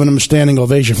definitely given him a standing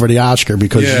ovation for the Oscar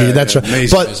because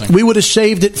but we would have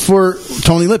saved it for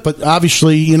Tony Lip. But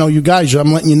obviously, you guys,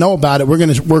 I'm letting you know about it. We're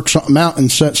going to work something out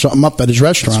and set something up at his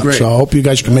restaurant. So I hope you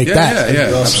guys can make that.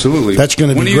 Yeah, absolutely. That's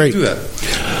going to be great. When do you do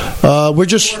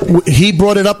that? He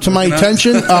brought it up to my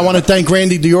attention. I want to thank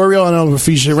Randy DiOrio. I don't know if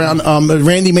he's around.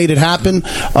 Randy made it happen,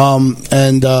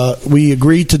 and we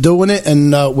agreed to doing it.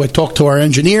 And we talked to our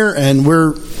engineer, and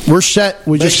we're set.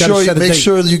 We just got to set a date. Make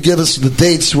sure you give us the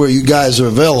dates where you guys are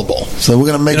available. So we're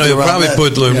going to make it around that.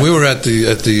 We were at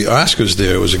the Oscars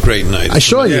there. It was a great night. I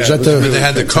saw you. They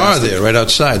had the car there right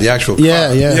outside, the actual car.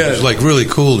 Yeah. It was like really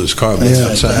cool, this car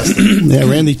outside. Yeah,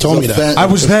 Randy told me that. I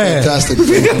was there. Fantastic.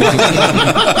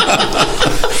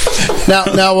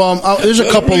 Now, here's a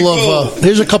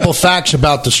couple of facts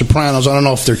about The Sopranos. I don't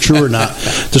know if they're true or not.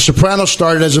 The Sopranos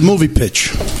started as a movie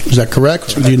pitch. Is that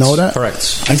correct? Do you know that?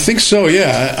 Correct. I think so.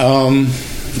 Yeah.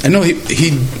 I know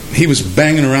he was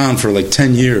banging around for like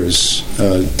 10 years.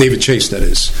 David Chase, that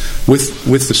is,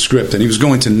 with the script, and he was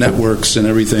going to networks and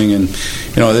everything, and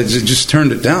they just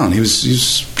turned it down. He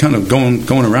was kind of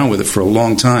going around with it for a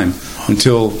long time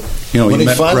until. He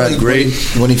met Brad Great,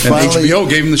 and HBO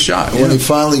gave him the shot. When he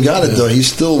finally got it, though, he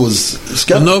still was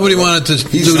skeptical. Well, nobody wanted to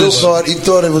do this. He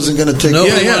thought it wasn't going to take.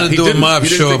 Nobody wanted to do a mob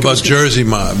show about Jersey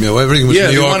mob. Everything was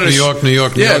New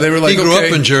York. Yeah, they were like, he grew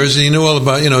up in Jersey. He knew all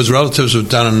about. His relatives were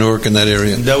down in Newark in that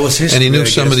area. That was his. And he knew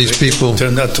some of these people.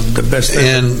 Turned out to the best.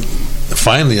 And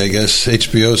finally, I guess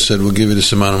HBO said, "We'll give you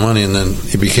this amount of money," and then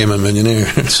he became a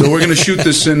millionaire. So we're going to shoot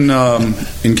this in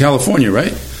California,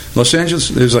 right? Los Angeles?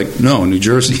 There's New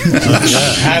Jersey.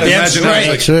 That's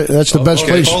the best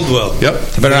place. Caldwell. Yep.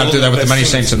 Better not do that with the Many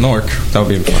Saints of Newark. That would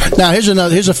be fun. Now,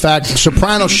 here's a fact.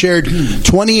 Sopranos shared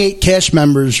 28 cast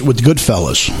members with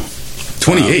Goodfellas.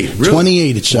 28, really?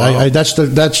 28. Wow. That's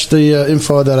the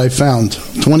info that I found.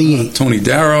 28. Tony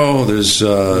Darrow. There's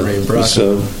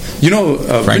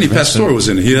Vinny Pastore was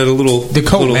in it. He had the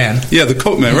coat man. Yeah, the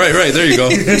coat man. Right. There you go.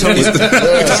 Tony's got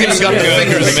the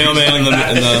fingers.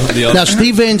 Now,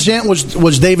 Steve Van Zandt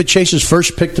was David Chase's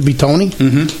first pick to be Tony.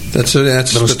 Mm-hmm. That's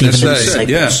what they say.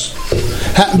 Yeah.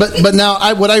 But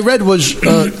now, what I read was.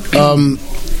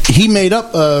 He made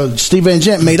up. Steve Van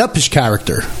Zandt made up his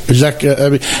character. Is that?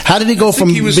 How did he go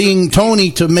from being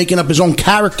Tony to making up his own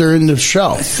character in the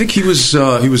show? I think he was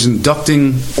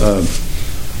inducting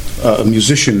a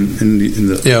musician in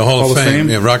the Hall of Fame.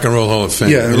 Yeah, Rock and Roll Hall of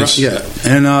Fame. And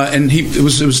it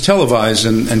was televised,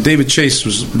 and David Chase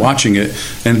was watching it,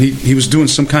 and he was doing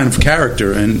some kind of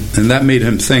character, and that made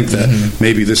him think that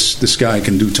maybe this guy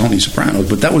can do Tony Soprano.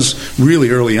 But that was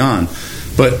really early on.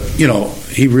 But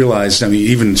he realized. I mean,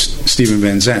 even Stephen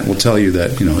Van Zandt will tell you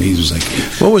that he was like.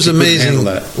 What was amazing?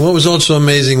 What was also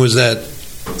amazing was that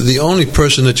the only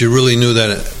person that you really knew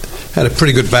that had a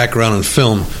pretty good background in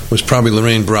film was probably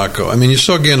Lorraine Bracco. I mean, you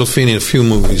saw Gandolfini in a few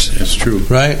movies. That's true,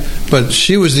 right? But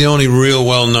she was the only real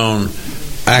well-known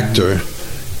actor,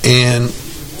 and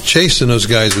Chase and those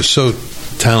guys were so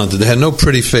talented. They had no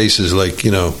pretty faces like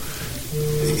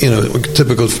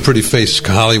typical pretty face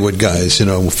Hollywood guys,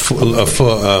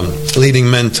 leading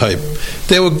men type.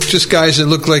 They were just guys that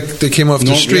looked like they came off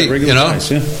the street, guys,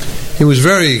 He was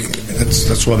very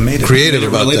that's what made it creative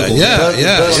about that. The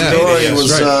best story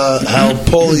was how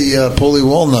Paulie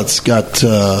Walnuts got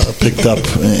picked up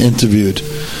and interviewed.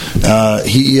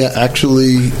 He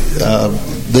actually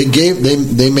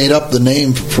they made up the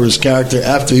name for his character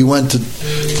after he went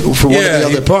for one of the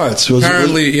other parts.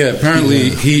 Apparently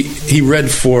he read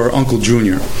for Uncle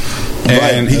Junior.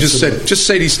 And he just said, just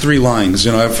say these 3 lines.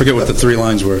 I forget what the 3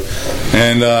 lines were.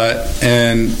 And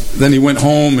then he went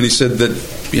home and he said that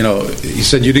he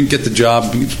said you didn't get the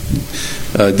job.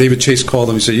 David Chase called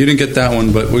him. He said you didn't get that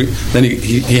one, but then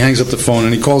he hangs up the phone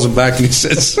and he calls him back and he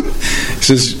says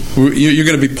you're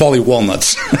going to be Paulie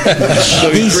Walnuts. So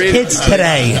these kids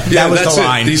today. Yeah, that was that's the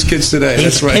line. These kids today.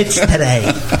 These that's right. kids today.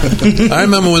 I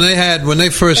remember when they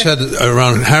first had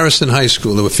around Harrison High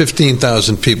School, there were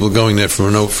 15,000 people going there for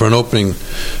an opening,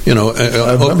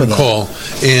 open call.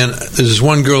 And there's this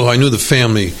one girl who I knew the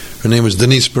family. Her name was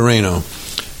Denise Moreno.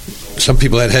 Some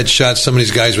people had headshots. Some of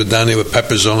these guys were down there with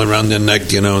peppers all around their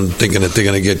neck, and thinking that they're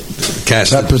going to get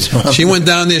casted. She went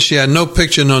down there. She had no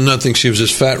picture, no nothing. She was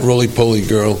this fat, roly-poly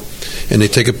girl. And they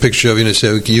take a picture of you and they say,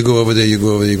 okay, you go over there, you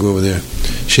go over there, you go over there.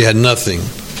 She had nothing.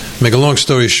 Make a long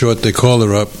story short, they called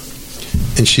her up,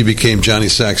 and she became Johnny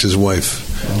Sax's wife.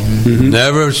 Mm-hmm.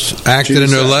 Never acted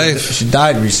in her life. She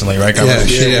died recently, right?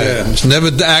 She never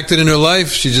acted in her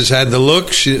life. She just had the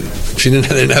look. She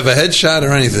didn't have a headshot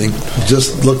or anything.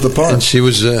 Just looked the part. And she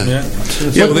was. Well,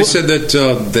 they said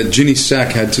that Ginny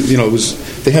Sack had to.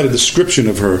 They had a description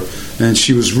of her, and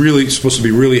she was really supposed to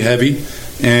be really heavy,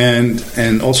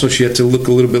 and also she had to look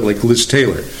a little bit like Liz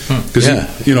Taylor, because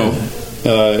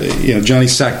Johnny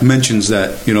Sack mentions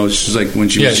that, she's like when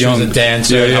she was young. She was a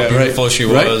dancer, how beautiful she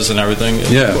was, and everything. Of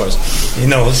course.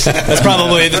 That's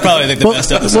probably the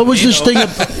best episode. What was this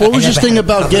thing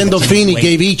about Gandolfini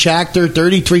gave each actor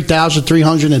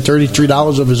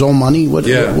 $33,333 of his own money? What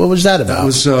was that about? That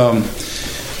was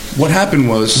what happened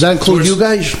was. Does that include you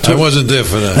guys? I wasn't there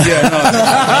for that.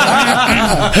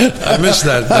 I missed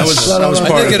that. That was part of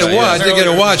it. I did get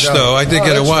a watch, though. I did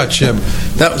get a watch.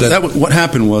 What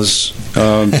happened was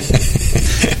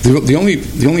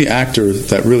the only actor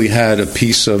that really had a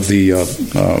piece of the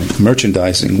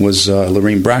merchandising was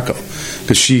Lorraine Bracco,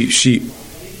 because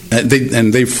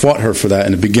they fought her for that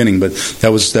in the beginning, but that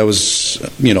was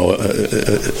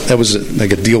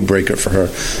like a deal breaker for her,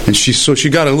 and she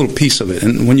got a little piece of it.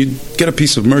 And when you get a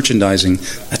piece of merchandising,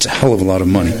 that's a hell of a lot of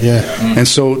money. Yeah. And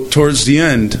so towards the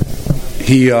end,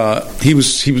 he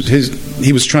was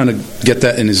trying to get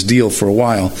that in his deal for a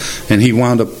while, and he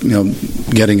wound up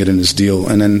getting it in his deal,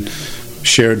 and then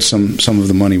shared some of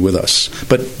the money with us.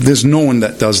 But there's no one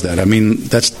that does that. I mean,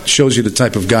 that shows you the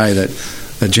type of guy that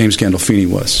James Gandolfini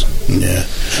was. Yeah.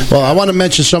 Well, I want to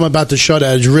mention something about the show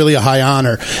that is really a high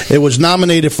honor. It was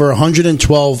nominated for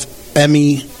 112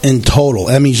 Emmys in total,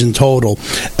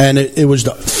 and it was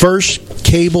the first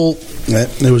cable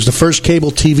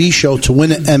cable TV show to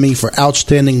win an Emmy for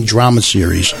Outstanding Drama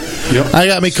Series. Yep.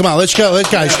 Come on, let's go,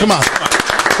 guys, come on.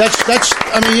 That's.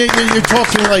 I mean, you're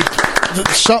talking like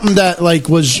something that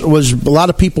was a lot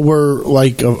of people were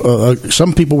like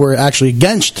some people were actually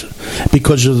against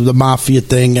because of the mafia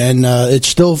thing, and it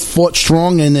still fought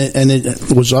strong, and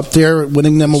it was up there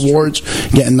winning them awards,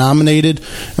 getting nominated.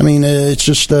 I mean, it's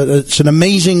just it's an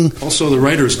amazing. Also, the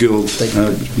Writers Guild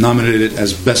nominated it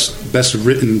as best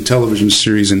written television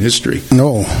series in history.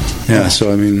 No, yeah,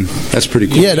 so I mean that's pretty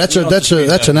cool. Yeah, that's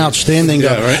an outstanding.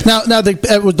 Right? Now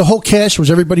the whole cast, was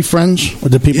everybody friends? Or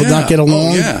did people not get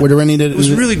along? Were there any? It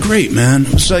was really great, man.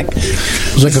 It was like a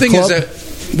the thing club? is that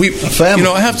we,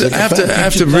 I have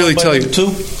to really tell you.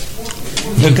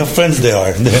 Look how friends they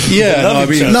are.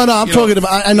 I'm talking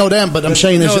about. I know them, but I'm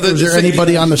saying, was there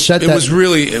anybody on the set? It was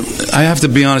really. I have to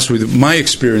be honest with you. My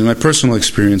personal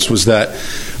experience was that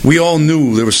we all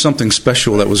knew there was something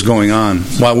special that was going on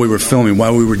while we were filming,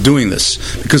 while we were doing this,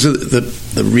 because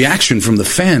the reaction from the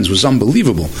fans was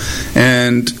unbelievable,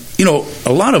 and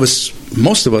a lot of us.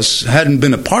 Most of us hadn't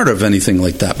been a part of anything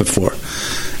like that before,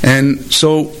 and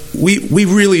so we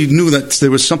really knew that there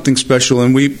was something special,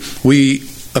 and we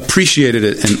appreciated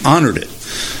it and honored it.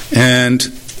 And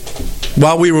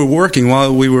while we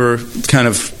were kind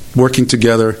of working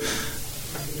together,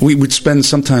 we would spend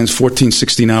sometimes 14,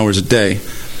 16 hours a day,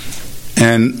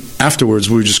 and afterwards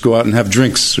we would just go out and have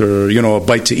drinks or a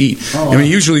bite to eat. I mean,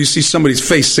 usually you see somebody's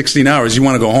face 16 hours, you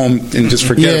want to go home and just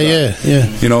forget about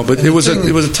it. But it was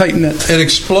a tight net. It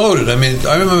exploded. I mean,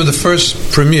 I remember the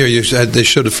first premiere they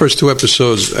showed the first 2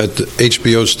 episodes at the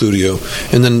HBO studio,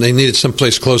 and then they needed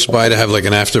someplace close by to have like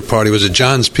an after party. It was at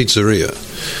John's Pizzeria,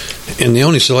 and the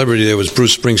only celebrity there was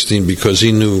Bruce Springsteen because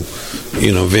he knew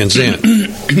Van Zandt.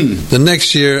 The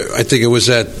next year, I think it was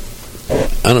at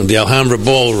the Alhambra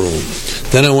Ballroom.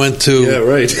 Then I went to. Yeah,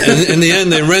 right. In the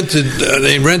end, they rented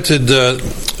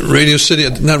Radio City.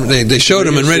 They showed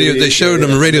him in Radio. They showed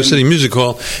him in Radio City Music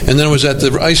Hall, and then it was at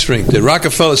the ice rink, the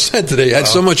Rockefeller Center. They had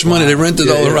so much money, they rented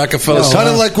all the Rockefeller Center. Kind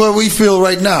of like what we feel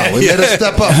right now. We made a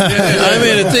step up. I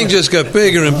mean, the thing just got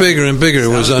bigger and bigger and bigger. It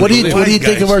was unbelievable. What do you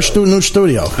think of our new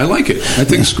studio? I like it. I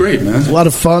think it's great, man. A lot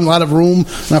of fun, a lot of room.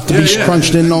 Not have to be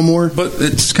crunched in no more. But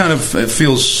it's kind of, it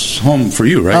feels home for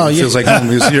you, right? Oh, it feels like home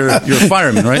because you're a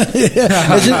fireman, right?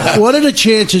 What are the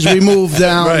chances we move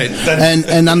down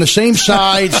and on the same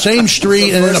side, same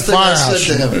street, and in a firehouse?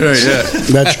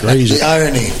 That's crazy. The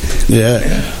irony.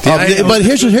 Yeah. But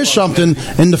here's something.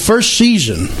 In the first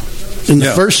season. In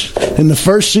the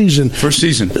first season,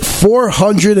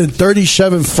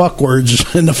 437 fuck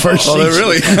words in the first season.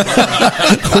 Really?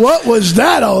 What was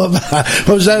that all about?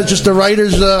 Was that just the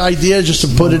writer's idea, just to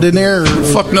put it in there?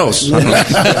 Fuck knows. Oh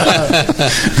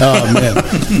man,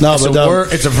 no, it's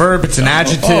a verb. It's an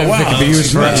adjective. It can be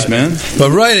used for us, man. But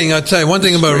writing, I'll tell you one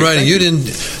thing about writing. You didn't.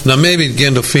 Now maybe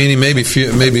Gandolfini, maybe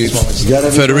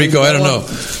Federico. I don't know.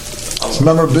 It's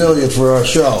memorabilia for our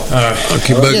show.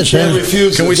 Okay, but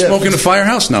can we smoke in the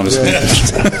firehouse now? We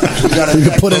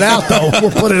can put it out though. We'll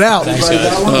put it out.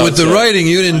 With the writing,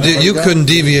 you couldn't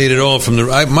deviate at all from the.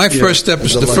 My first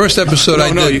episode, the first episode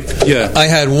I did, I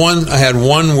had one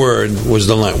word was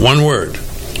the line. One word.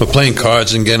 We're playing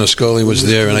cards, and Ganascoli was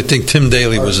there, and I think Tim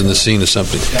Daly was in the scene or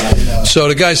something. So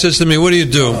the guy says to me, "What do you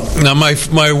do?" Now my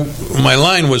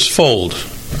line was fold.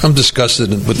 I'm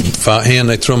disgusted with hand.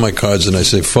 I throw my cards and I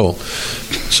say fold.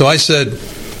 So I said,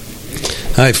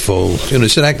 I fold. He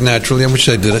said, act naturally. Which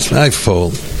I did. I said, I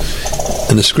fold.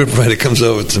 And the scriptwriter comes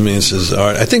over to me and says,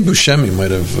 Art, I think Buscemi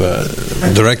might have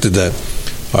directed that.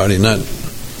 Artie, not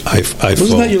I fold.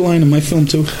 Wasn't that your line in my film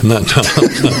too? No.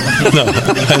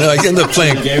 I end up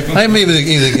playing. I'm either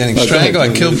getting strangled,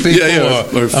 I kill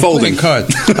people, or folding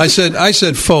cards. I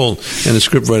said fold, and the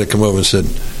scriptwriter came over and said,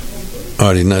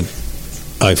 Artie, not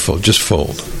I fold, just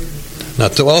fold. Now,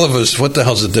 to all of us, what the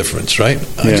hell's the difference, right?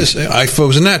 I fold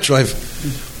was a natural.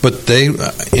 But they,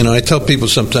 I tell people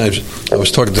sometimes. I was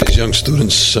talking to these young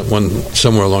students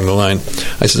somewhere along the line.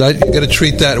 I said, you got to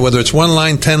treat that, whether it's 1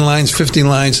 line, 10 lines, 15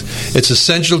 lines. It's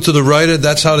essential to the writer.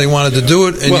 That's how they wanted to do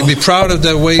it, and you'd be proud of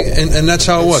that way. And that's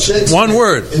how it was. One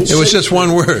word. It was just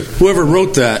one word. Whoever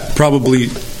wrote that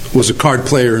probably was a card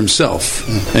player himself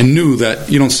and knew that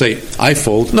you don't say I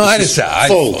fold. No, I didn't say I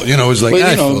fold. It was like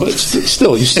I fold. But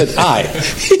still, you said I.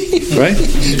 Right?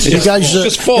 You guys,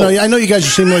 just fold. I know you guys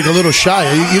seem like a little shy.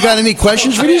 You got any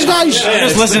questions for these guys?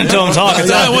 Just listening to them talk.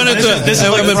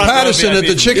 I'm in Patterson at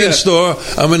the chicken store.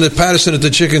 I'm in Patterson at the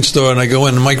chicken store, and I go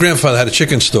in. And my grandfather had a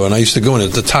chicken store, and I used to go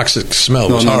in. The toxic smell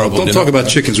was horrible. Don't talk about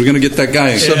chickens. We're going to get that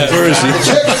guy in some Jersey.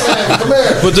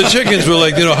 But the chickens were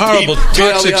like horrible,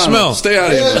 toxic smell. Stay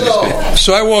out of here.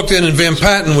 So I walked in, and Van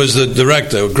Patten was the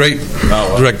director, a great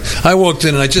director. I walked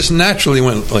in, and I just naturally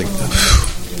went like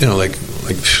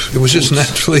it was just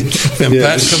naturally. Van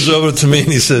Patten comes over to me,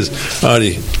 and he says,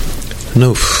 "Artie,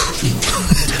 no food."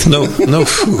 like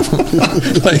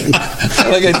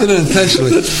I did it intentionally.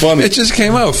 That's funny. It just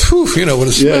came out. With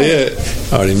a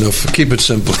smell. Artie, no, keep it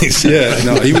simple. He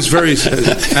said. He was very.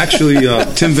 Actually,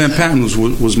 Tim Van Patten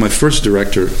was my first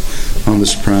director on The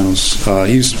Sopranos.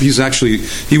 He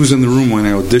was in the room when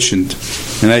I auditioned,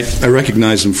 and I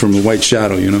recognized him from The White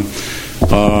Shadow.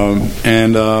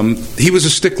 And he was a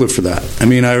stickler for that. I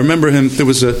mean, I remember him. There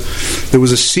was a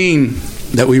scene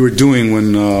that we were doing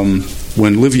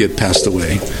when Livia had passed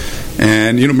away.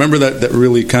 And remember that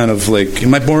really kind of like,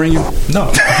 am I boring you?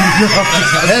 No.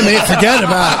 Hey man, forget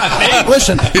about it.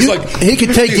 Listen, he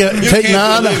could take you.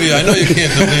 I know you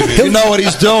can't believe it. You know what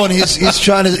he's doing?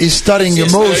 He's studying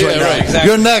your moves right now. Exactly.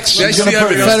 You're next.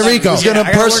 Federico. He's going to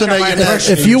impersonate you next.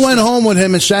 If you went home with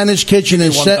him and sat in his kitchen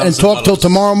and talked till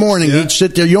tomorrow morning, he'd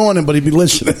sit there yawning, but he'd be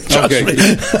listening. Okay.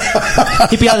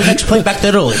 He'd be on the next play back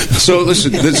there early. So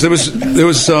listen, there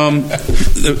was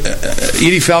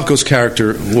Edie Falco's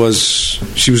character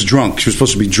she was drunk. She was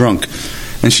supposed to be drunk,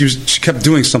 and she kept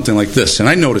doing something like this, and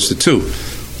I noticed it too.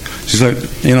 She's like,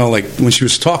 like when she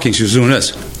was talking, she was doing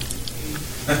this.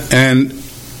 And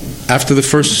after the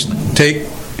first take,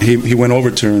 he went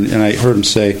over to her, and I heard him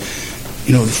say,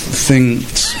 the thing,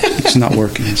 it's not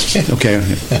working. Okay.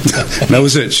 That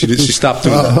was it. She stopped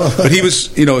doing that. But he was,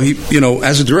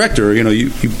 as a director, you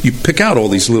pick out all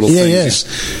these little things.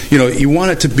 You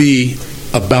want it to be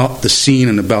about the scene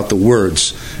and about the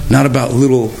words, not about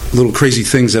little crazy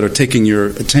things that are taking your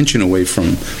attention away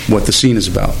from what the scene is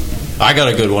about. I got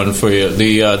a good one for you.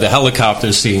 The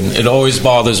helicopter scene. It always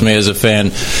bothers me as a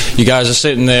fan. You guys are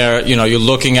sitting there, you know, you're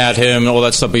looking at him and all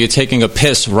that stuff, but you're taking a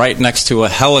piss right next to a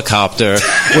helicopter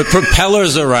with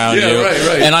propellers around you.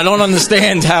 Right. And I don't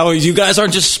understand how you guys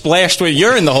aren't just splashed with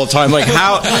urine the whole time. Like,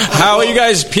 how are you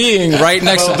guys peeing right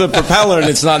next to the propeller and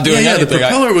it's not doing anything? The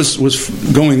propeller was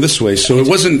going this way, so it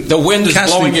wasn't. The wind is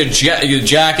blowing your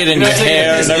jacket and your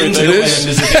hair and everything. It is.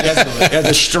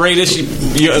 The straightest.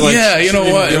 You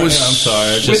know what? It was. I'm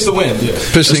sorry. It's just the wind. Yeah.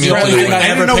 Pissing I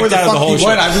didn't know where the fuck he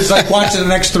went. I was like watching the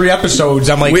next 3 episodes.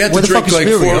 I'm like, we had to where the drink fuck like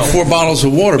is four bottles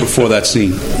of water before that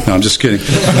scene. No, I'm just kidding.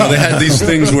 No, they had these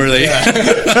things where they.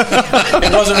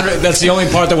 It wasn't. That's the only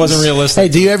part that wasn't realistic. Hey,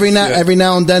 do you every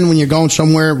now and then when you're going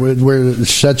somewhere where it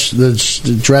sets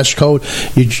the dress code,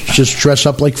 you just dress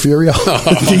up like Furio?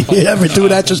 Do you ever do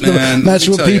that just to mess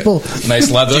with people?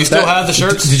 Nice leather. Do you still have the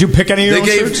shirts? Did you pick any of your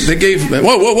shirts? They gave.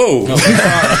 Whoa!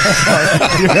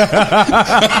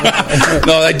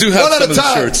 No, I do have some of the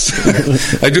shirts.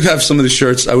 I do have some of the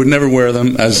shirts. I would never wear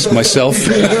them as myself.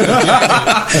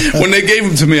 When they gave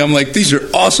them to me, I'm like, these are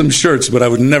awesome shirts, but I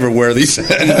would never wear these in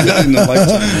a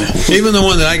lifetime. Even the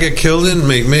one that I get killed in,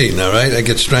 me, now, right? I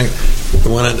get strangled.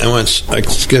 I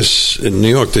guess in New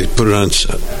York they put it on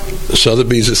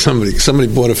Sotheby's or somebody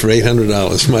bought it for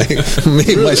 $800. My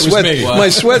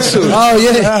sweatsuit. Oh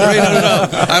yeah,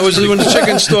 $800. I was in the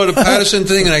chicken store, the Patterson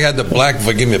thing, and I had the black.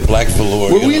 Give me a black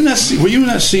velour. Were you in that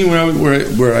scene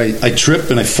where I trip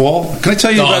and I fall? Can I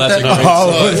tell you about that? I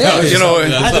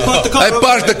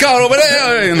parked the car over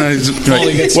there.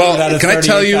 Well, can I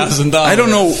tell you? I don't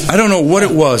know what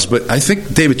it was, but I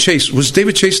think David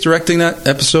Chase directing that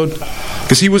episode.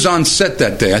 Because he was on set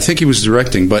that day. I think he was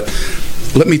directing. But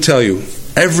let me tell you,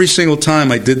 every single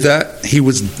time I did that, he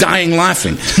was dying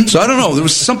laughing. So I don't know. There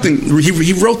was something.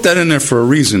 He wrote that in there for a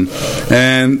reason.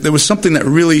 And there was something that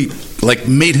really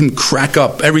made him crack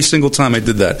up every single time I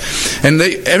did that. And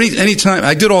any time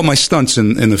I did all my stunts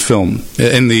in the film.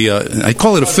 I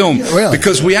call it a film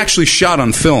because we actually shot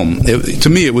on film. To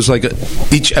me, it was like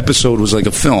each episode was like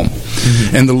a film,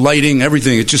 and the lighting,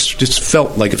 everything. It just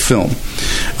felt like a film,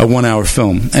 a 1-hour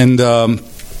film, and.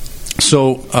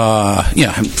 So,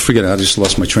 forget it. I just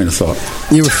lost my train of thought.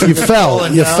 You fell.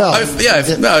 You fell.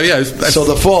 So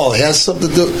the fall has something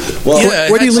to do.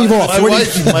 Well, where do you leave off?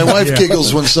 My wife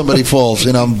giggles when somebody falls.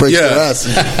 Breaks their ass.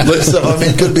 So,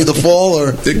 it could be the fall, or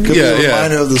it could be a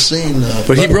reminder of the scene.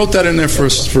 But he wrote that in there for a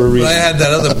reason. I had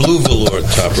that other blue velour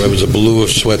top. Right? It was a blue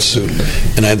sweatsuit,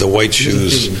 and I had the white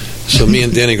shoes. So me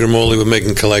and Danny Grimoli were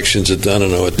making collections at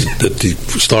the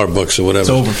Starbucks or whatever. It's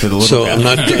over for the little guy. I'm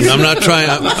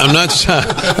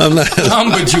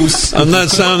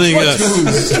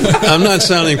not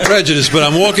sounding prejudiced, but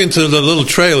I'm walking to the little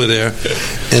trailer there,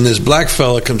 and this black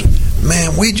fella comes.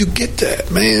 Man, where'd you get that,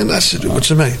 man? I said, what's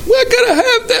the matter? Well, I gotta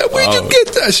have that. Where'd you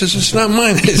get that? I said, it's not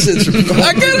mine. He says,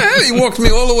 I gotta have it. He walked me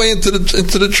all the way into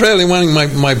the trailer, wanting my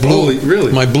blue,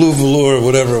 my blue velour or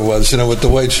whatever it was, with the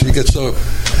white. She gets so,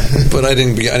 but I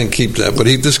didn't keep that. But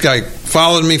this guy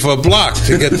followed me for a block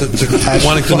to get to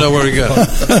wanting to know where he got.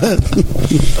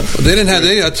 They didn't have.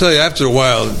 I tell you, after a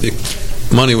while,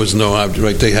 money was no object.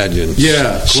 Right? They had you in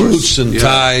suits and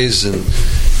ties and.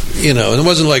 And it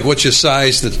wasn't like what's your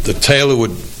size. The tailor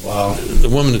would. Wow. The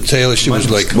woman, the tailor, she was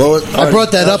like. Well, I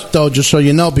brought that up though, just so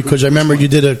you know, because I remember you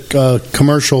did a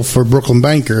commercial for Brooklyn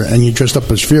Banker, and you dressed up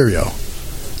as Furio.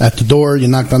 At the door, you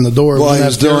knocked on the door. Well, he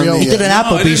did an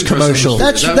Applebee's commercial.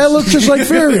 That looked just like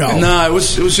Furio. No, it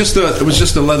was just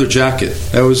a leather jacket.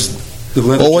 That was.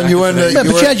 Well, when you were in the, but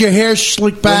you had your hair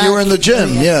slicked back. When you were in the gym,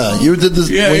 you did this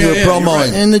when you were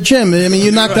promoing in the gym.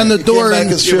 You knocked on the door,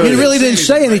 and he really didn't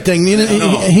say anything.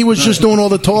 He was just doing all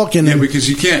the talking. Yeah, because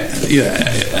you can't. Yeah,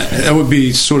 that would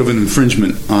be sort of an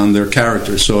infringement on their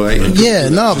character. So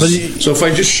so if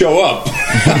I just show up,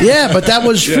 but that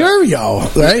was Furio,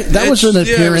 right? That was an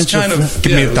appearance.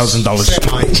 Give me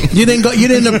 $1,000. You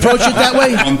didn't approach it that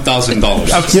way.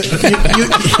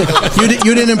 $1,000.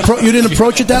 You didn't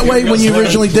approach it that way when you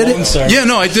originally did it? Yeah,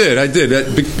 no, I did.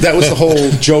 That was the whole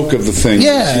joke of the thing.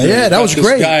 Yeah, that was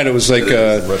great. This guy that was like,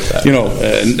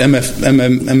 an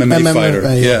MMA fighter.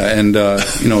 And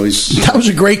he's. That was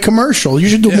a great commercial. You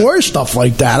should do more stuff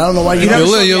like that. I don't know why you never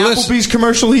saw the Applebee's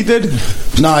commercial he did.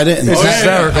 No, I didn't. It's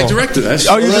hysterical. I directed that.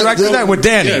 Oh, you directed that with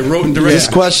Danny? Yeah, I wrote and directed. This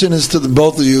question is to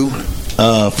both of you,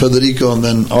 Federico and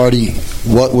then Artie.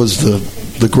 What was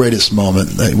the greatest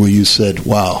moment where you said,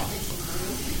 "Wow"?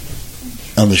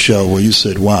 On the show where you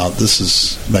said, "Wow, this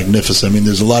is magnificent."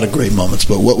 There's a lot of great moments,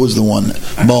 but what was the one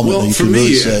moment that you could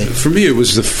really say? For me, it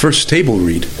was the first table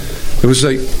read. It was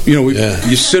like,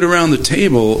 you sit around the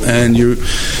table and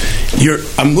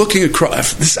I'm looking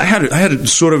across. I had a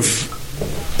sort of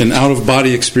an out of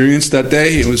body experience that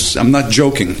day. I'm not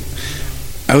joking.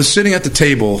 I was sitting at the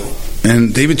table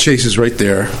and David Chase is right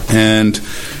there, and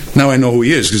now I know who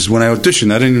he is, because when I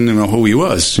auditioned, I didn't even know who he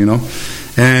was,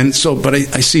 And so, but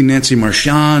I see Nancy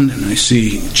Marchand and I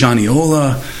see Johnny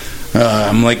Ola.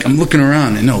 I'm looking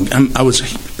around, and I was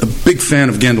a big fan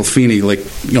of Gandolfini,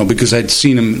 because I'd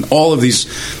seen him in all of these.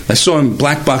 I saw him in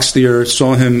Black Box Theater,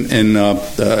 saw him in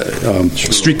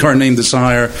Streetcar Named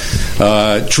Desire,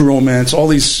 True Romance, all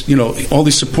these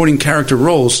supporting character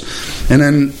roles. And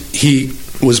then he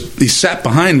sat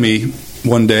behind me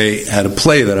one day at a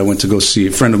play that I went to go see.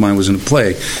 A friend of mine was in a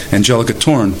play, Angelica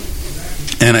Torn.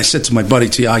 And I said to my buddy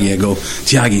Tiagi, I go,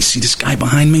 Tiagi, see this guy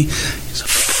behind me? He's a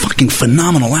fucking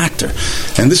phenomenal actor.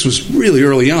 And this was really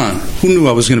early on. Who knew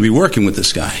I was going to be working with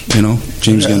this guy?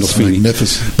 James Gandolfini.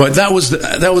 Magnificent. But that was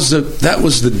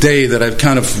the day that I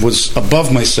kind of was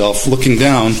above myself, looking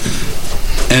down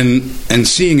and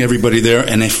seeing everybody there,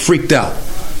 and I freaked out.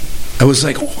 I was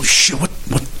like, oh shit, what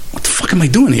the fuck am I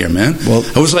doing here, man? Well,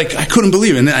 I was like, I couldn't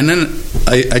believe it. And then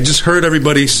I just heard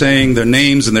everybody saying their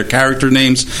names and their character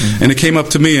names, and it came up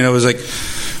to me, and I was like,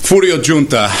 Furio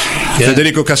Giunta,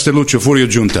 Federico Castelluccio, Furio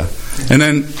Giunta. And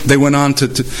then they went on to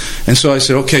and so I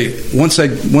said, okay, once I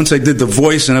did the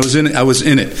voice and I was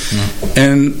in it.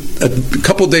 And a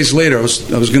couple of days later, I was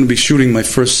going to be shooting my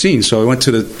first scene, so I went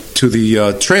to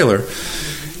the trailer,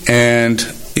 and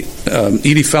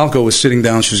Edie Falco was sitting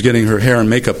down. She was getting her hair and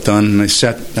makeup done, and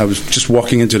I was just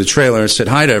walking into the trailer. I said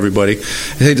hi to everybody. I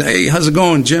said, hey, how's it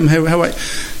going, Jim? How are you?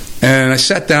 And I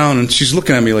sat down, and she's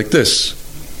looking at me like this.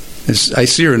 I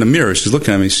see her in the mirror. She's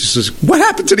looking at me. She says, what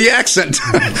happened to the accent?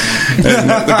 And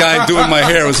the guy doing my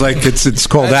hair was like, it's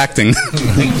called acting.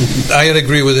 I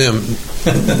agree with him.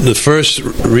 The first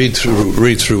read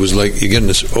through was like you're getting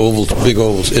this big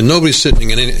ovals, and nobody's sitting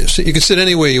in any. You can sit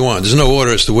anywhere you want. There's no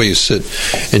order as to where you sit.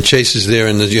 And Chase is there,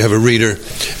 and you have a reader,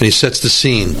 and he sets the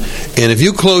scene. And if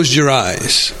you closed your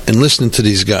eyes and listened to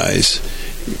these guys,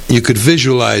 you could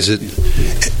visualize it,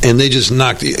 and they just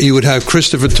knocked. You would have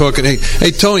Christopher talking. Hey,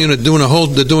 Tony, they're doing the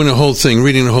whole thing,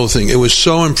 reading the whole thing. It was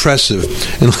so impressive.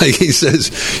 And like he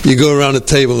says, you go around the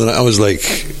table, and I was like,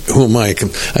 who am I?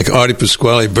 Like Artie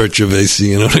Pasquale, Bert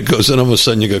Gervasi, and it goes. And all of a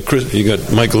sudden, you got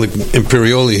Michael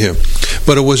Imperioli here.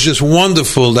 But it was just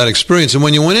wonderful, that experience. And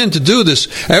when you went in to do this,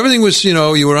 everything was,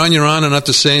 you were on your honor not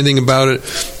to say anything about it.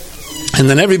 And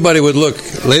then everybody would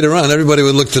look later on. Everybody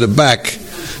would look to the back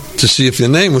to see if your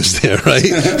name was there, right?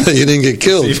 You didn't get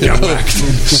killed.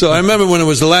 So I remember when it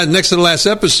was next to the last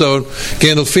episode,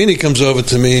 Gandolfini comes over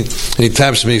to me and he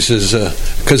taps me. He says,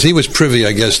 because he was privy,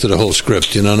 I guess, to the whole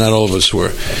script. Not all of us were.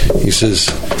 He says,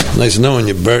 nice knowing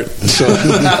you, Bert. So,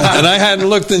 and I hadn't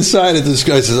looked inside at this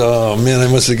guy. He says, oh man,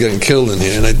 I must have gotten killed in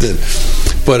here, and I did.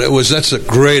 But that's a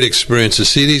great experience to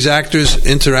see these actors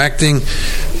interacting.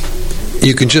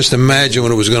 You can just imagine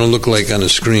what it was going to look like on the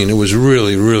screen. It was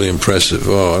really, really impressive.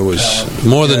 Oh, it was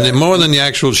more than the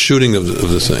actual shooting of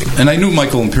the thing. And I knew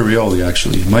Michael Imperioli,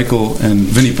 actually. Michael and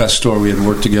Vinny Pastore, we had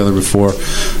worked together before.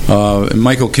 And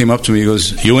Michael came up to me. He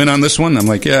goes, "You in on this one?" I'm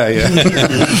like, "Yeah."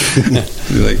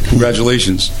 He's like,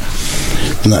 "Congratulations."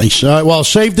 Nice. Well,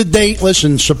 save the date.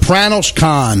 Listen, Sopranos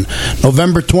Con,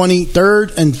 November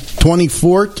 23rd and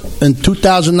 24th in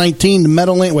 2019. The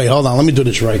Meadowlands. Wait, hold on. Let me do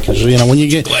this right, because when you're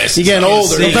getting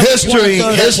older, history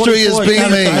is being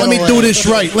made. Let me do this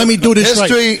right.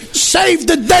 Save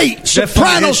the date.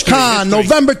 Sopranos Con,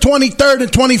 November 23rd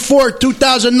and 24th,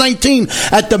 2019,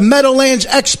 at the Meadowlands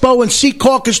Expo in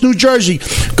Secaucus, New Jersey.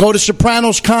 Go to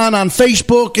Sopranos Con on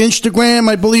Facebook, Instagram.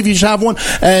 I believe you have one,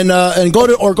 and go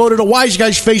to the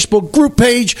Wiseguyz Facebook group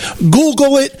page.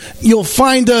 Google it. You'll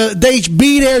find the dates.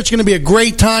 Be there. It's going to be a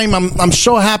great time. I'm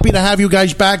so happy to have you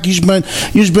guys back. You've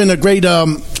been a great.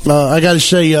 I got to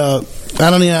say. I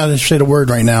don't even know how to say the word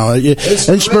right now.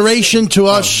 Inspiration to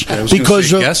us,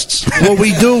 because what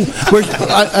we do.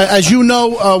 As you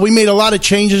know, we made a lot of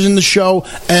changes in the show,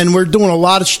 and we're doing a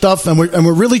lot of stuff, and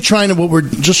we're really trying to.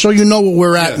 Just so you know what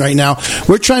we're at right now.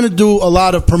 We're trying to do a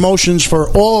lot of promotions for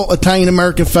all Italian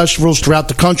American festivals throughout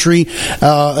the country.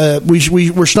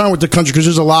 We're starting with the country because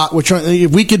there's a lot. We're trying.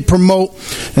 If we could promote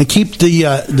and keep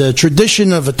the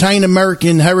tradition of Italian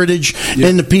American heritage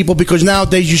in the people, because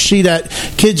nowadays you see that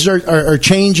kids are are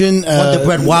changing.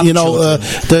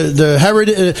 The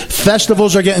heritage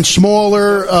festivals are getting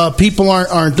smaller. People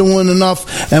aren't doing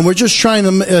enough, and we're just trying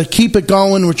to keep it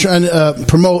going. We're trying to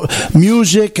promote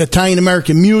music, Italian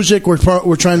American music. We're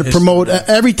trying to promote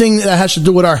everything that has to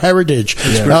do with our heritage.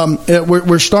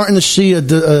 We're starting to see a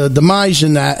demise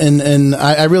in that, and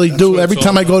I really do. Every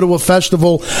time I go to a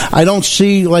festival, I don't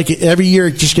see every year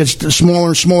it just gets smaller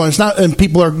and smaller. It's not, and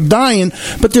people are dying,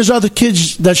 but there's other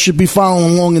kids that should be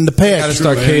following along in the path. Got to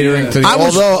start catering to.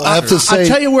 Although I have to say, I'll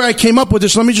tell you where I came up with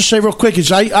this. Let me just say real quick: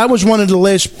 is I was one of the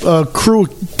last crew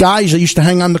guys that used to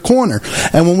hang on the corner,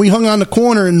 and when we hung on the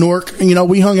corner in Newark,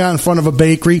 we hung out in front of a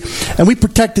bakery, and we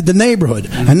protected the neighborhood,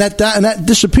 and that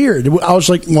disappeared. I was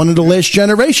like one of the last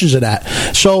generations of that.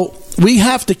 So we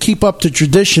have to keep up the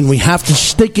tradition. We have to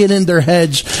stick it in their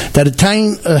heads that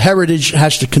Italian heritage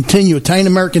has to continue. Italian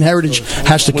American heritage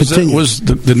has to continue. Was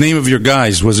the name of your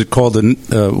guys? Was it called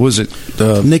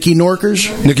Nicky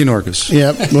Norkers? Nicky Norkers.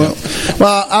 Yeah.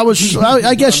 Well,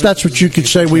 I guess that's what you could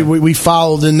say. We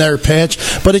followed in their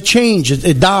paths, but it changed.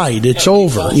 It died. It's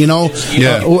over.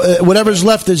 Yeah. Whatever's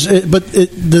left is.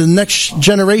 The next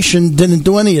generation didn't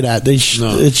do any of that. It's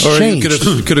or changed.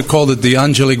 You could have called it the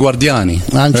Angeli Guardiani.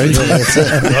 Right?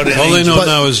 All they know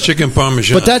now is chicken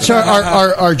parmesan. But that's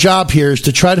our job here, is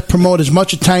to try to promote as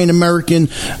much Italian American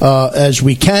as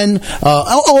we can.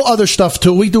 All other stuff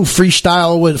too. We do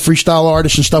freestyle with freestyle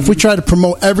artists and stuff. We try to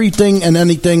promote everything and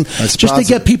anything to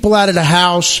get people out of the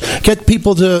house, get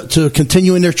people to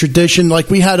continue in their tradition. Like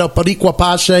we had a Pariqua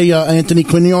Pace, Anthony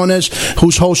Quinones,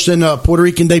 who's hosting a Puerto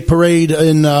Rican Day Parade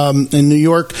in New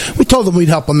York. We told them we'd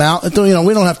help them out. We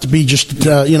don't have to be just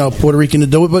Puerto Rican to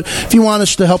do it, but if you want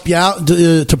us to help you out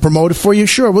to promote it for you,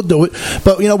 sure, we'll do it.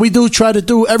 But we do try to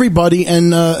do everybody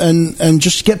and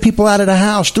just get people out of the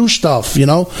house, do stuff.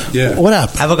 Yeah. What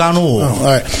happened? Have a gone all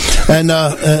right. And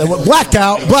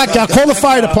blackout. Call the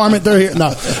fire department. They're here.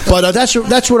 No, but that's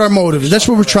what our motive is. That's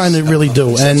what we're trying to really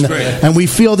do. And we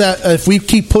feel that if we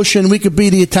keep pushing, we could be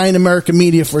the Italian American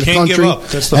media for the country. Give up.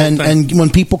 That's the whole thing. And when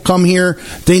people come here,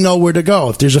 they know where to go.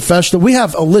 If there's a festival, we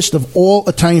have a list of all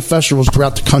Italian festivals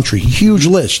throughout the country. Huge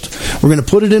list. We're going to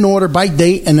put it in order by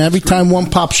date, and every time one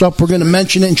pops up, we're going to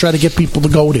mention it and try to get people to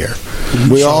go there.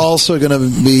 We are also going to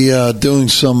be doing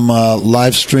some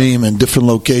live stream in different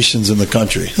locations in the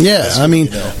country. Yeah, I mean,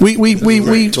 we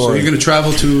So you're going to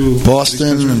travel to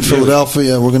Boston and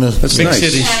Philadelphia. We're going to big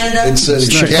cities. Big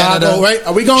cities. Chicago, right?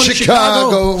 Are we going to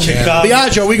Chicago?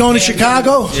 Biagio, are we going to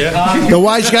Chicago? Yeah. The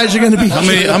Wiseguyz are going to be.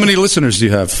 How many listeners do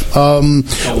you have?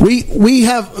 We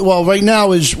have. Well, right now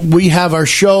we have our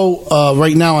show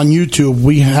right now on YouTube.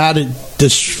 We had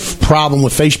this problem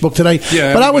with Facebook today,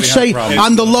 but I would say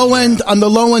on the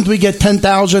low end, we get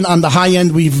 10,000. On the high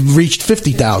end, we've reached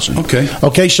 50,000.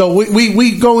 Okay. So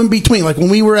we go in between. Like when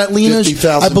we were at Lena's,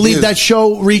 I believe views. That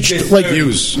show reached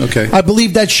views. Okay. I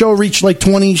believe that show reached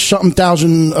 20-something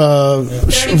thousand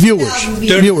viewers.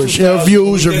 Views.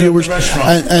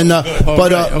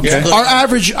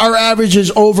 Our average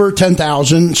is over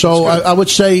 10,000. So I would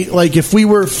say, if we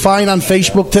were fine on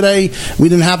Facebook today, we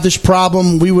didn't have this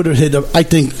problem, we would have hit I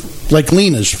think like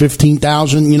Lena's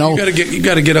 15,000. You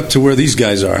got to get up to where these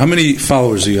guys are. How many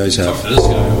followers do you guys have?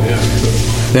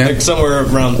 Like somewhere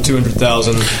around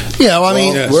 200,000. Yeah, well, I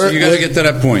mean, so you got to get to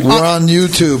that point. We're on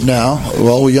YouTube now.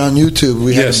 Well, we're on YouTube.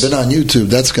 We haven't been on YouTube.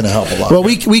 That's going to help a lot. Well,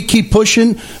 we keep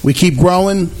pushing. We keep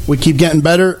growing. We keep getting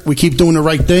better. We keep doing the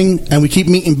right thing, and we keep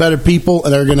meeting better people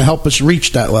that are going to help us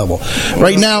reach that level.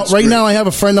 Right now, I have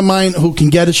a friend of mine who can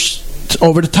get us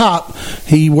over the top.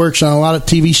 He works on a lot of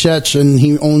TV sets, and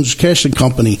he owns a casting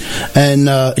company, and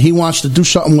he wants to do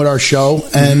something with our show,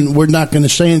 and we're not going to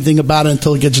say anything about it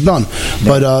until it gets done.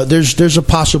 But there's a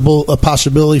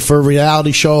possibility for a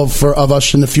reality show of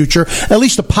us in the future, at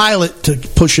least a pilot to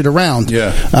push it around.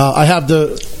 I have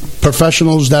the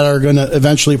professionals that are going to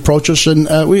eventually approach us, and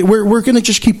we're going to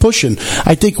just keep pushing.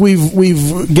 I think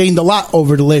we've gained a lot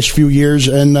over the last few years,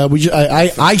 and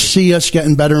I see us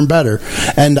getting better and better,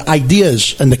 and ideas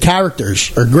and the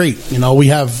characters are great. We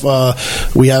had a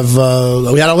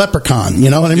leprechaun. You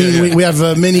know what I mean? We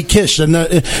have Mini Kiss, and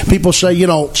people say,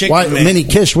 why Mini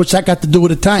Kiss? What's that got to do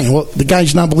with Italian? Well, the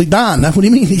guy's Napolitan. What do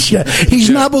you mean? He's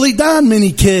Napolitan.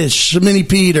 Mini Kiss, Mini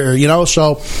Peter.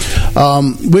 So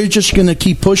we're just going to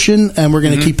keep pushing. pushing, and we're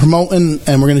going to keep promoting,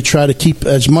 and we're going to try to keep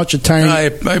as much attention.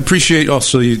 I appreciate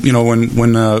also,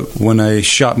 when I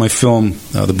shot my film,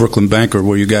 The Brooklyn Banker,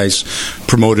 where you guys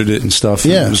promoted it and stuff.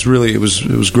 Yeah. It was really, it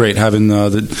was great having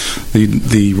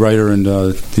the writer and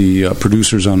the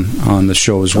producers on the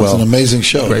show as well. It was an amazing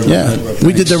show. Yeah,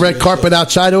 we did the red carpet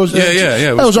outside. It was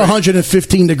It was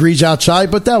 115 degrees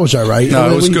outside, but that was all right.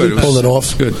 No, it was good. We pulled it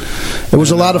off. Good. It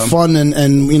was a lot of fun,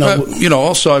 and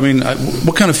also, I mean,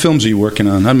 what kind of films are you working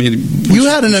on? I mean, you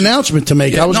had an announcement to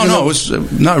make. Yeah, it was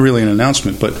not really an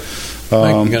announcement, but. You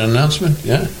got an announcement?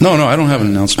 Yeah. No, I don't have an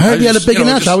announcement. I heard you had a big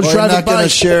announcement. I was driving by. You're not going to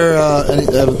share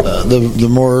the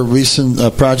more recent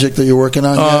project that you're working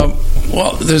on yet?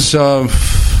 Well, there's.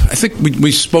 I think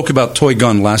we spoke about Toy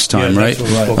Gun last time, right?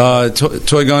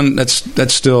 Toy Gun.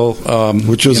 That's still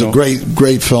which was a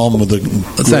great film with a.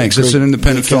 Thanks. It's an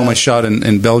independent film I shot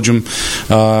in Belgium,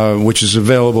 which is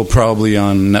available probably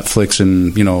on Netflix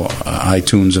and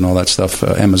iTunes and all that stuff,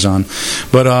 Amazon,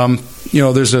 but.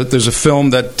 There's a film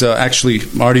that actually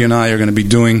Marty and I are going to be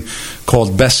doing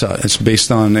called Bessa. It's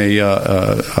based on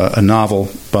a novel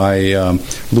by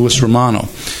Louis Romano.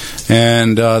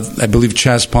 And I believe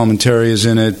Chaz Palminteri is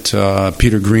in it,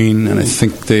 Peter Green, and I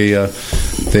think they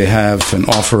have an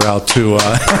offer out to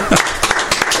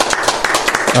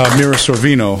Mira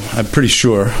Sorvino, I'm pretty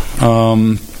sure.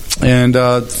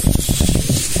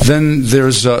 Then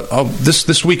there's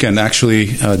this weekend actually.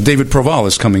 David Proval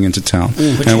is coming into town,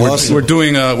 and we're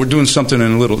doing something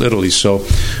in Little Italy. So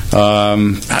I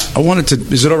wanted to.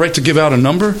 Is it all right to give out a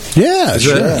number? Yeah,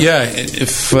 sure.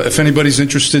 If anybody's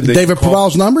interested, they David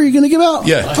Proval's number you're going to give out?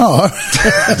 Yeah. Oh,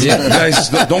 yeah. Guys,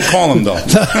 don't call him though.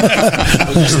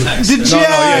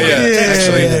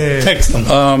 Actually, text him.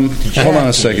 Hold on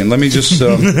a second. Let me just.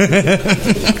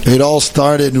 It all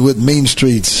started with Mean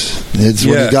Streets. It's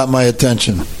when you got my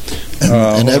attention.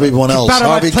 And everyone else,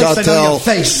 Harvey Keitel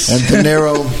and De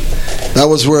Niro.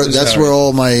 That's where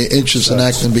all my interest in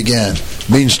acting began.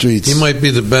 Mean Streets. He might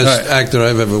be the best actor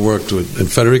I've ever worked with. And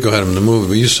Federico had him in the movie,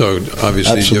 but you saw,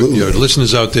 obviously, your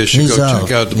listeners out there should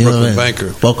check out The Brooklyn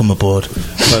Banker. Welcome aboard.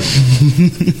 But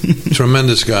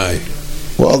tremendous guy.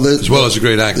 Well, as well as a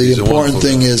great actor. The important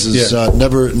thing is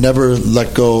never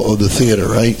let go of the theater,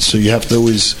 right? So you have to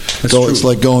always go. It's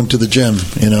like going to the gym,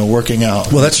 working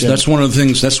out. Well, that's one of the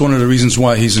things. That's one of the reasons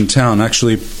why he's in town.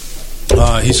 Actually,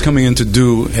 he's coming in to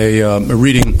do a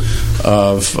reading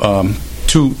of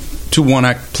two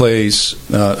one-act plays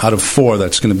out of 4.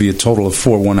 That's going to be a total of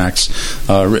 4 one-acts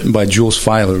written by Jules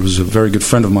Feiler, who's a very good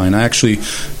friend of mine. I actually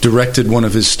directed one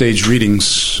of his stage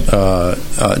readings,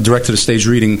 directed a stage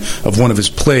reading of one of his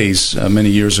plays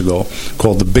many years ago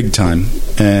called The Big Time,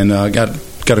 and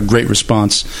got a great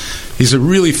response. He's a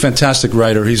really fantastic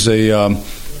writer. He's a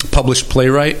published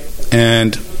playwright,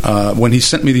 and when he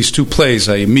sent me these 2 plays,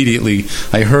 I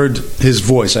heard his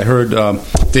voice. I heard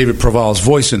David Proval's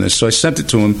voice in this, so I sent it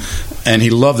to him, and he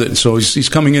loved it. And so he's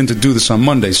coming in to do this on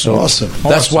Monday. So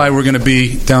that's why we're going to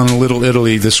be down in Little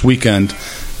Italy this weekend.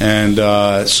 And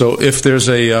so if there's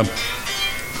a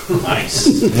Nice.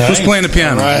 Who's playing the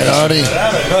piano? All right, Artie.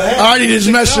 Artie just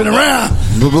messing around.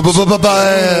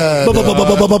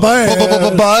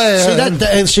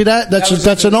 See that?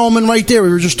 That's an omen right there. We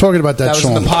were just talking about that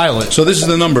song. That was the pilot. So this is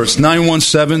the number. It's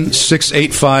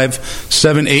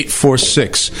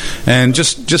 917-685-7846. And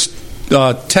just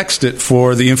text it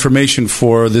for the information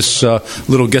for this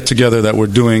little get-together that we're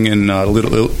doing in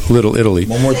Little Italy.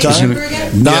 One more time?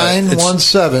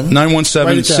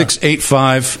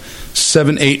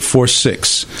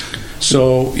 917-685-7846.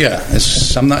 So,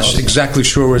 I'm not exactly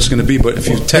sure where it's going to be, but if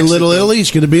you text in Little Italy,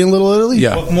 it's going to be in Little Italy?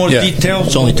 Yeah. What more details?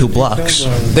 It's only 2 blocks.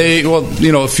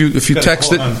 If you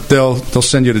text it, they'll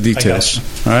send you the details.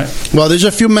 All right? Well, there's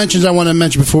a few mentions I want to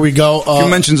mention before we go. A few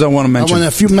mentions I want to mention. A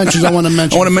few mentions I want to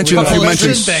mention. I want to mention a few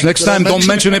mentions. Next time, don't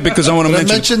mention it because I want to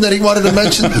mention. Mention that he wanted to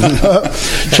mention.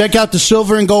 Check out the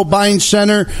Silver and Gold Buying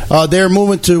Center. They're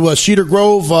moving to Cedar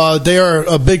Grove. They are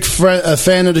a big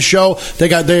fan of the show.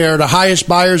 They are the highest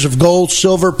buyers of gold,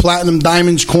 silver, platinum,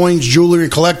 diamonds, coins, jewelry,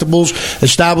 and collectibles.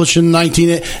 Established in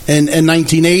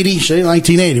 1980. Say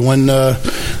 1980 when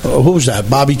who was that?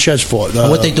 Bobby Ches fought.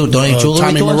 What they do? Donate jewelry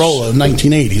Tommy to us? Marola,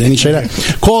 1980. Didn't he say that?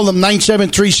 Call them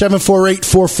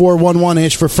 973-748-4411.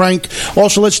 Ask for Frank.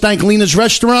 Also, let's thank Lena's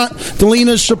Restaurant, the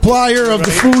Lena's supplier of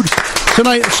the food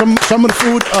tonight. Some some of the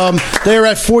food. They're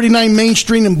at 49 Main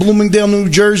Street in Bloomingdale, New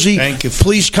Jersey. Thank you.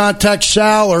 Please contact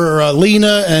Sal or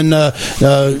Lena. And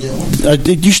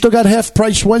you still got half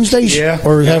price Wednesdays? Yeah.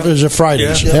 Or is it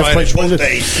Fridays? Yeah. Half price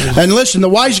Wednesdays. And listen, the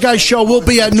Wiseguyz Show will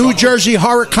be at New Jersey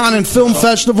HorrorCon and Film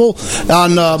Festival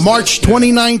on March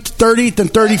 29th, 30th, and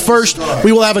 31st.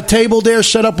 We will have a table there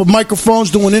set up with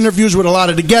microphones, doing interviews with a lot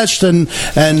of the guests and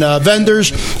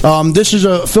vendors. This is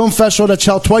a film festival that's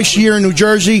held twice a year in New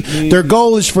Jersey. Their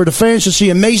goal is for the fans to see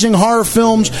amazing horror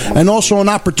films and also an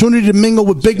opportunity to mingle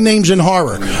with big names in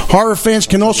horror. Horror fans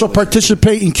can also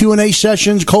participate in Q&A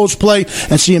sessions, cosplay,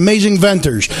 and see amazing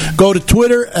vendors. Go to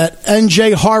Twitter at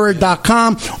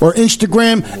njhorror.com or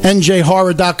Instagram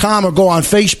njhorror.com, or go on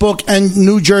Facebook and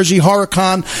New Jersey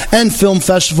HorrorCon and Film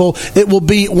Festival. It will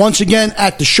be once again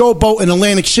at the Showboat in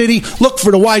Atlantic City. Look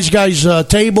for the Wiseguyz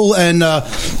table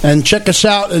and check us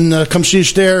out and come see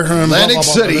us there. Atlantic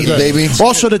City, baby.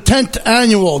 Also, the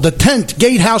 10th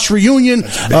Gatehouse reunion,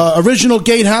 original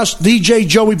Gatehouse, DJ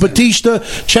Joey Batista.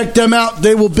 Check them out.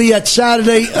 They will be at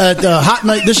Saturday at Hot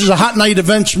Night. This is a Hot Night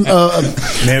events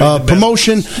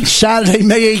promotion. Saturday,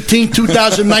 May 18,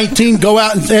 2019. Go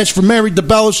out and ask for Mary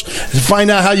DeBellis to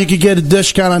find out how you can get a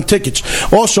discount on tickets.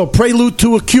 Also, Prelude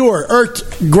to a Cure,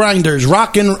 Earth Grinders,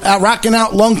 Rocking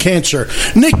Out Lung Cancer.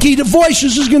 Nikki the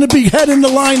Voices is going to be heading the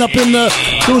lineup and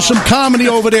doing some comedy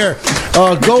over there.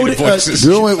 Go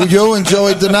to you and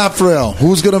Joey D'Onofrio.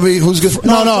 Who's going to be?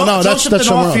 No. That's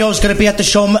D'Onofrio is going to be at the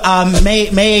show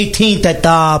May 18th at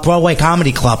Broadway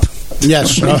Comedy Club.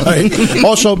 Yes. All right.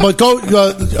 Also, but go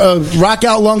Rock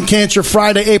Out Lung Cancer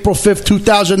Friday, April 5th,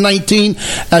 2019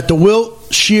 at the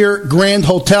Wilshire Grand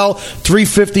Hotel,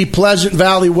 350 Pleasant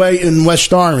Valley Way in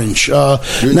West Orange. Now,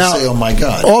 oh my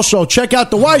God. Also, check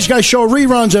out the Wiseguyz Show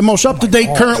reruns and most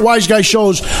up-to-date current Wiseguyz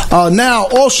shows now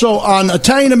also on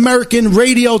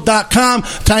ItalianAmericanRadio.com.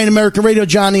 Italian American Radio,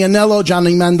 Johnny Anello,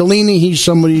 Johnny Mandolini. He's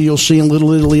somebody you'll see in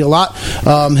Little Italy a lot.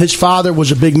 His father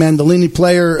was a big mandolini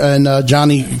player, and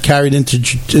Johnny carried into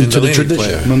the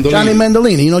tradition. Johnny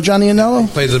Mandolini. You know Johnny Anello? He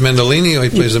plays the mandolini or he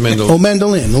plays the mandolin? Oh,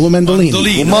 mandolin. Mandolin.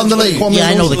 Yeah,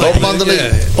 I know the guy.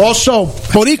 Also,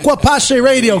 Boricua Passe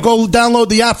Radio. Go download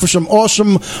the app for some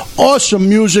awesome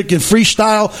music and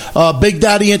freestyle. Big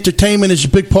Daddy Entertainment is a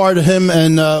big part of him,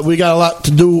 and we got a lot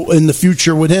to do in the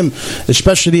future with him,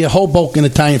 especially the Hoboken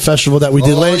Italian Festival that we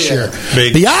did last year.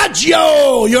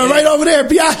 Biagio! You're right over there,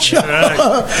 Biagio.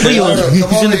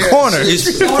 He's in the corner.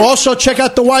 Also, check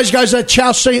out the Wiseguyz at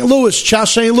Chow St. Louis. Chow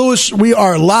St. Louis. We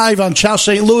are live on Chow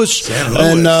St. Louis.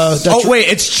 And, wait,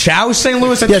 it's Chow St.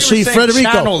 Louis? Yeah, see, Federico.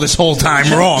 Channel this whole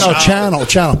time wrong. No, channel.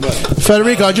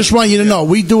 Federico, I just want you to know,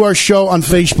 we do our show on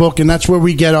Facebook, and that's where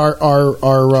we get our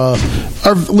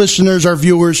listeners, our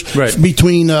viewers,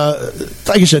 between, like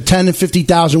I said, 10 and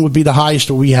 50,000 would be the highest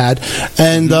that we had.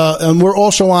 And we're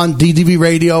also on DDV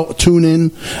Radio,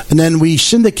 TuneIn, and then we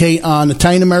syndicate on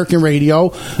Italian American Radio.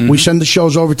 Mm-hmm. We send the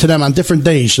shows over to them on different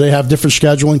days. They have different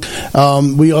scheduling.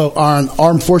 We are on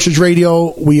Armed Forces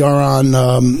Radio. We are on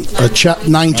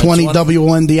 920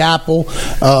 WON the Apple.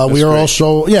 We are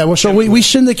also, so we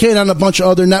syndicate on a bunch of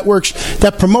other networks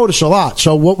that promote us a lot.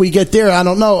 So what we get there, I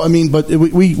don't know. I mean, but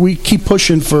we keep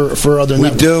pushing for other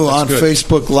networks. We do on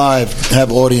Facebook Live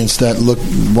have audience that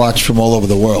watch from all over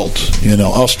the world. You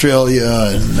know,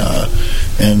 Australia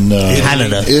and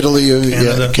Canada, Italy,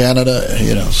 Canada.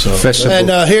 You know, so and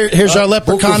here's our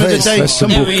leprechaun of the day.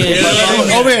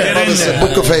 Over here,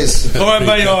 Book of Face. Go ahead,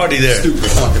 buddy, already there.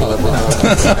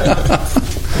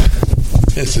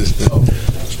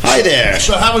 Hi there.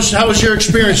 So how was your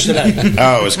experience today?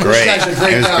 Oh, it was great.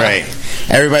 It was great.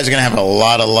 Everybody's going to have a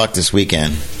lot of luck this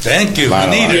weekend. Thank you. I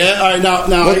need it. Yeah, all right,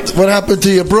 now what happened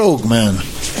to your brogue, man?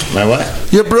 My what?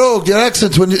 Your brogue, your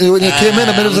accent when you came in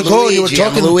a minute ago, you were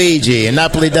talking Luigi and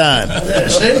Napolitan.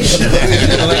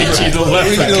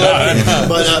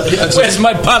 Where's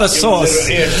my pot of sauce?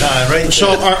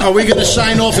 So are we going to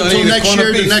sign off until next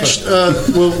year? The next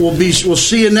we'll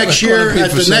see you next year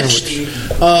at the next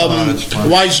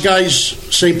Wiseguyz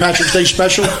St. Patrick's Day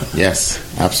special. Yes,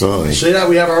 absolutely. See that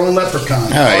we have our own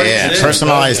leprechaun. Oh yeah,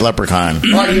 personalized leprechaun. All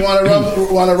right, you want to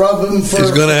rub him for?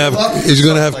 He's gonna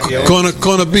have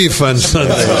corner beef on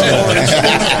Sunday.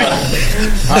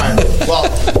 All right. Well,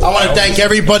 I want to thank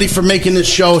everybody for making this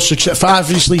show successful.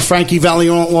 Obviously, Frankie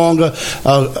Vallelonga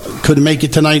couldn't make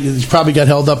it tonight. He probably got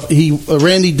held up.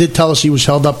 Randy did tell us he was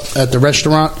held up at the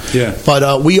restaurant. Yeah.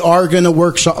 But we are going to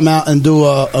work something out and do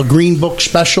a Green Book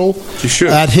special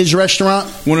at his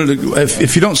restaurant.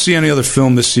 If you don't see any other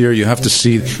film this year, you have to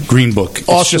see Green Book.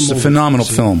 It's just a phenomenal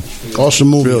film. Awesome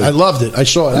movie. Really. I loved it. I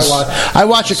saw it. I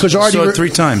watched it because Artie saw it 3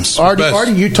 times.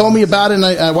 Artie, you told me about it, and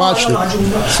I watched it.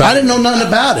 I didn't know nothing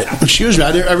about it. Excuse me,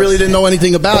 I really didn't know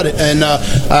anything about it, and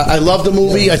I loved the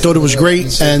movie. I thought it was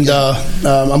great, and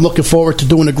I'm looking forward to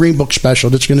doing a Green Book special.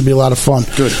 That's going to be a lot of fun.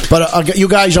 Good. But you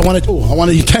guys, I want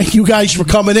to thank you guys for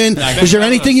coming in. Is there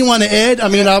anything you want to add? I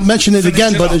mean, I'll mention it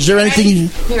again, but is there anything?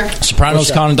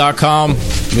 SopranosCon.com.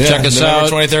 Check us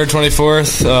out. November 23rd,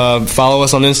 24th. Follow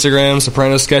us on Instagram,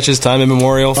 Sopranos Sketches, Time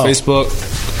Immemorial, Facebook.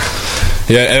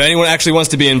 Yeah, if anyone actually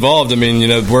wants to be involved, I mean,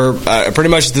 we're pretty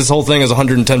much this whole thing is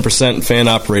 110% fan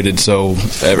operated. So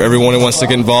everyone who wants to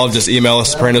get involved, just email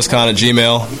us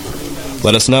SopranosCon@gmail.com.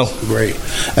 Let us know. Great.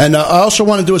 And I also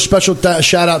want to do a special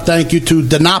shout-out thank you to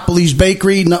DiNapoli's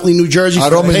Bakery, Nutley, New Jersey, for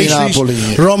Roma the di pastries. Napoli.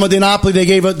 Roma di Napoli. They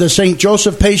gave us the St.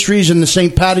 Joseph pastries and the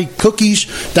St. Patty cookies.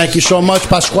 Thank you so much,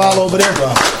 Pasquale over there.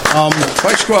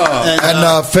 Pasquale.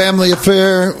 And Family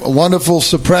Affair, wonderful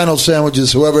Soprano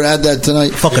sandwiches. Whoever had that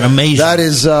tonight. Fucking amazing. That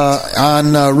is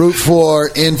on Route 4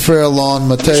 in Fair Lawn.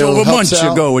 Mateo It's over helps months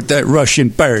out. ago with that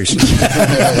Russian person.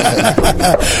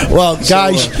 Well,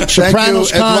 guys,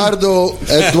 Sopranos Con.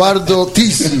 Eduardo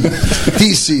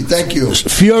Tisi, thank you.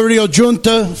 Furio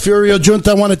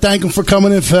Junta, I want to thank him for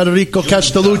coming in. Federico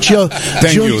Castelluccio.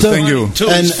 Thank you.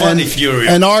 And Furio.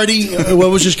 And Artie,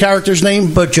 what was his character's name?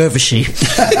 Bergervici.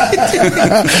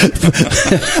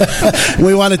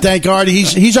 We want to thank Artie.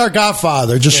 He's our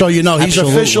Godfather, just so you know. He's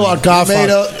official our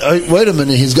Godfather. Wait a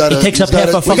minute, He takes up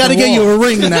half a fucking We got to get wall. you a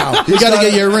ring now. You got to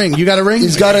get you a ring. You got a ring?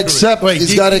 He's got to accept.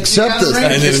 He's got to accept it.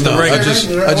 I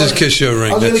just kiss your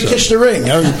ring. I'm going to kiss the ring.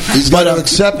 He's got to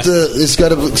accept the. He's got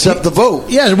to accept the vote.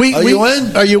 Yeah, Are you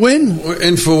in? Are you in? We're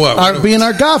in for what? Being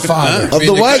our Godfather of the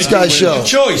Wiseguyz show.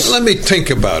 Choice. Let me think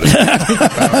about it.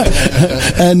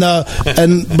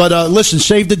 But listen,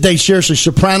 save the day. Seriously,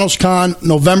 Sopranos Con,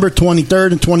 November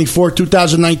 23rd and 24th,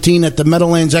 2019, at the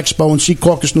Meadowlands Expo in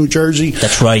Secaucus, New Jersey.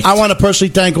 That's right. I want to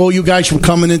personally thank all you guys for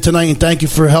coming in tonight, and thank you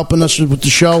for helping us with the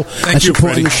show and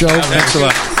supporting the show. Thanks a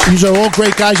lot. These are all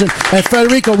great guys. And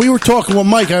Federico, we were talking with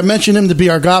Mike. I mentioned him to be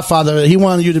our Godfather. He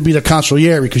wanted you to be the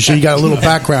consigliere because you got a little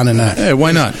background in that. Hey,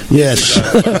 why not? Yes.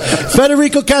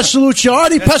 Federico Castelluccio,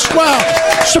 Artie Pasquale,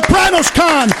 Sopranos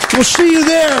Con. We'll see you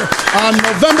there on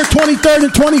November 23rd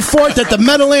and 24th at the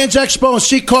Meadowlands Expo in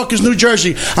Secaucus, New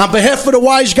Jersey. On behalf of the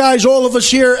Wiseguyz, all of us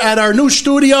here at our new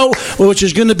studio, which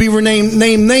is going to be renamed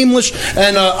Nameless,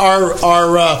 and our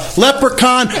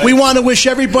Leprechaun, we want to wish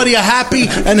everybody a happy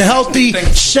and healthy,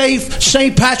 safe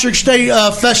St. Patrick's Day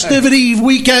festivity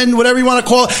weekend, whatever you want to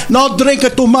call it. Not drink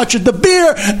too much of the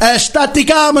beer.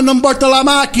 Staticam, non porta la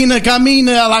macchina,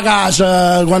 cammina alla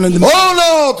casa. 1, 2,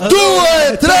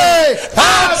 3,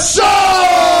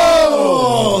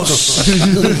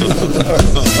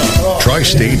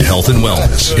 Tri-State Health and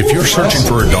Wellness. If you're searching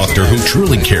for a doctor who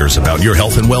truly cares about your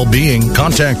health and well-being,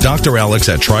 contact Dr. Alex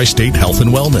at Tri-State Health and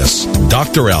Wellness.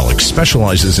 Dr. Alex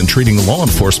specializes in treating law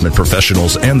enforcement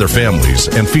professionals and their families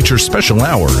and features special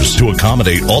hours to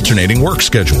accommodate alternating work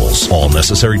schedules. All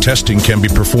necessary testing can be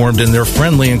performed in their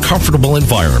friendly and comfortable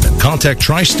environment. Contact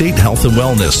Tri-State Health and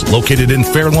Wellness, located in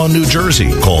Fair Lawn, New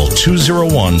Jersey. Call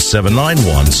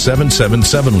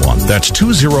 201-791-7771. That's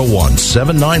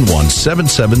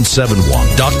 201-791-7771.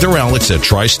 Dr. Alex at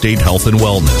Tri-State Health and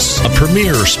Wellness, a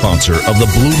premier sponsor of the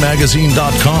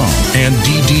BlueMagazine.com and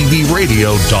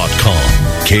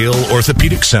DDVRadio.com. Kale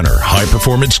Orthopedic Center,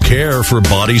 high-performance care for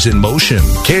bodies in motion.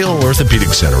 Kale Orthopedic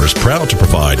Center is proud to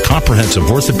provide comprehensive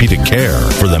orthopedic care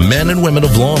for the men and women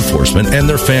of law enforcement and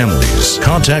their families.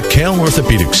 Contact Kale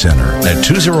Orthopedic Center at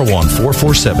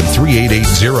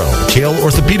 201-447-3880. Kale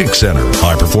Orthopedic Center,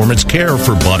 high-performance care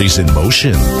for bodies in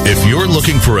motion. If you're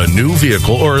looking for a new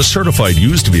vehicle or a certified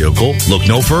used vehicle, look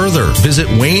no further. Visit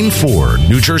Wayne Ford,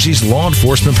 New Jersey's law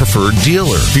enforcement preferred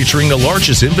dealer, featuring the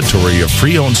largest inventory of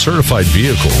pre-owned certified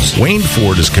vehicles. Wayne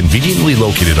Ford is conveniently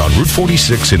located on Route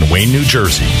 46 in Wayne, New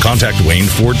Jersey. Contact Wayne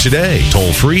Ford today.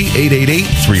 Toll free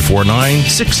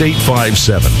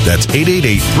 888-349-6857. That's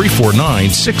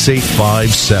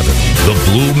 888-349-6857. The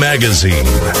Blue Magazine,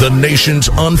 the nation's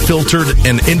unfiltered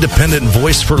and independent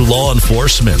voice for law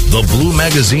enforcement. The Blue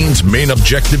Magazine's main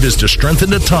objective is to strengthen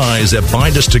the ties that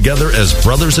bind us together as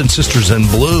brothers and sisters in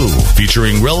blue,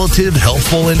 featuring relative,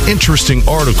 helpful, and interesting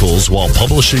articles while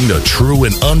publishing the true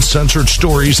and uncensored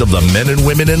stories of the men and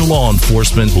women in law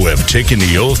enforcement who have taken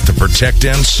the oath to protect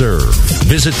and serve.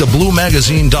 Visit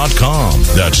thebluemagazine.com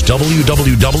That's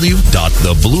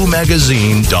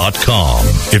www.thebluemagazine.com.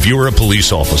 If you're a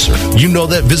police officer, you know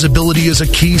that visibility is a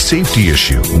key safety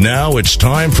issue. Now it's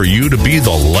time for you to be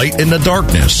the light in the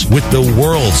darkness with the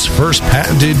world's first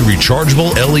patented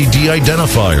rechargeable LED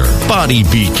identifier, Body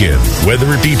Beacon.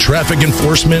 Whether it be traffic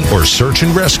enforcement or search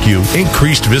and rescue,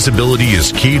 increased visibility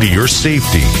is key to your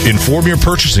safety. Inform your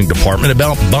purchasing department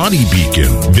about Body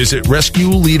Beacon. Visit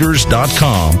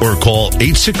rescueleaders.com or call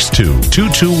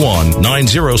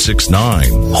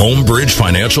 862-221-9069. Homebridge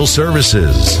Financial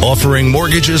Services, offering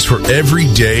mortgages for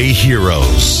everyday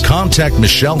heroes. Contact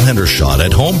Michelle Hendershot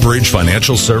at Homebridge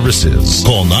Financial Services.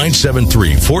 Call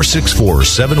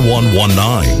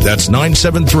 973-464-7119. That's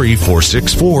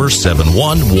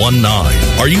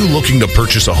 973-464-7119. Are you looking to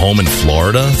purchase a home in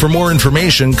Florida? For more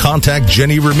information, contact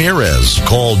Jenny Ramirez.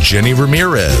 Call Jenny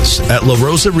Ramirez at La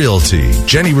Rosa Realty.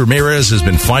 Jenny Ramirez has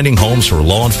been finding homes for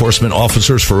law enforcement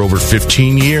officers for over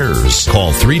 15 years.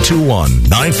 Call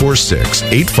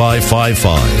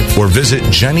 321-946-8555 or visit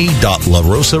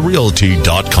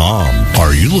jenny.larosarealty.com.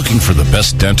 Are you looking for the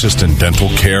best dentist and dental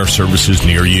care services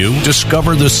near you?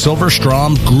 Discover the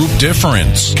Silverstrom Group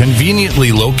difference.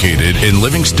 Conveniently located in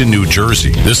Livingston, New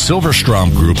Jersey, the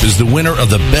Silverstrom Group is the winner of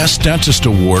the Best Dentist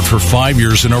Award for 5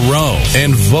 years in a row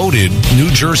and voted New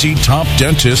Jersey Top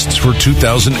Dentists for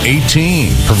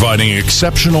 2018, providing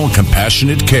exceptional and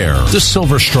compassionate care. The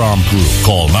Silverstrom Group.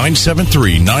 Call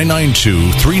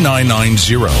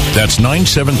 973-992-3990. That's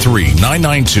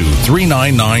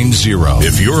 973-992-3990.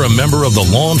 If you're a member of the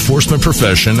law enforcement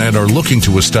profession and are looking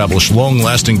to establish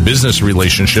long-lasting business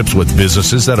relationships with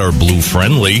businesses that are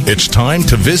blue-friendly, it's time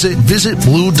to visit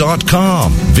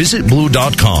visitblue.com.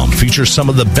 Visitblue.com features some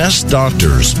of the best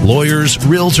doctors, lawyers,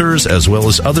 realtors, as well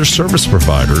as other service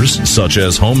providers, such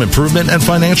as home improvement and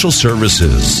financial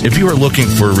services. If you are looking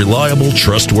for reliable,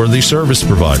 trustworthy service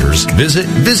providers, visit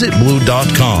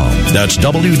visitblue.com. That's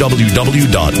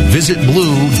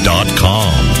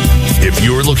www.visitblue.com. If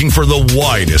you're looking for the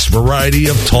widest variety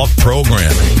of talk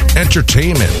programming,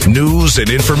 entertainment, news, and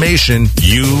information,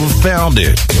 you've found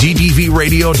it.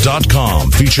 DDVRadio.com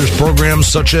features programs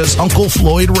such as Uncle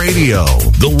Floyd Radio,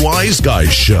 The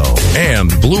Wiseguyz Show,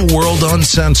 and Blue World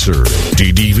Uncensored.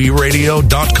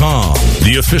 DDVRadio.com,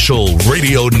 the official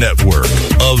radio network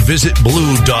of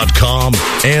VisitBlue.com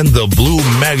and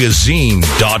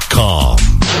TheBlueMagazine.com.